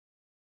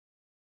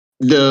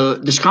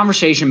 this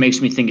conversation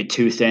makes me think of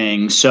two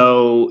things.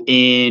 So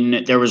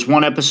there was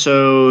one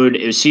episode,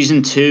 it was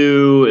season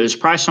 2, it was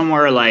probably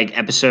somewhere like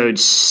episode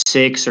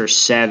 6 or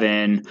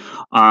 7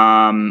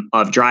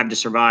 of Drive to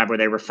Survive, where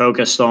they were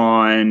focused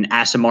on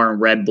Aston Martin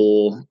Red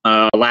Bull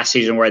last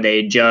season, where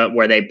they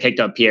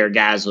picked up Pierre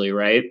Gasly,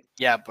 right?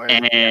 Yeah,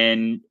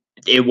 and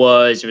it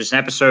was an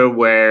episode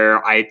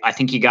where I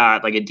think he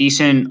got like a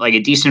decent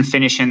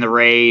finish in the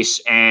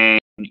race, and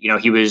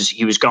he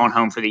was going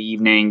home for the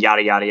evening,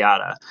 yada yada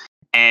yada.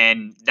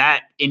 And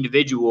that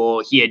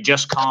individual, he had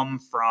just come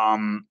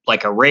from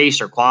like a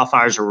race or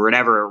qualifiers or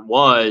whatever it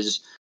was,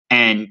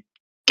 and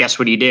guess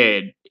what he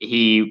did?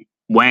 He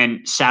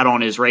went, sat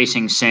on his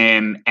racing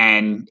sim,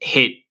 and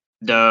hit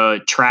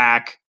the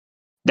track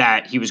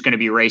that he was going to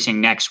be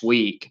racing next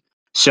week.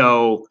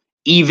 So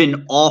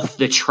even off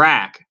the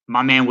track,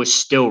 my man was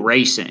still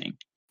racing,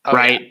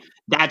 right? Yeah.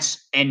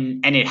 That's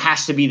and it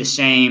has to be the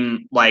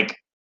same. Like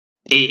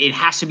it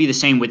has to be the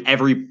same with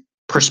every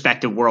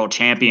prospective world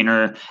champion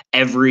or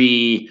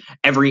every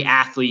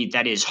athlete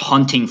that is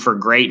hunting for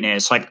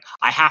greatness. Like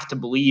I have to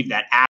believe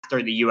that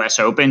after the US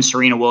Open,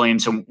 Serena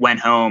Williams went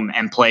home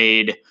and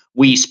played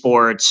Wii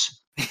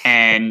Sports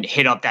and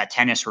hit up that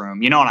tennis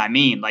room. You know what I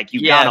mean? Like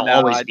you got to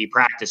always be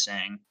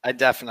practicing. I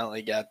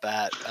definitely get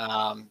that.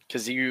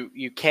 Cuz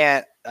you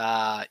can't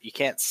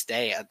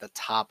stay at the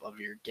top of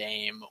your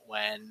game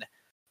when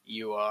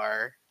you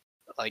are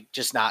like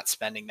just not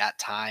spending that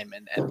time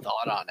and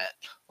thought on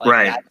it. Like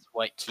Right. That's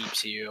what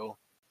keeps you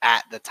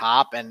at the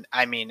top. And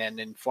I mean, and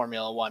in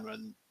Formula One,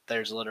 when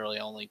there's literally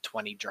only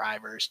 20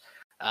 drivers,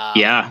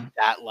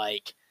 that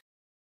like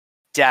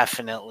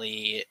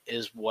definitely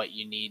is what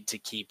you need to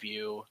keep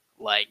you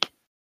like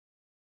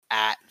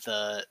at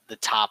the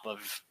top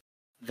of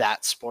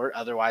that sport.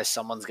 Otherwise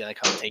someone's going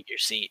to come take your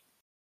seat.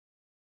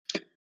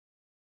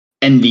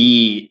 And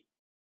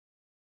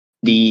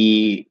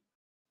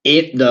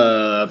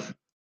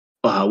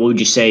what would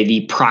you say,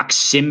 the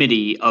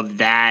proximity of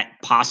that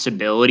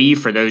possibility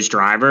for those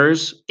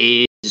drivers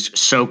is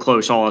so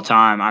close all the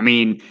time. I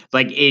mean,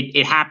 like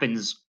it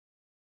happens.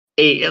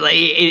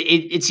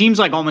 It seems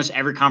like almost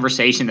every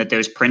conversation that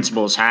those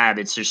principals have,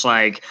 it's just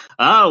like,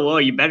 oh,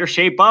 well, you better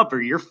shape up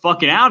or you're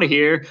fucking out of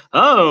here.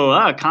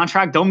 Oh,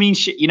 contract don't mean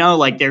shit.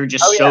 Like they're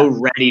just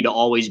ready to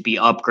always be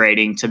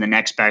upgrading to the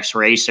next best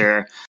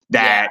racer,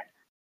 that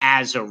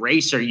as a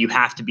racer, you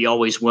have to be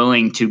always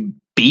willing to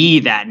be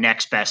that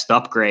next best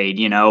upgrade,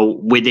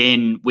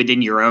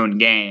 within your own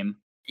game.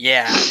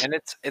 Yeah. And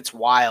it's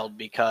wild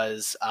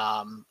because,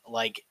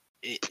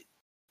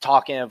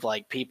 talking of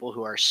like people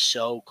who are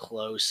so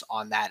close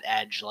on that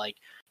edge, like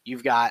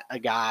you've got a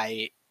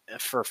guy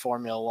for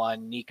Formula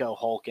One, Nico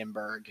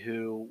Hulkenberg,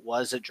 who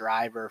was a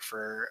driver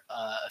for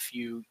a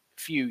few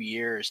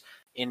years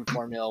in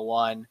Formula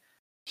One.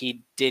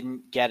 He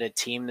didn't get a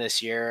team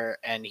this year,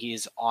 and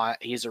he's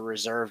a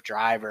reserve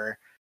driver.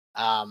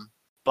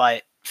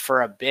 But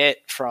for a bit,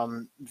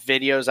 from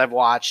videos I've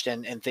watched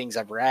and things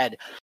I've read,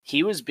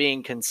 he was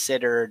being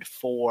considered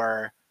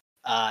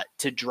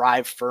to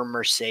drive for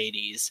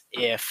Mercedes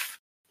if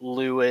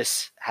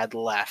Lewis had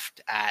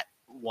left at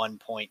one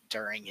point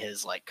during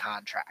his like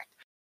contract.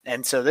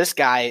 And so this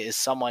guy is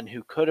someone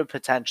who could have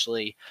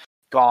potentially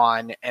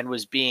gone and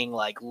was being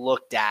like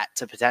looked at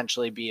to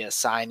potentially be a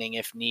signing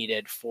if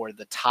needed for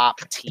the top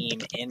team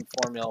in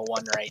Formula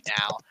One right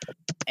now.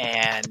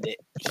 And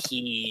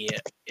he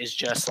is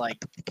just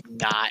like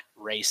not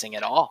racing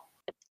at all.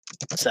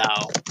 So,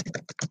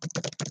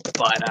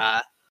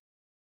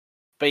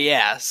 but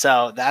yeah,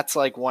 so that's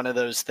like one of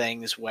those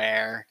things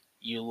where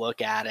you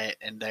look at it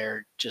and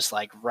they're just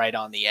like right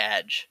on the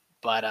edge.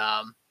 But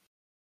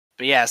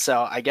yeah,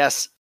 so I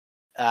guess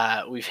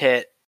we've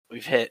hit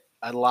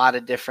a lot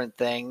of different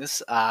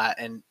things.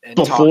 And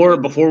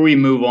before we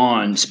move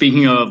on,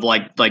 speaking of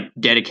like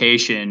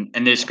dedication,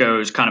 and this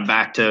goes kind of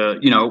back to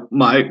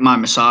my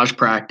massage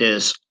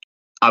practice.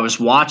 I was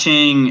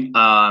watching,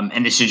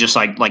 and this is just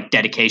like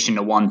dedication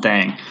to one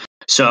thing.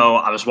 So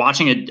I was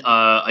watching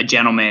a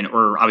gentleman,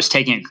 or I was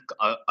taking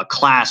a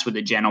class with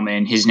a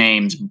gentleman. His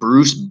name's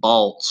Bruce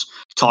Baltz,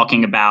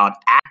 talking about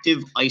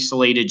active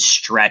isolated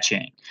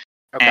stretching.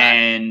 Okay.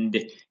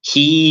 And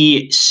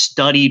he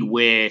studied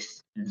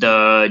with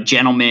the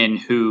gentleman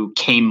who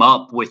came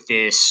up with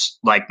this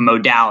like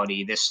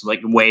modality, this like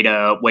way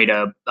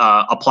to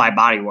apply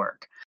body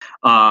work.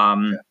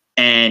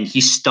 And he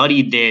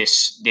studied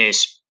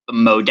this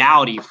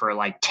modality for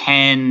like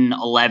 10,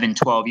 11,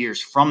 12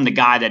 years from the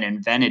guy that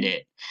invented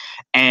it.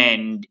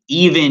 And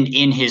even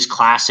in his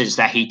classes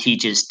that he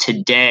teaches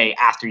today,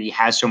 after he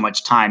has so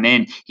much time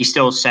in, he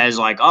still says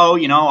like, oh,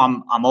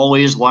 I'm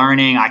always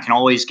learning. I can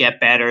always get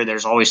better.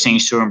 There's always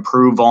things to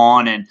improve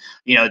on. And,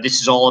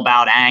 this is all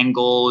about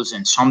angles.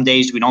 And some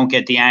days we don't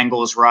get the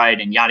angles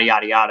right and yada,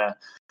 yada, yada.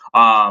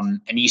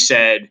 And he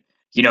said,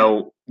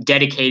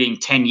 dedicating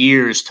 10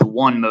 years to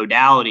one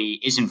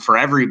modality isn't for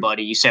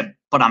everybody. He said,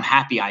 but I'm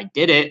happy I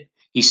did it.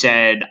 He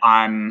said,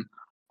 I'm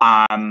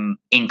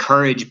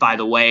encouraged by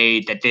the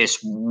way that this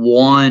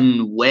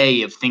one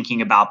way of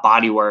thinking about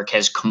bodywork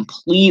has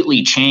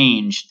completely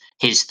changed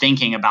his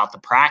thinking about the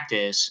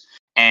practice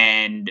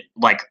and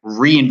like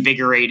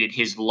reinvigorated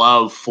his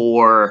love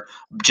for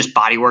just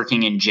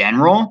bodyworking in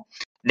general,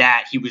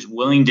 that he was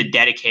willing to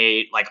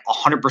dedicate like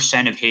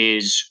 100% of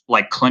his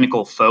like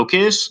clinical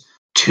focus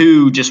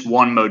to just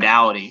one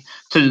modality,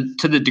 to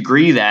the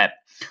degree that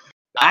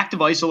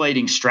active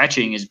isolating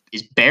stretching is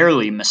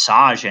barely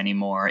massage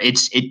anymore.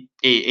 It's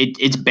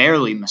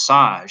barely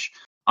massage.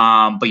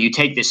 But you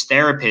take this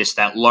therapist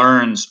that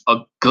learns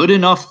a good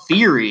enough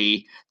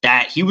theory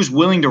that he was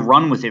willing to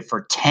run with it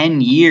for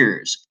 10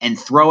 years and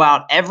throw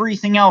out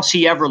everything else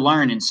he ever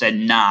learned and said,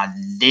 nah,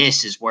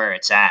 this is where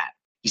it's at.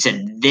 He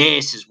said,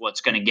 this is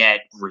what's going to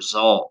get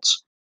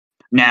results.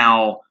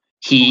 Now,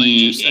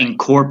 he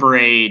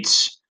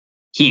incorporates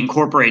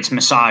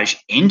massage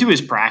into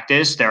his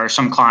practice. There are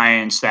some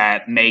clients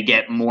that may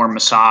get more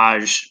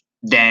massage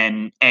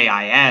than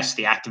AIS,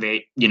 the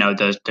activate,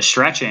 the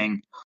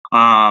stretching.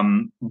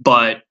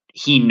 But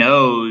he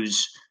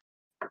knows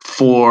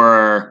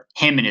for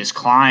him and his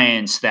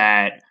clients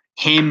that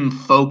him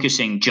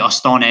focusing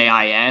just on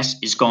AIS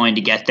is going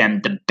to get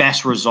them the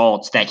best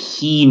results that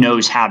he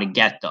knows how to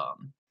get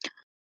them.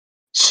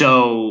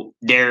 So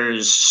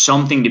there's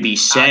something to be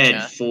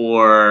said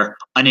for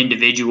an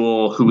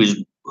individual who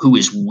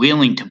is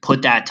willing to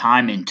put that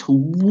time into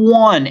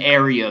one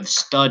area of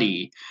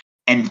study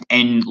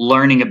and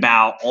learning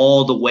about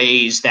all the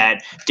ways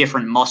that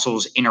different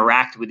muscles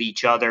interact with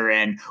each other,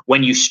 and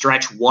when you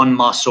stretch one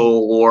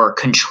muscle or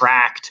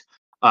contract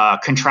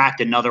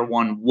another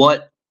one,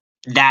 what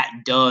that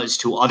does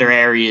to other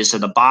areas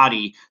of the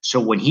body. So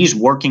when he's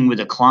working with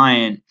a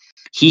client,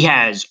 he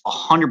has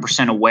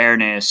 100%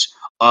 awareness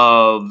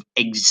of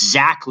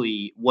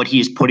exactly what he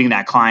is putting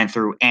that client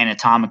through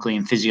anatomically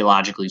and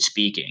physiologically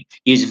speaking.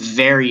 He is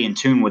very in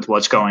tune with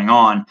what's going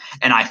on.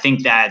 And I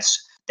think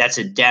that's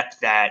a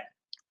depth that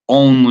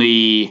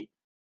only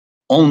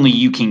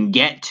you can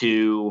get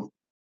to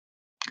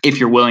if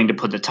you're willing to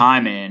put the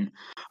time in.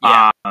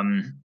 Yeah.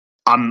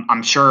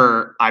 I'm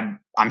sure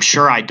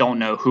I don't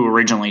know who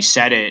originally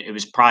said it. It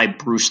was probably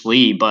Bruce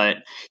Lee, but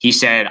he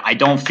said, I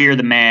don't fear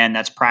the man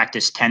that's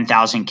practiced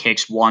 10,000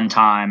 kicks one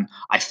time.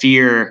 I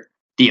fear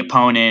the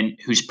opponent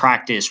who's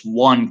practiced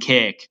one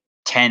kick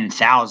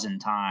 10,000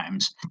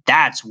 times.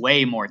 That's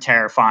way more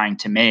terrifying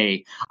to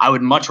me. I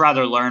would much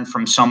rather learn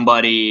from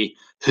somebody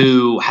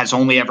who has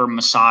only ever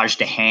massaged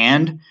a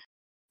hand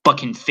but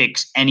can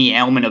fix any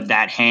ailment of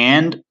that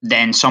hand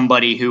than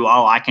somebody who,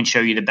 I can show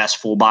you the best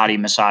full body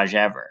massage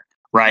ever.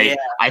 Right. Yeah,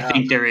 I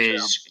think there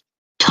is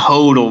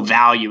total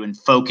value in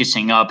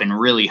focusing up and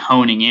really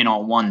honing in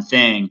on one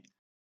thing.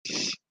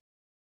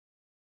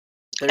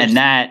 And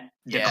that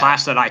the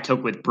class that I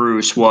took with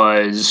Bruce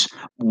was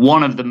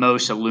one of the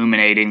most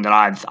illuminating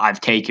that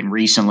I've taken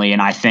recently.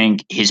 And I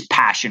think his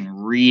passion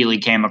really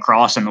came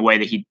across in the way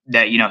that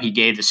he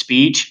gave the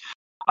speech.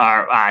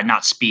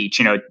 Not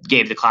speech,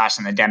 gave the class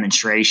and the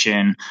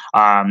demonstration.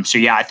 So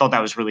yeah, I thought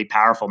that was really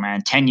powerful,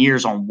 man. 10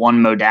 years on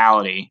one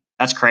modality.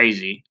 That's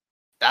crazy.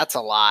 That's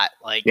a lot.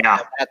 Like, yeah,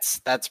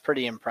 that's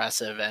pretty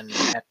impressive. And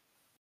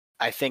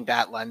I think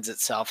that lends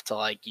itself to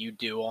like, you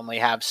do only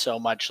have so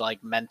much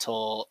like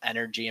mental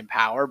energy and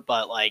power,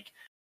 but like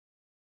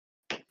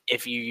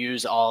if you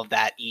use all of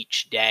that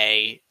each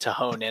day to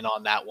hone in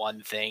on that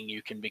one thing,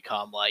 you can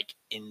become like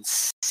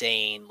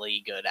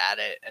insanely good at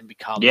it and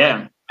become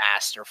like,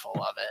 masterful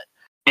of it.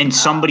 And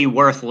somebody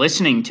worth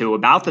listening to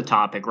about the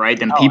topic, right?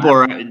 Then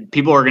absolutely.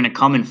 people are going to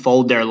come and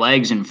fold their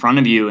legs in front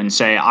of you and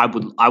say, I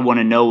want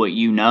to know what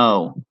you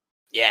know.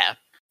 Yeah.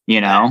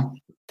 You know?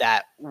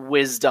 That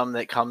wisdom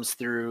that comes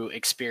through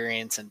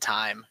experience and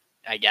time,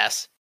 I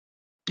guess.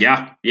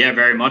 Yeah,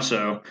 very much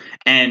so.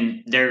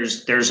 And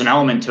there's an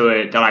element to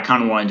it that I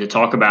kind of wanted to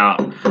talk about.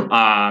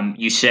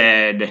 You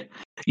said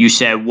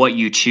what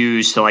you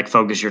choose to like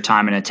focus your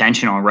time and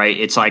attention on, right?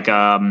 It's like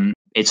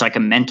a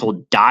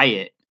mental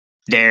diet.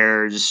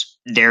 There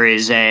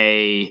is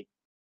a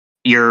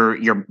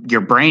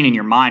your brain and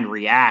your mind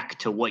react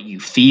to what you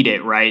feed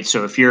it, right?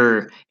 So if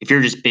you're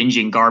just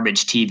binging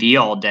garbage TV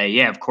all day,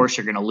 yeah, of course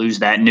you're going to lose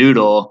that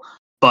noodle.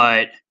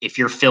 But if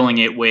you're filling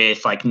it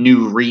with like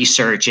new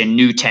research and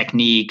new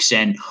techniques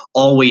and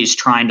always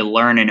trying to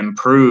learn and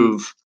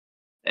improve,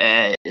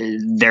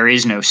 there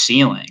is no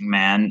ceiling,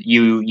 man.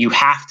 You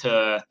have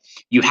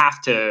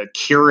to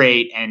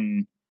curate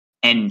and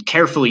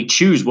carefully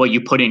choose what you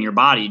put in your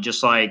body.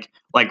 Just like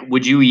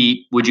would you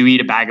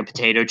eat a bag of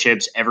potato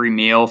chips every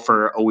meal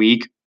for a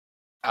week?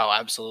 Oh,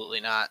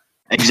 absolutely not.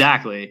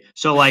 Exactly.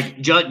 So like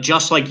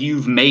just like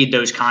you've made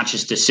those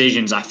conscious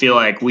decisions, I feel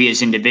like we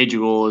as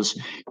individuals,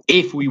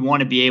 if we want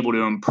to be able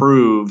to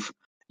improve,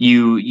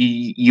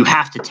 you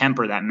have to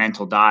temper that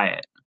mental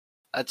diet.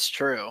 That's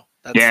true.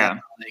 That's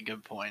definitely a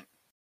good point.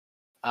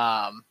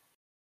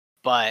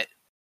 But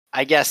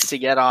I guess to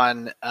get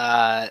on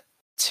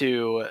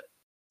to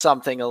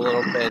something a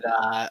little bit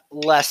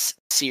less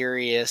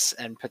serious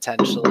and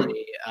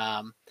potentially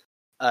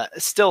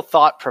still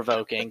thought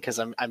provoking, because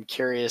I'm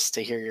curious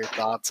to hear your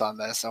thoughts on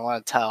this. I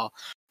want to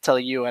tell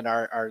you and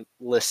our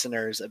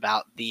listeners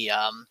about the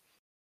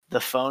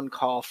phone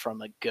call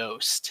from a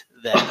ghost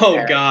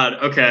that God,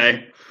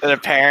 okay. that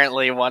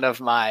apparently one of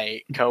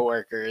my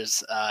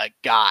coworkers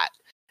got.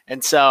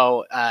 And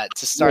so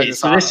to start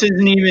this off, this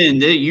isn't even,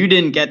 you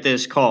didn't get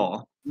this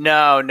call.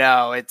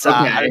 No, it's Okay.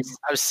 I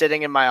was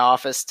sitting in my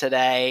office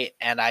today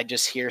and I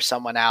just hear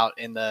someone out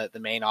in the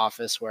main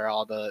office where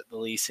all the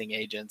leasing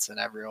agents and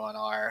everyone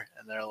are,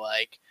 and they're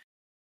like,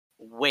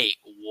 "Wait,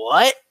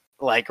 what?"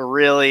 Like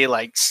really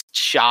like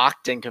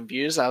shocked and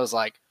confused. I was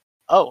like,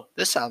 "Oh,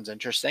 this sounds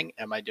interesting.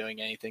 Am I doing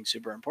anything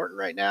super important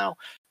right now?"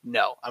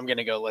 No, I'm going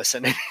to go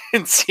listen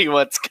and see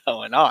what's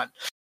going on.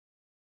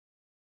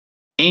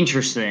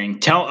 Interesting.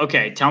 Tell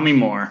me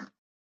more.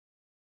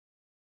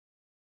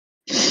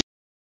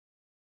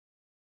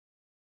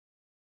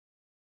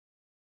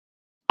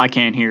 I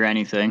can't hear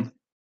anything.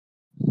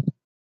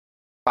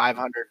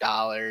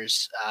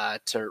 $500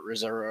 to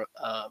reserve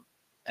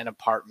an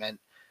apartment,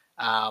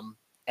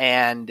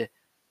 and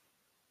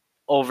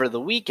over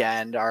the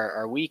weekend,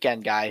 our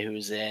weekend guy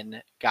who's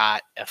in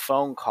got a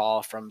phone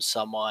call from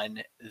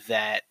someone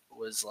that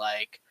was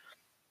like,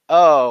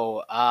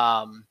 "Oh,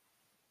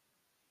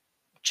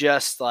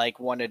 just like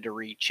wanted to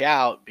reach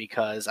out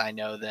because I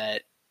know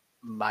that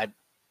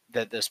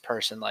this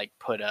person like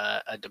put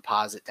a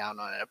deposit down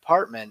on an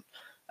apartment.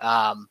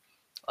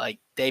 Like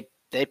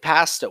they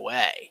passed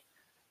away."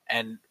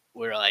 And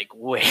we're like,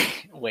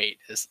 wait,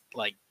 is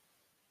like,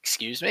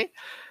 excuse me?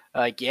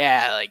 Like,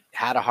 yeah, like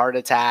had a heart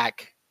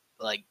attack.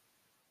 Like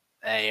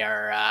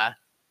they're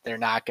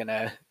not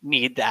gonna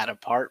need that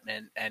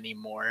apartment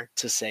anymore,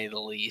 to say the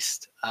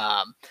least.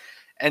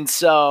 And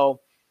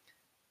so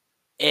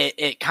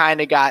it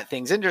kind of got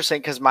things interesting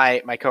because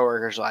my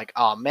coworkers were like,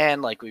 "Oh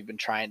man, like we've been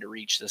trying to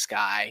reach this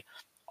guy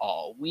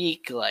all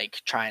week,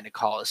 like trying to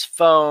call his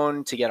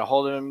phone to get a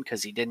hold of him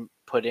because he didn't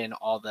put in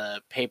all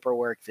the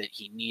paperwork that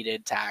he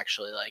needed to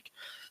actually like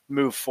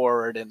move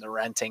forward in the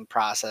renting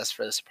process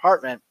for this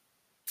apartment."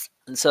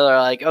 And so they're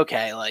like,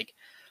 "Okay, like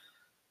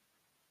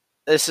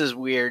this is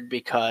weird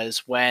because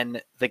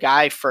when the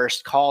guy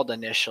first called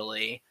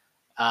initially,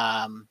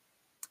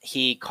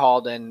 he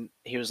called and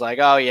he was like,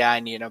 "Oh yeah,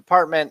 I need an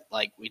apartment."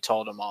 Like we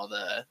told him all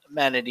the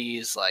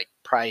amenities, like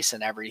price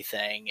and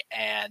everything,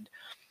 and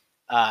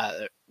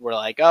we're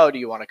like, "Oh, do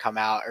you want to come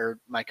out?" Or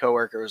my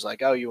coworker was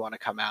like, "Oh, you want to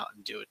come out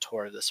and do a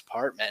tour of this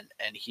apartment?"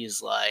 And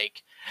he's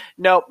like,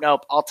 "Nope,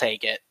 I'll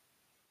take it."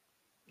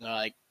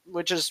 Like,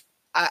 which is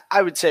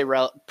I would say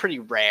pretty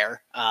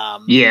rare.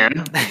 Yeah.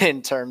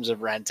 In terms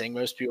of renting,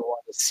 most people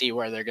want to see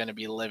where they're going to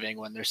be living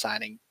when they're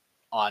signing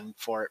on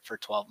for it for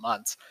 12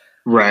 months.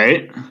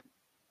 Right.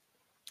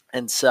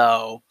 And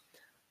so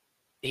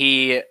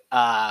he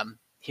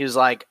was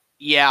like,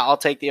 "Yeah, I'll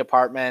take the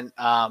apartment.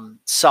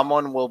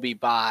 Someone will be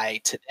by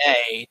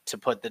today to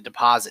put the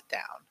deposit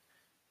down."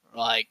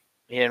 Like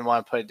he didn't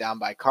want to put it down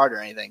by card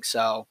or anything.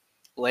 So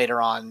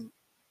later on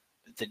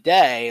the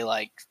day,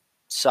 like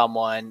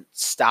someone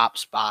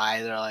stops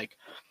by. They're like,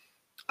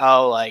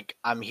 "Oh, like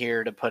I'm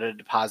here to put a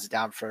deposit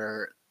down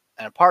for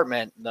an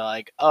apartment." And they're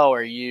like, "Oh,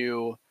 are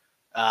you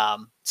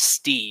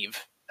Steve?"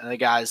 And the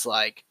guy's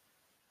like,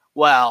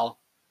 "Well,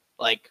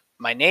 like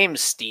my name's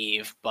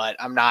Steve, but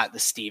I'm not the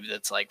Steve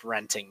that's like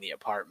renting the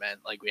apartment.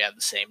 Like we have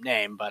the same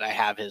name, but I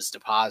have his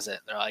deposit.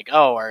 And they're like,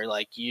 oh, are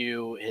like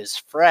you his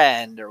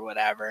friend or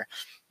whatever?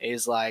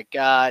 He's like,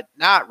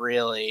 not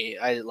really.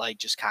 I like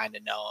just kind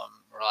of know him.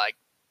 We're like,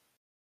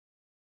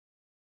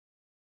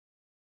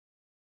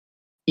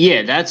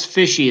 Yeah, that's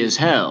fishy as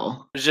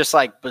hell. it was just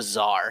like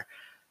bizarre.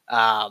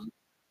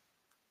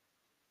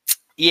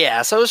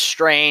 Yeah, so it was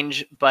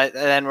strange, but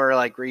then we're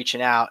like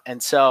reaching out.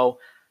 And so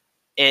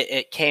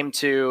it came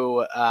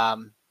to a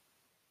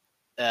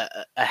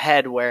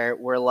head where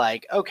we're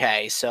like,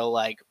 okay, so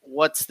like,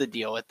 what's the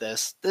deal with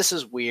this? This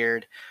is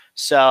weird.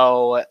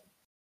 So,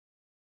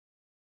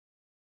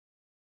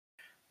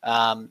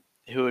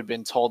 who had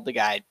been told the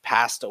guy had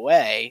passed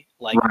away,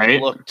 like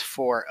looked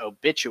for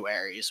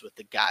obituaries with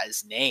the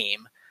guy's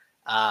name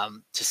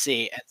to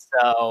see. And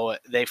so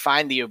they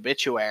find the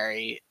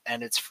obituary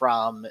and it's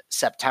from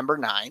September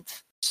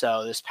 9th.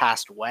 So this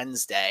past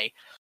Wednesday.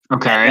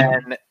 Okay.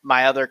 And then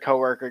my other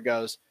coworker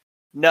goes,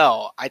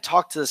 no, I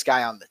talked to this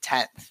guy on the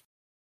 10th.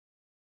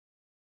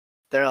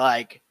 They're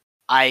like,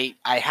 I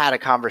had a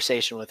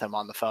conversation with him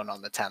on the phone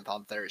on the 10th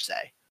on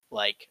Thursday,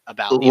 like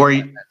about were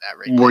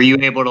you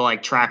able to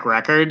like track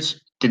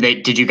records?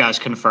 Did you guys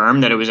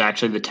confirm that it was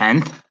actually the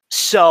 10th?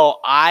 So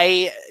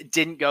I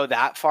didn't go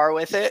that far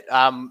with it.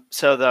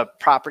 So the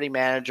property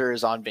manager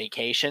is on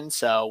vacation,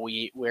 so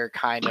we're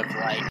kind of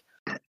like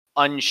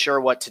unsure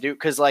what to do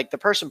because like the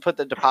person put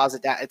the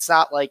deposit down. It's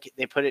not like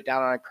they put it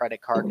down on a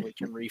credit card and we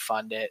can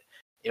refund it.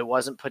 It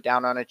wasn't put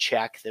down on a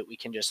check that we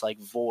can just like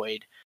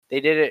void. They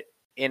did it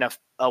in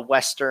a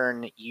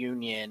Western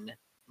Union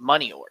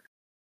money order.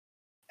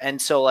 And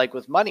so like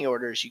with money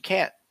orders, you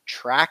can't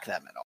track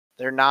them at all.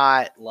 They're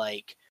not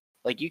like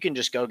you can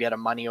just go get a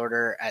money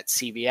order at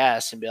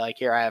CVS and be like,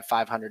 here, I have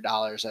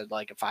 $500. I'd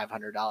like a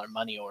 $500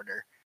 money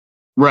order.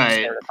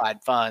 Right.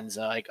 Certified funds.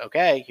 And like,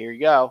 okay, here you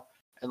go.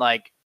 And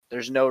like,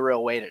 there's no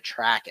real way to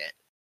track it.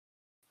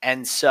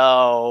 And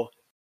so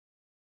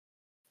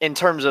in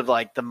terms of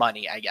like the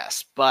money, I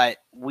guess, but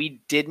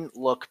we didn't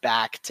look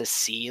back to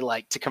see,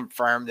 like to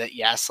confirm that,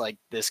 yes, like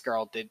this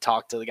girl did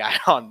talk to the guy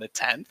on the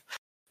 10th,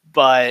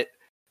 but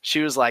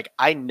she was like,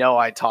 I know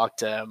I talked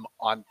to him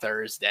on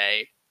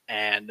Thursday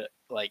and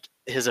like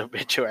his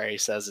obituary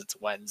says it's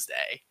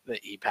Wednesday that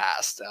he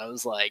passed. And I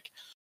was like,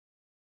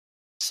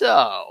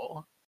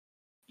 so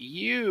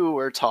you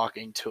were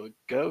talking to a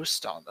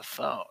ghost on the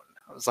phone.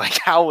 I was like,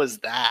 how was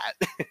that?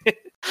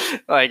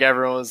 Like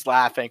everyone was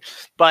laughing,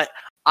 but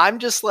I'm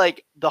just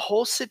like, the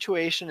whole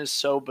situation is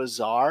so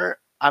bizarre.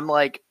 I'm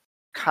like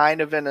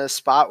kind of in a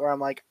spot where I'm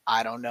like,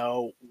 I don't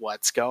know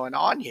what's going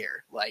on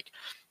here. Like,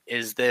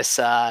 is this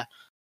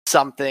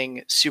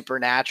something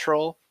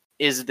supernatural?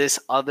 Is this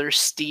other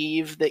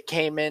Steve that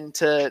came in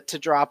to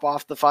drop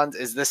off the funds?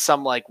 Is this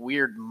some like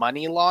weird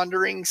money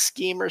laundering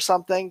scheme or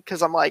something?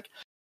 Because I'm like,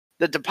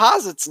 the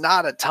deposit's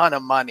not a ton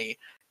of money.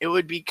 It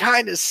would be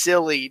kind of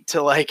silly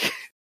to like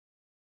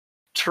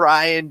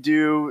try and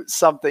do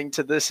something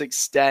to this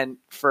extent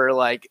for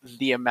like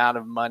the amount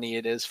of money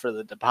it is for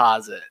the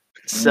deposit.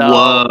 So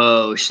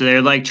whoa, so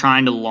they're like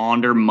trying to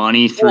launder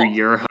money through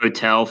your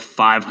hotel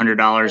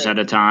 $500 at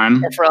a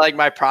time for like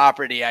my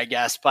property, I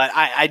guess, but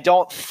I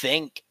don't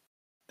think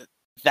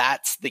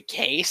that's the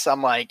case.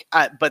 I'm like,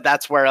 but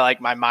that's where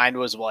like my mind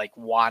was like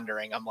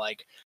wandering. I'm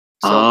like,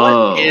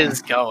 so what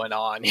is going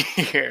on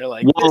here?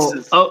 Like,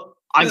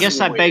 I guess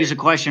that begs the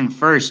question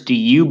first. Do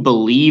you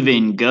believe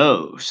in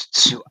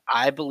ghosts? Do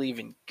I believe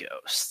in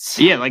ghosts?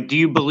 Yeah, like, do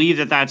you believe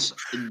that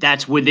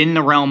that's within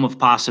the realm of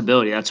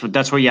possibility?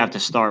 That's what you have to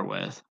start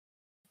with.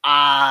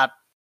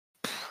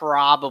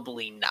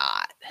 Probably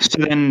not. So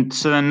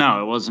then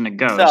no, it wasn't a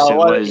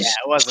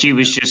ghost. She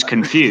was just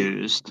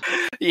confused.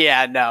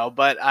 Yeah, no,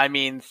 but I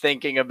mean,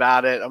 thinking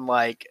about it, I'm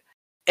like,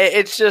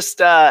 it's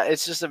just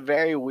a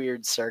very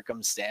weird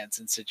circumstance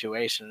and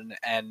situation,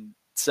 and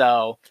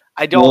so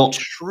I don't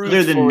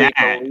truthfully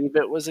believe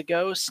it was a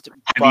ghost.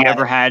 Have you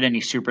ever had any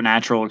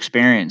supernatural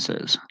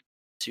experiences?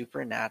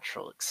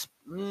 Supernatural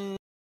Do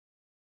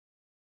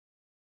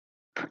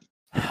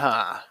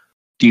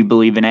you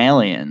believe in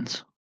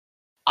aliens?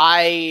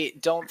 I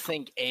don't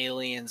think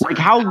aliens like,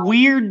 how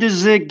weird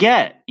does it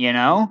get, you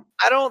know?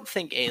 I don't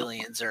think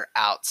aliens are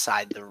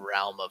outside the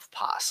realm of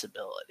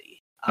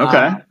possibility.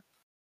 Okay.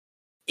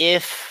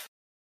 If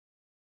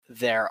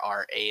there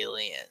are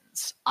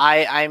aliens,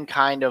 I'm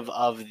kind of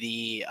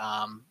the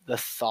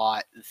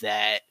thought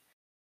that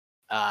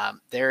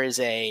there's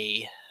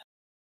a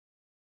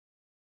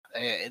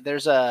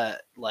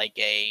like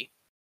a,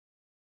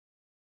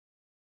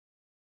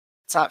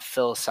 it's not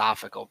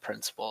philosophical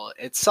principle.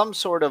 It's some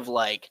sort of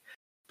like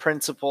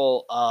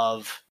principle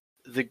of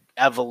the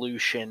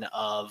evolution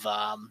of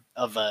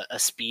a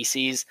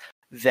species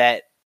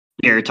that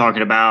you're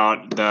talking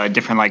about the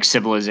different like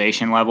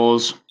civilization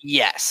levels.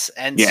 Yes.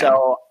 And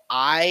so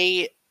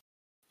I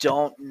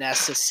don't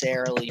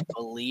necessarily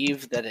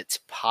believe that it's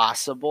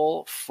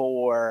possible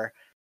for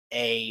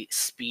a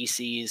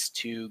species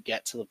to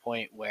get to the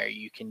point where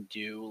you can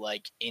do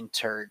like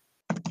intergalaxy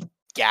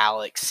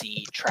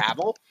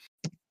travel.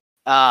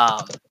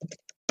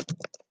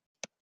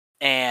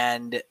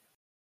 And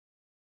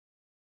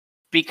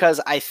because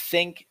I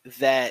think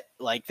that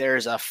like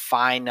there's a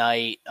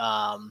finite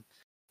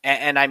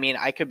and I mean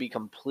I could be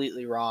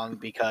completely wrong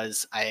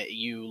because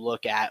you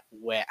look at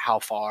how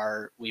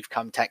far we've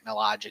come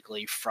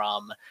technologically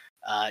from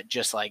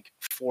just like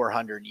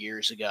 400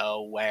 years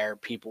ago where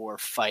people were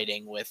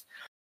fighting with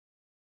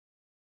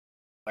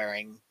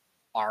wearing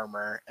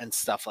armor and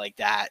stuff like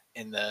that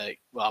in the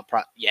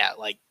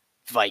like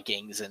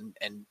Vikings and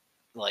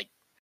like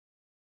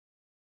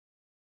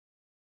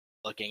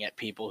looking at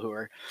people who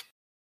are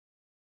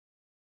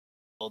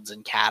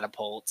and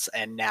catapults,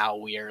 and now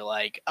we are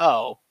like,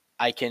 oh,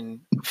 I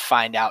can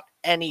find out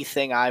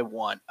anything I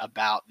want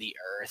about the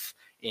Earth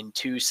in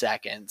 2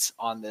 seconds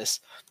on this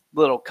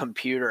little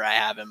computer I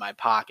have in my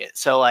pocket.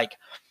 So like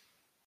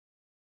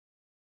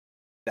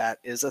that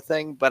is a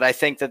thing, but I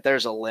think that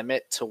there's a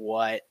limit to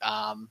what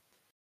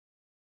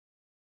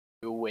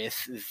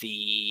with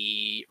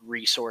the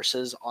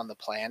resources on the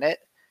planet,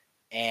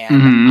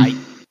 and I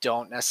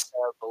don't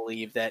necessarily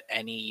believe that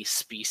any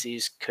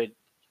species could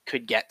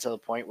get to the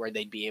point where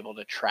they'd be able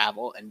to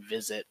travel and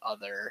visit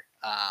other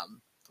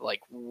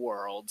like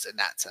worlds in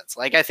that sense.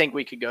 Like I think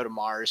we could go to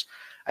Mars.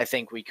 I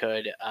think we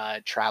could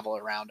travel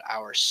around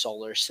our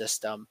solar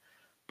system,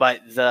 but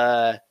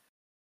the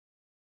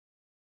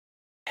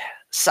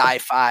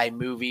sci-fi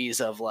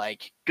movies of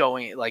like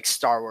going like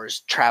Star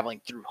Wars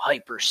traveling through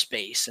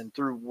hyperspace and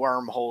through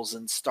wormholes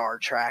in Star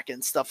Trek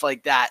and stuff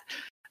like that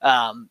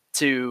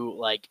to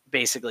like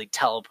basically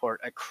teleport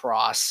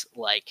across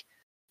like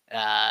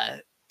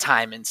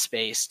time and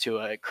space to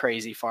a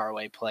crazy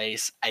faraway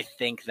place. I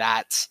think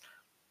that's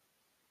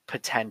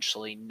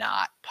potentially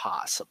not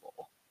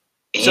possible.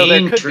 So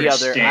there could be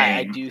other.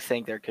 I do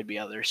think there could be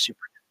other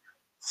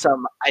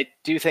I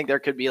do think there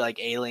could be like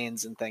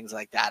aliens and things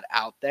like that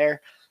out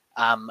there.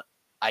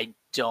 I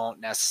don't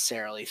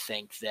necessarily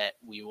think that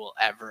we will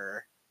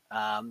ever,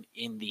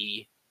 in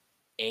the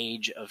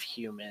age of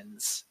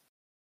humans,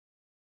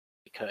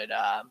 we could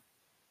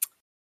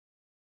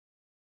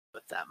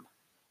with them.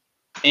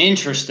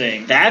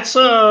 Interesting. That's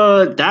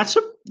a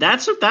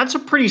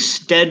pretty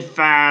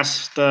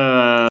steadfast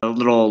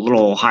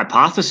little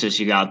hypothesis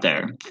you got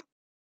there.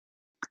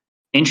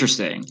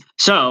 Interesting.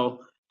 So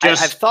I've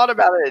thought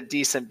about it a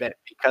decent bit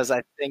because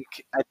I think,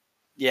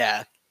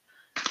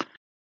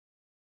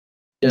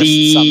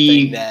 just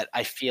something that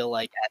I feel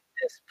like at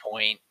this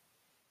point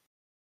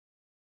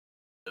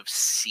I've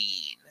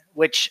seen.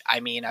 Which I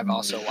mean, I've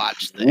also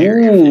watched the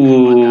Area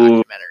 51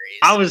 documentaries.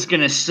 I was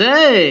gonna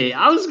say,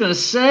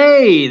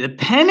 the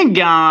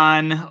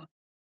Pentagon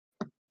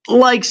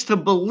likes to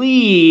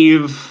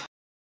believe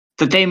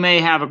that they may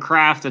have a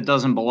craft that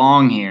doesn't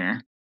belong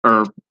here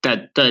or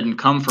that doesn't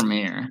come from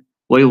here.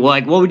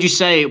 What would you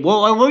say?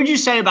 What would you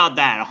say about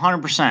that?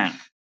 100%.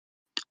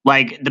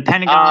 Like the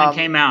Pentagon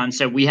came out and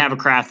said we have a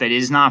craft that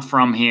is not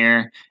from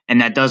here,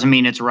 and that doesn't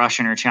mean it's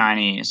Russian or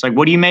Chinese. Like,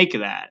 what do you make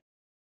of that?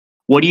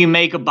 What do you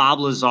make of Bob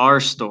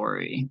Lazar's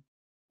story?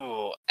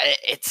 Oh,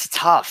 it's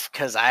tough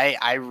because I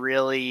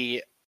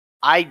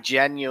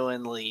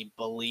genuinely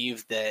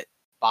believe that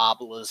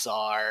Bob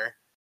Lazar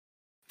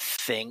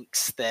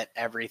thinks that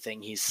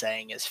everything he's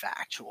saying is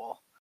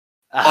factual.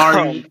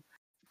 Come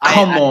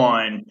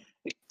on.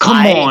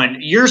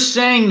 You're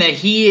saying that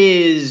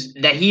he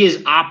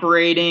is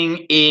operating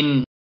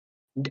in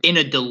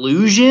a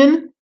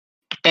delusion?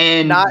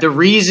 And the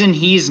reason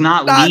he's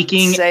not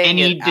leaking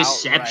any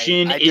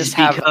deception is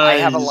because I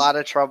have a lot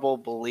of trouble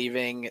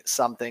believing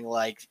something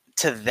like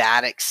to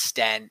that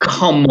extent.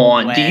 Come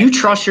on. Do you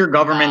trust your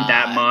government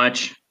that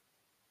much?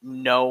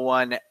 No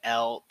one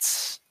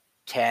else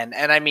can.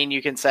 And I mean,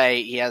 you can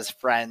say he has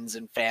friends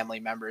and family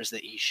members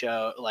that he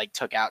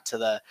took out to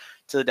the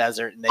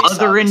desert, and they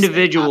other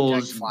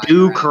individuals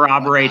do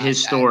corroborate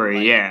his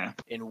story,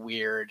 in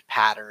weird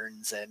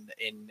patterns and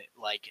in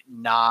like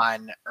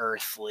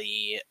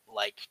non-earthly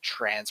like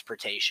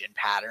transportation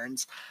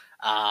patterns.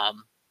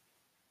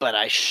 But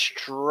I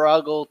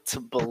struggle to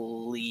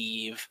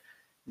believe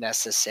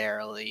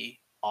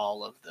necessarily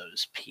all of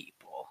those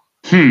people.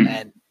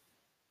 And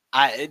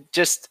I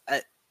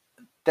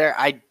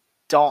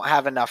don't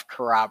have enough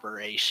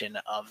corroboration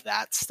of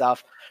that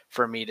stuff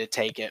for me to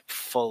take it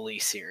fully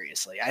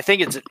seriously. I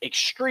think it's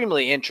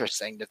extremely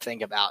interesting to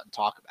think about and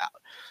talk about.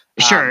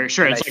 Sure. It's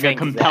like a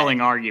compelling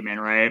argument,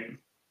 right?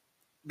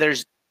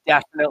 There's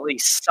definitely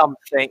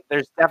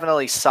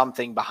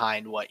something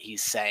behind what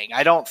he's saying.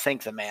 I don't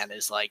think the man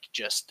is like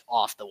just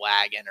off the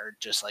wagon or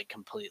just like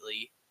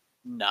completely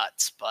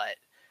nuts, but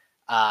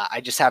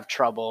I just have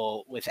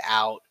trouble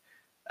without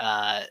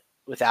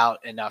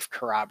enough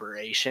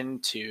corroboration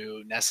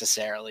to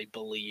necessarily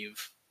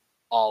believe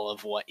all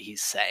of what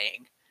he's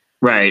saying.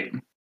 Right.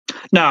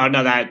 No,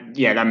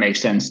 that makes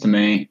sense to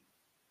me.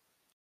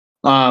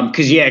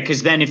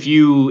 Because then if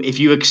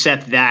you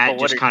accept that,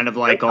 just kind of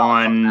like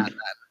on,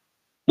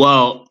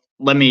 well,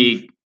 let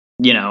me,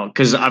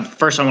 because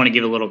first I want to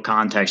give a little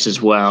context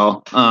as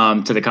well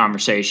to the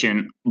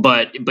conversation,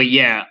 but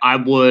yeah, I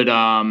would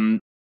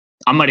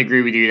I might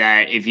agree with you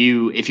that if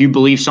you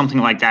believe something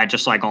like that,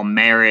 just like on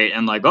merit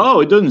and like, oh,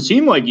 it doesn't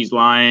seem like he's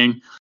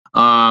lying,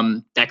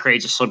 that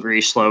creates a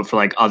slippery slope for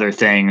like other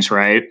things,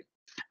 right?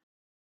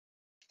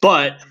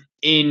 But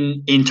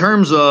in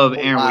terms of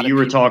Aaron, what you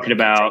were talking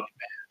about,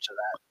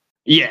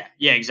 yeah,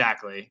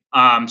 exactly.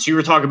 So you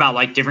were talking about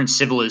like different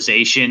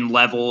civilization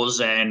levels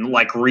and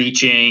like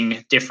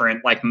reaching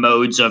different like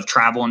modes of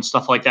travel and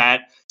stuff like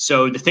that.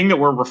 So the thing that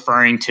we're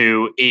referring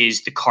to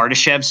is the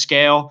Kardashev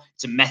scale.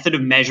 It's a method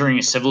of measuring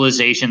a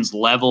civilization's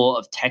level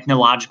of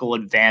technological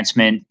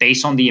advancement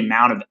based on the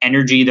amount of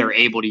energy they're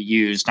able to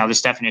use. Now,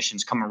 this definition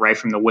is coming right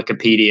from the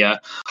Wikipedia.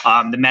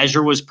 The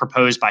measure was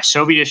proposed by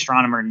Soviet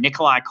astronomer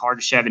Nikolai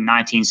Kardashev in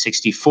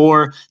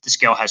 1964. The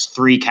scale has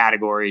 3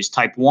 categories.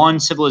 Type 1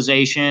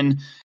 civilization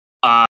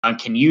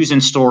can use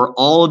and store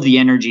all of the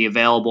energy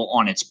available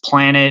on its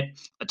planet.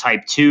 A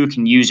type 2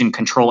 can use and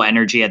control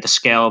energy at the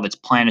scale of its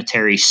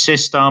planetary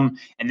system.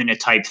 And then a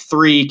type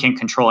 3 can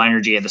control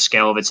energy at the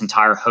scale of its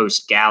entire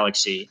host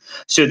galaxy.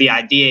 So the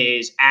idea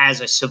is,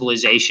 as a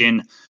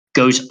civilization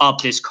goes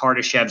up this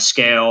Kardashev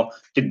scale,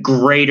 the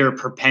greater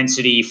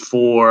propensity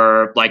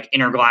for like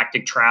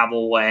intergalactic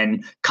travel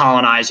and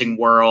colonizing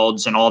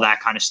worlds and all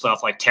that kind of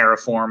stuff, like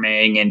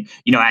terraforming. And,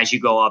 you know, as you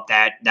go up,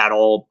 that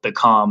all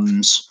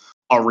becomes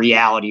a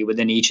reality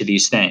within each of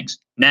these things.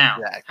 Now,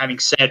 having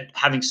said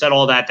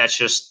all that, that's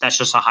just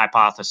a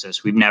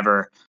hypothesis. We've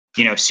never,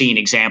 you know, seen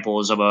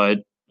examples of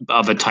a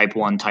type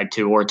 1, type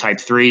 2, or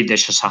type 3.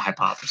 That's just a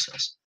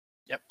hypothesis.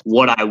 Yep.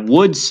 What I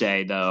would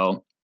say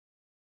though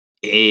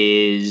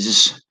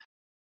is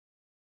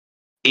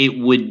it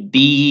would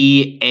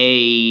be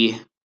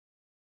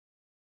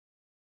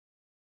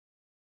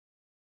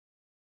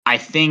I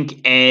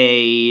think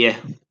a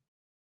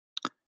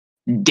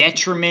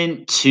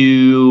detriment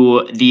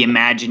to the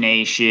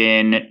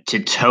imagination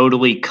to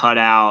totally cut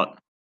out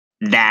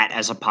that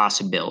as a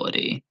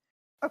possibility.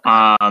 Okay.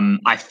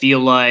 I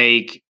feel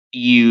like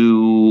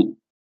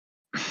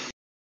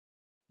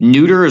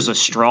neuter is a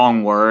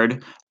strong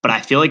word, but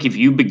I feel like if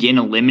you begin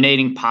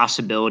eliminating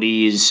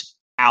possibilities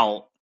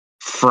out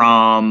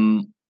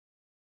from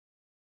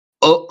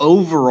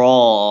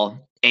overall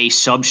a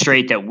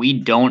substrate that we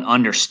don't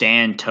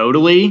understand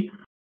totally,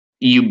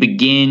 you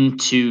begin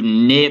to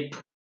nip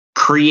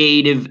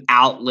creative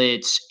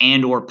outlets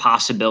and or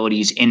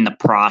possibilities in the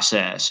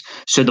process.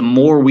 So the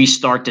more we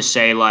start to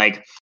say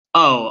like,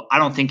 oh, I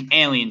don't think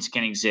aliens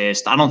can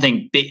exist. I don't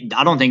think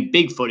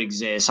Bigfoot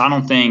exists. I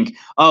don't think,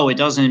 oh, it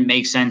doesn't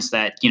make sense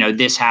that, you know,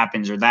 this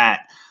happens or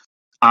that.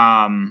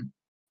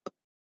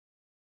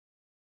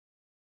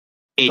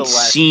 It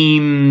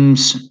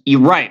seems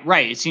you're right.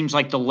 It seems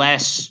like the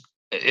less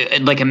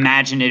like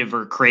imaginative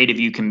or creative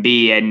you can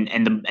be,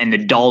 and the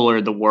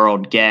duller the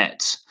world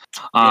gets.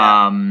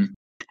 And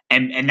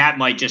that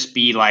might just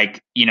be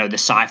like, you know, the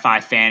sci-fi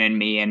fan in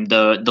me and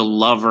the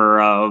lover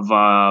of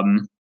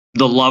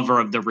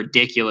the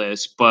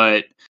ridiculous,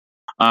 but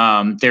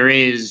there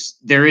is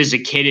a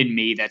kid in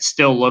me that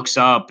still looks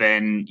up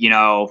and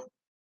I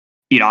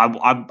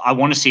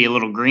want to see a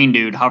little green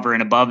dude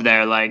hovering above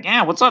there like,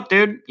 yeah, what's up,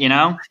 dude, you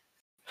know.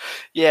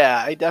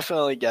 Yeah, I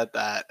definitely get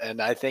that,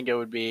 and I think it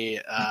would be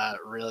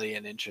really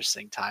an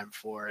interesting time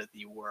for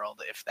the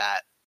world if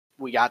that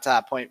we got to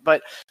that point.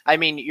 But I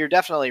mean, you're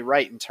definitely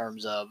right in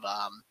terms of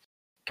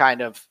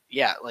kind of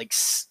like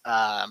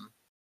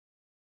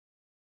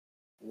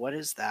what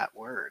is that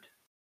word?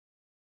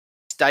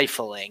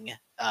 Stifling.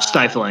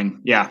 Stifling,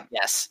 yeah.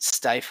 Yes,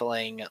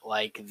 stifling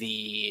like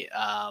the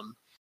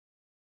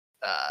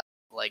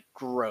like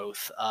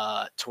growth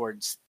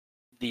towards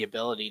the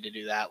ability to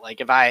do that.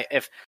 Like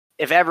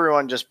if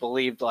everyone just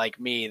believed like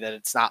me that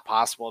it's not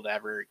possible to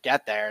ever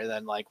get there,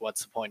 then like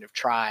what's the point of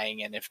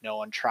trying? And if no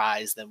one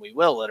tries, then we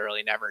will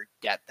literally never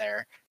get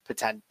there.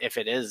 If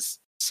it is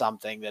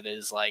something that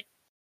is like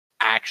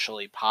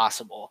actually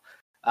possible,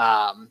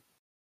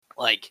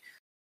 like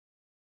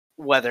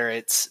whether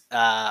it's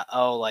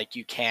like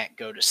you can't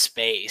go to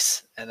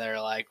space, and they're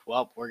like,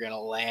 well, we're gonna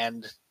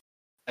land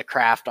a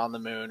craft on the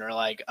moon, or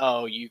like,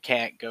 oh, you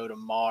can't go to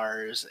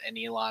Mars, and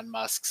Elon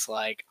Musk's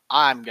like,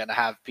 I'm gonna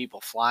have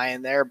people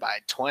flying there by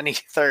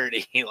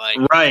 2030. Like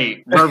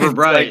right.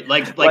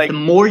 like the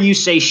more you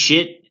say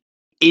shit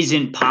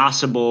isn't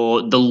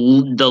possible, the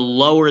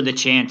lower the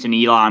chance an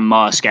Elon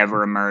Musk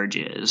ever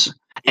emerges.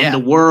 And the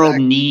world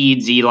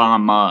needs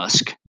Elon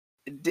Musk.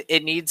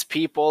 It needs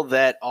people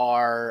that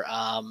are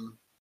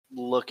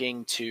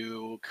looking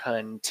to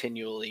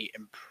continually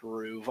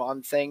improve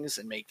on things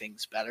and make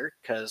things better,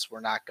 because we're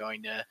not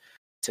going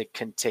to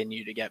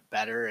continue to get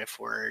better if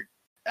we're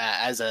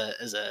as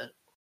a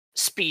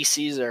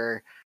species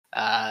or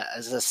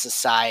as a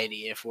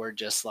society, if we're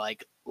just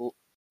like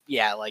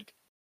like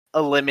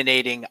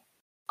eliminating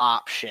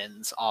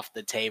options off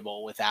the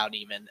table without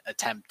even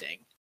attempting.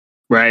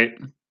 Right.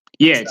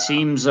 Yeah,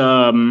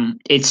 so.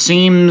 It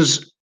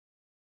seems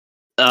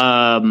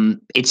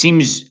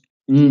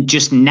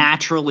just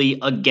naturally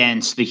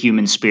against the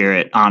human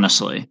spirit,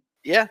 honestly.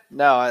 Yeah,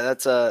 no,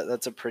 that's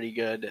a pretty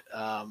good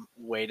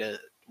way to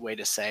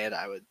say it.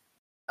 I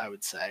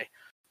would say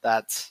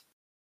that's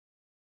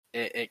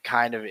it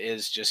kind of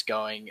is just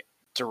going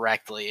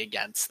directly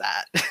against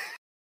that.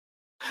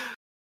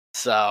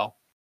 So,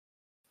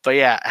 but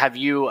yeah, have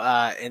you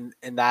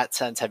in that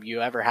sense, have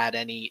you ever had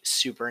any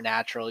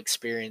supernatural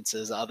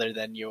experiences other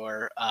than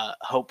your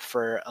hope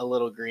for a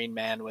little green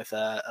man with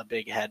a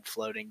big head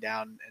floating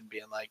down and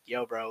being like,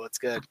 "Yo, bro, what's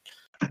good?"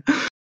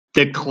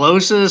 The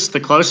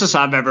closest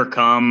I've ever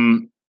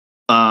come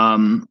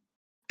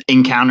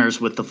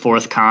encounters with the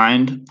fourth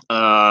kind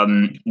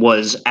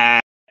was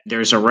at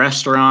there's a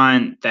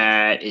restaurant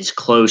that is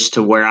close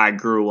to where I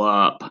grew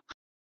up,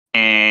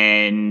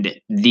 and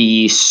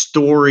the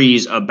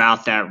stories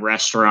about that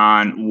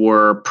restaurant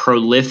were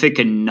prolific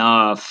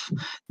enough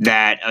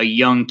that a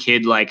young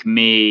kid like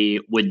me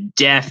would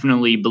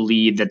definitely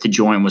believe that the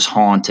joint was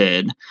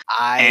haunted.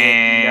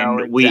 I know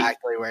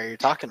exactly where you're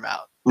talking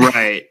about.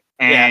 Right.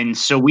 And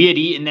so we had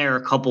eaten there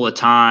a couple of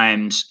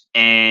times,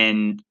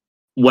 and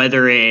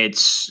whether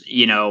it's,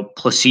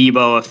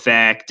 placebo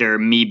effect or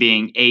me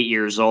being 8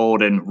 years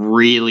old and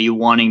really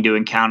wanting to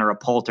encounter a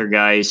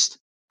poltergeist,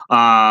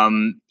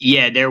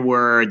 there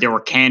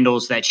were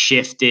candles that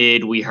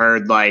shifted. We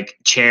heard like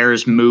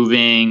chairs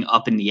moving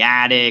up in the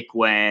attic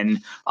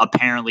when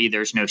apparently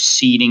there's no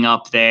seating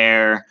up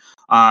there.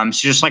 So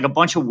just like a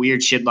bunch of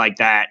weird shit like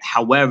that.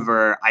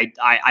 However,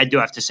 I do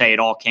have to say it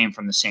all came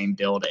from the same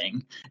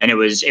building, and it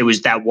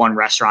was that one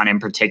restaurant in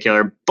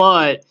particular.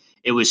 But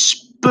it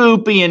was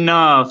spoopy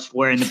enough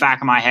where in the back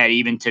of my head,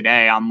 even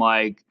today, I'm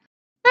like,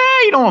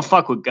 you don't want to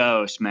fuck with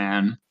ghosts,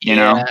 man. You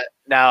know?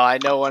 No, I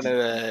know one of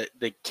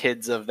the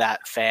kids of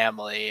that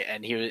family,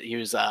 and he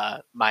was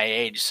my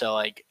age. So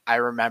like I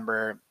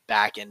remember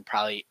back in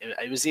probably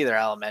it was either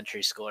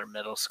elementary school or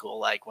middle school,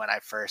 like when I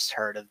first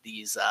heard of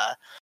these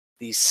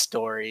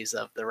stories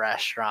of the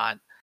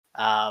restaurant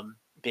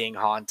being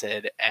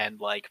haunted, and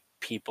like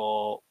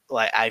people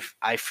like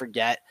I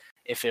forget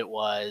if it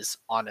was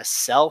on a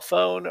cell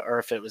phone or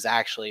if it was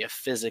actually a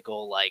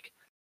physical like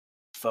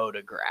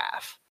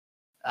photograph,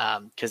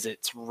 because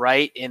it's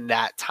right in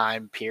that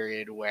time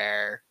period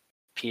where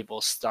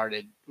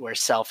where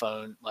cell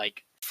phone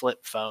like flip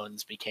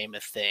phones became a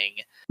thing.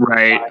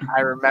 Right.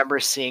 I remember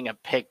seeing a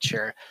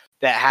picture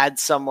that had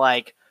some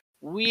like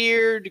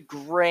weird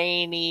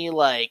grainy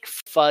like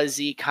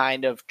fuzzy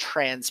kind of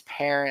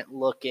transparent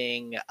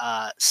looking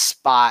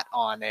spot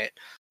on it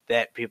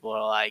that people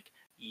are like,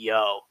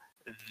 yo,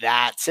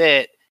 that's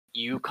it,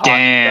 you caught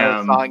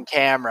this on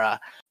camera.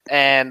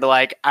 And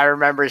like I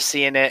remember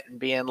seeing it and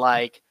being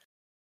like,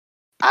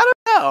 I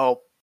don't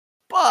know,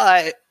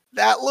 but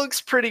that looks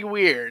pretty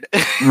weird.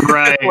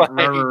 Right,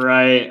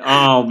 right.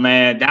 Oh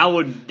man,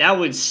 that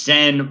would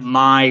send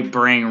my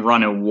brain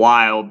running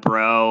wild,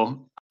 bro.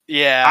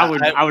 Yeah, I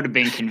would have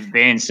been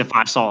convinced if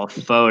I saw a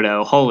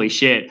photo. Holy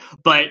shit!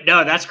 But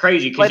no, that's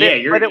crazy because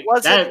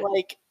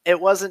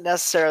it wasn't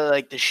necessarily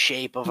like the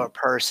shape of a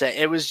person.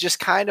 It was just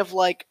kind of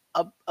like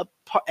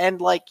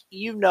and like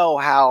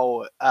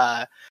how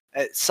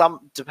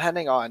some,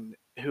 depending on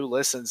who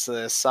listens to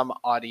this, some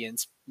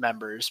audience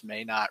members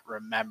may not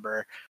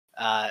remember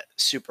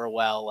super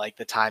well like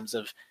the times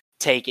of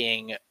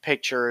taking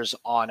pictures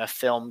on a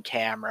film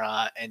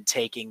camera and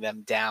taking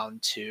them down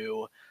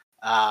to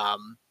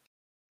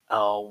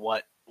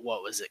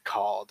what was it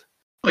called?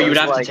 Well, you would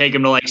have to take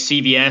them to like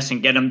CVS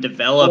and get them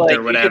developed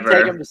or whatever. You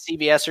could take them to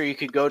CVS, or you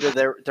could go to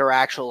their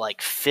actual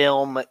like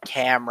film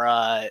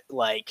camera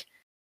like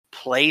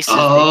places.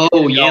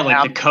 Oh yeah,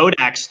 like the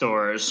Kodak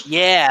stores.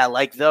 Yeah,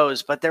 like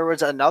those. But there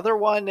was another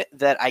one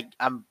that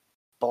I'm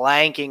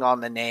blanking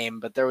on the name,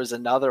 but there was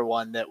another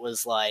one that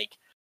was like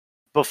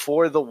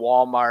before the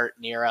Walmart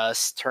near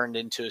us turned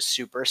into a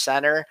super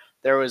center.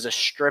 There was a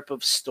strip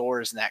of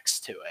stores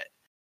next to it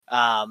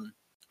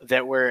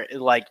that were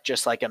like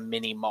just like a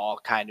mini mall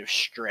kind of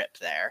strip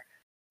there.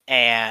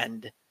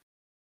 And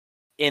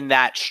in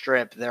that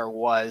strip, there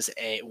was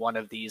one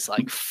of these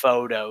like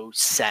photo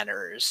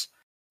centers.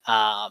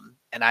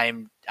 And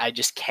I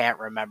just can't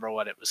remember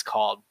what it was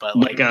called, but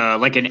like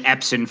an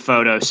Epson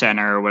photo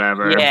center or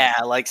whatever. Yeah,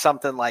 like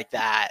something like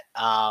that.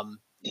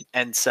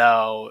 And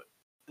so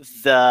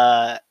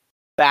the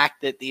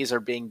fact that these are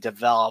being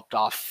developed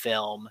off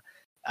film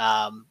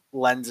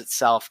lends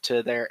itself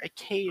to there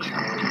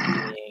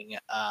occasionally being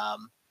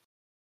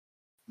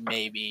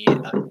maybe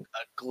a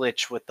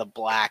glitch with the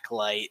black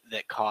light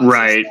that causes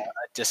a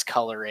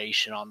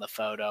discoloration on the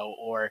photo,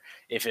 or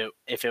if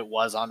it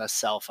was on a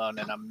cell phone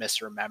and I'm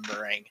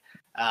misremembering.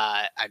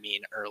 I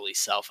mean, early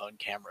cell phone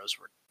cameras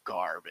were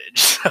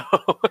garbage.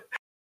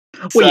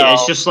 Yeah,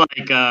 it's just like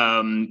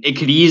it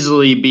could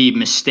easily be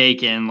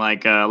mistaken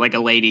like a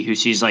lady who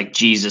sees like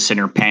Jesus in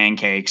her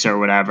pancakes or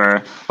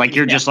whatever. Like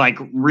you're just like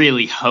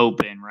really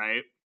hoping,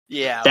 right?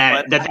 Yeah,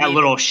 that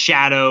little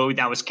shadow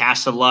that was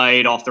cast of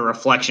light off the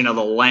reflection of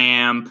the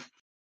lamp.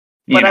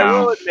 I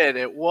will admit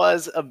it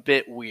was a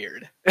bit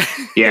weird.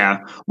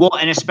 Yeah. Well,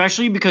 and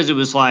especially because it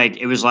was like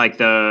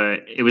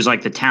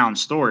the town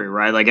story,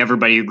 right? Like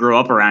everybody who grew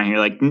up around here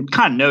like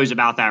kind of knows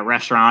about that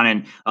restaurant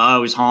and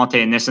it was haunted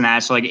and this and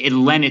that. So like it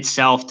lent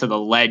itself to the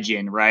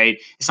legend, right?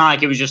 It's not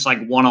like it was just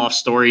like one-off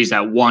stories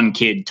that one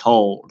kid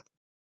told.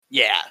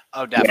 Yeah.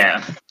 Oh,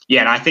 definitely.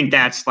 Yeah, and I think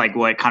that's like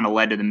what kind of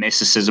led to the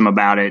mysticism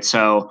about it.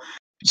 So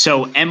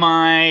am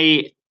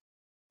I?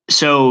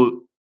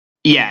 So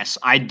yes,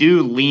 I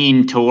do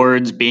lean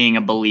towards being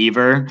a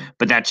believer,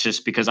 but that's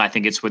just because I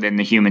think it's within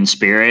the human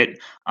spirit.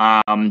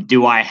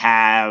 Do I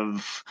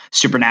have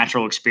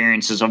supernatural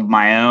experiences of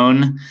my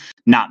own?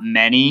 Not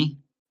many.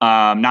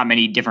 Not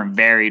many different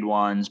varied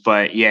ones,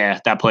 but yeah,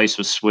 that place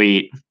was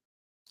sweet.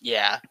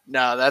 Yeah.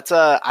 No,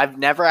 I've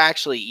never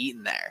actually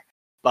eaten there,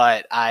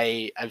 but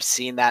I've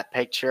seen that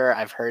picture.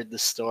 I've heard the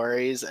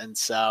stories, and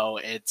so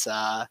it's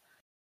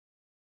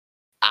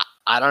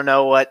I don't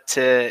know what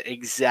to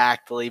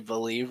exactly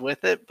believe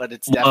with it, but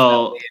it's definitely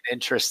Well, an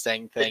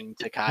interesting thing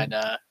to kind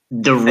of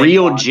the think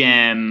real on.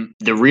 gem,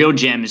 the real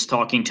gem is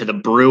talking to the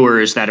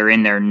brewers that are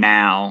in there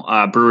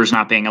now. Brewers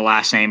not being a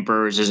last name,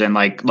 brewers is in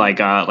like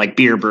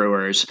beer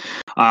brewers.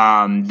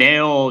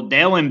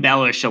 They'll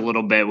embellish a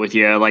little bit with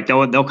you. Like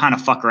they'll kind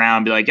of fuck around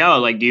and be like, oh,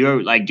 like do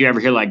you ever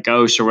hear like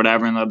ghosts or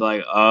whatever? And they'll be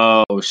like,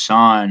 oh,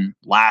 son,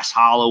 last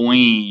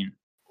Halloween.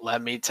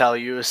 Let me tell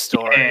you a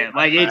story, Yeah,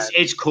 my like friend.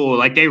 it's cool.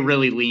 Like they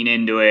really lean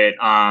into it.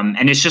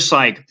 And it's just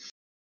like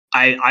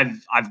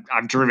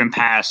I've driven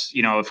past,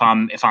 if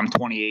I'm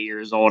 28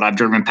 years old, I've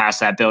driven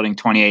past that building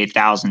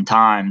 28,000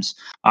 times.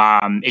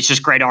 It's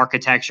just great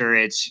architecture.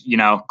 It's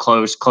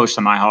close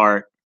to my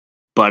heart.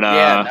 But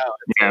Yeah,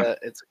 no, yeah,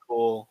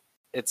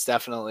 it's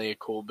definitely a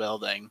cool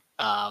building.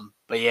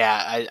 But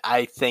yeah,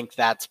 I think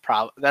that's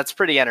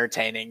pretty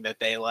entertaining that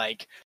they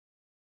like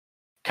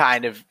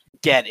kind of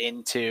get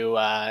into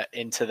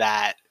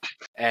that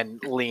and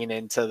lean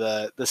into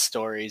the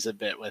stories a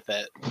bit with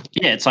it.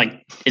 yeah, it's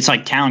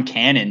like town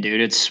canon,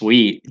 dude. It's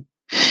sweet.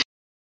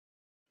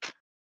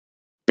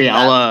 But yeah,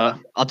 That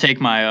I'll take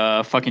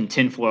my fucking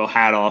tinfoil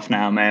hat off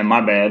now, man.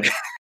 My bad.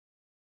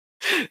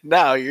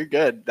 No, you're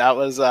good. That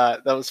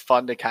was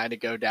fun to kind of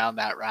go down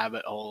that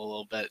rabbit hole a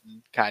little bit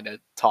and kind of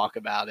talk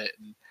about it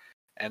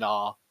and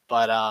all.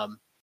 But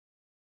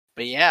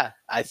yeah,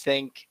 I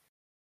think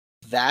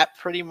that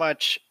pretty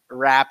much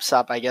wraps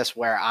up, I guess,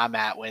 where I'm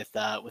at with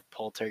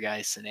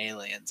poltergeists and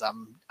aliens.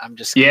 I'm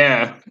just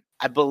Yeah,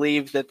 I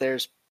believe that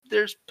there's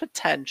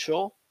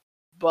potential,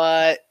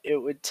 but it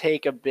would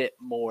take a bit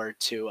more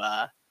to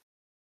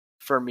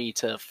for me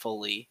to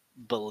fully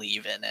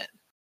believe in it.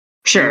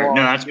 You sure. No, won't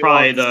that's you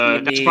probably won't see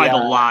the that's me probably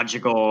the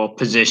logical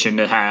position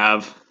to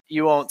have.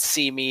 you won't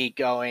see me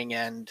going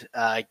and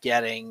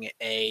getting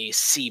a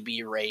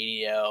CB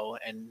radio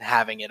and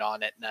having it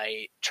on at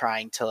night,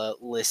 trying to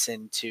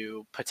listen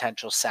to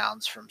potential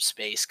sounds from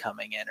space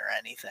coming in or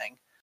anything.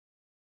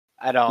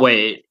 I don't.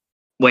 Wait,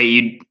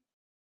 wait,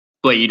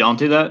 you don't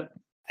do that?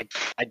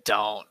 I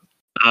don't.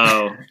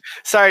 Oh,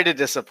 Sorry to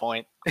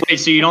disappoint. wait,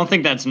 so you don't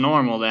think that's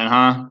normal then,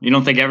 huh? You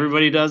don't think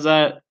everybody does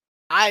that?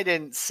 I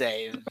didn't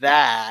say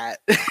that.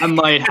 I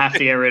might have to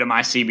get rid of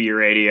my CB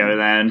radio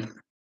then.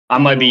 I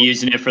might be Ooh,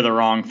 using it for the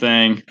wrong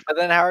thing. but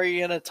then how are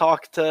you gonna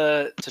talk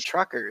to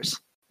truckers?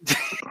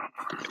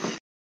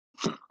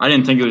 I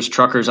didn't think it was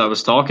truckers I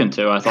was talking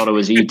to. I thought it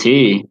was ET.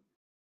 It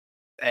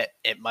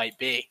might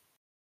be.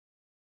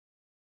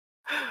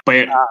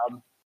 But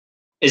Um,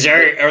 is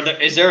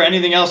there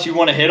anything else you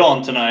want to hit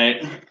on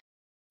tonight?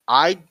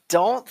 I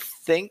don't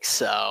think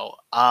so.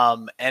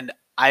 And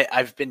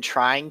I've been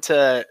trying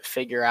to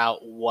figure out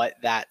what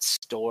that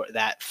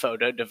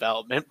photo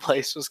development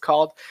place was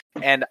called,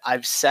 and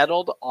I've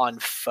settled on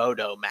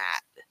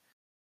Photomat.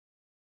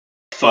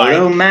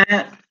 Photo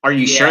mat? Are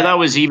you sure Yeah, that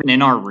was even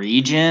in our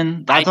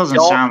region? That I doesn't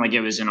don't. sound like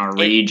it was in our It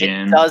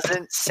region.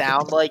 doesn't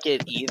sound like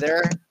it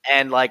either,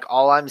 and like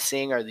all I'm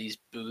seeing are these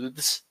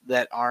booths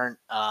that aren't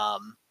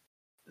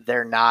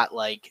they're not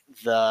like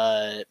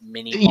the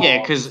mini Yeah,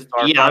 mall because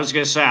I storefront. was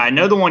gonna say I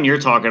know the one you're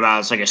talking about.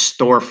 It's like a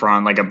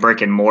storefront, like a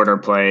brick and mortar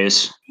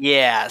place.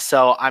 Yeah,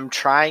 so I'm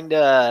trying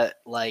to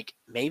like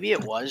maybe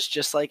it was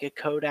just like a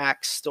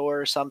Kodak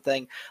store or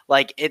something.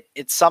 Like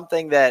it's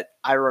something that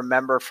I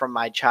remember from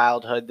my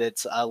childhood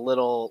that's a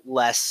little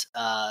less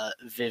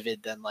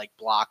vivid than like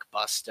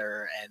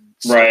Blockbuster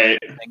and Right.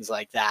 things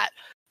like that.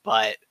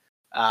 But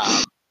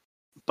um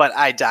but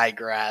I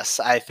digress.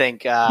 I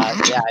think I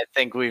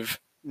think we've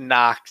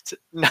knocked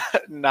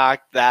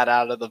knocked that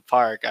out of the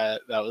park. That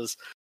was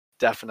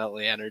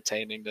definitely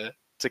entertaining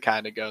to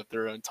kind of go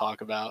through and talk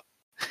about.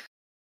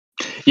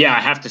 Yeah, I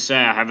have to say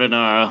I haven't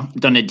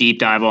done a deep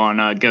dive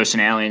on ghosts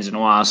and aliens in a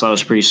while, so that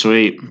was pretty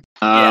sweet.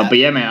 Yeah. But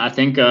yeah, man, I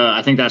think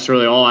that's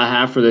really all I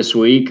have for this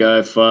week.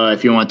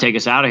 If you want to take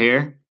us out of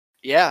here.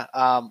 Yeah.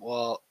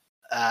 Well,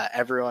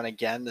 everyone,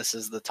 again, this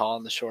is the tall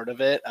and the short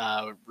of it.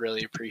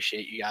 Really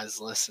appreciate you guys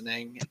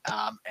listening.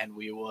 And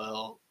we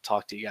will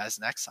talk to you guys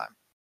next time.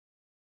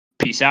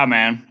 Peace out,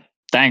 man.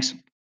 Thanks.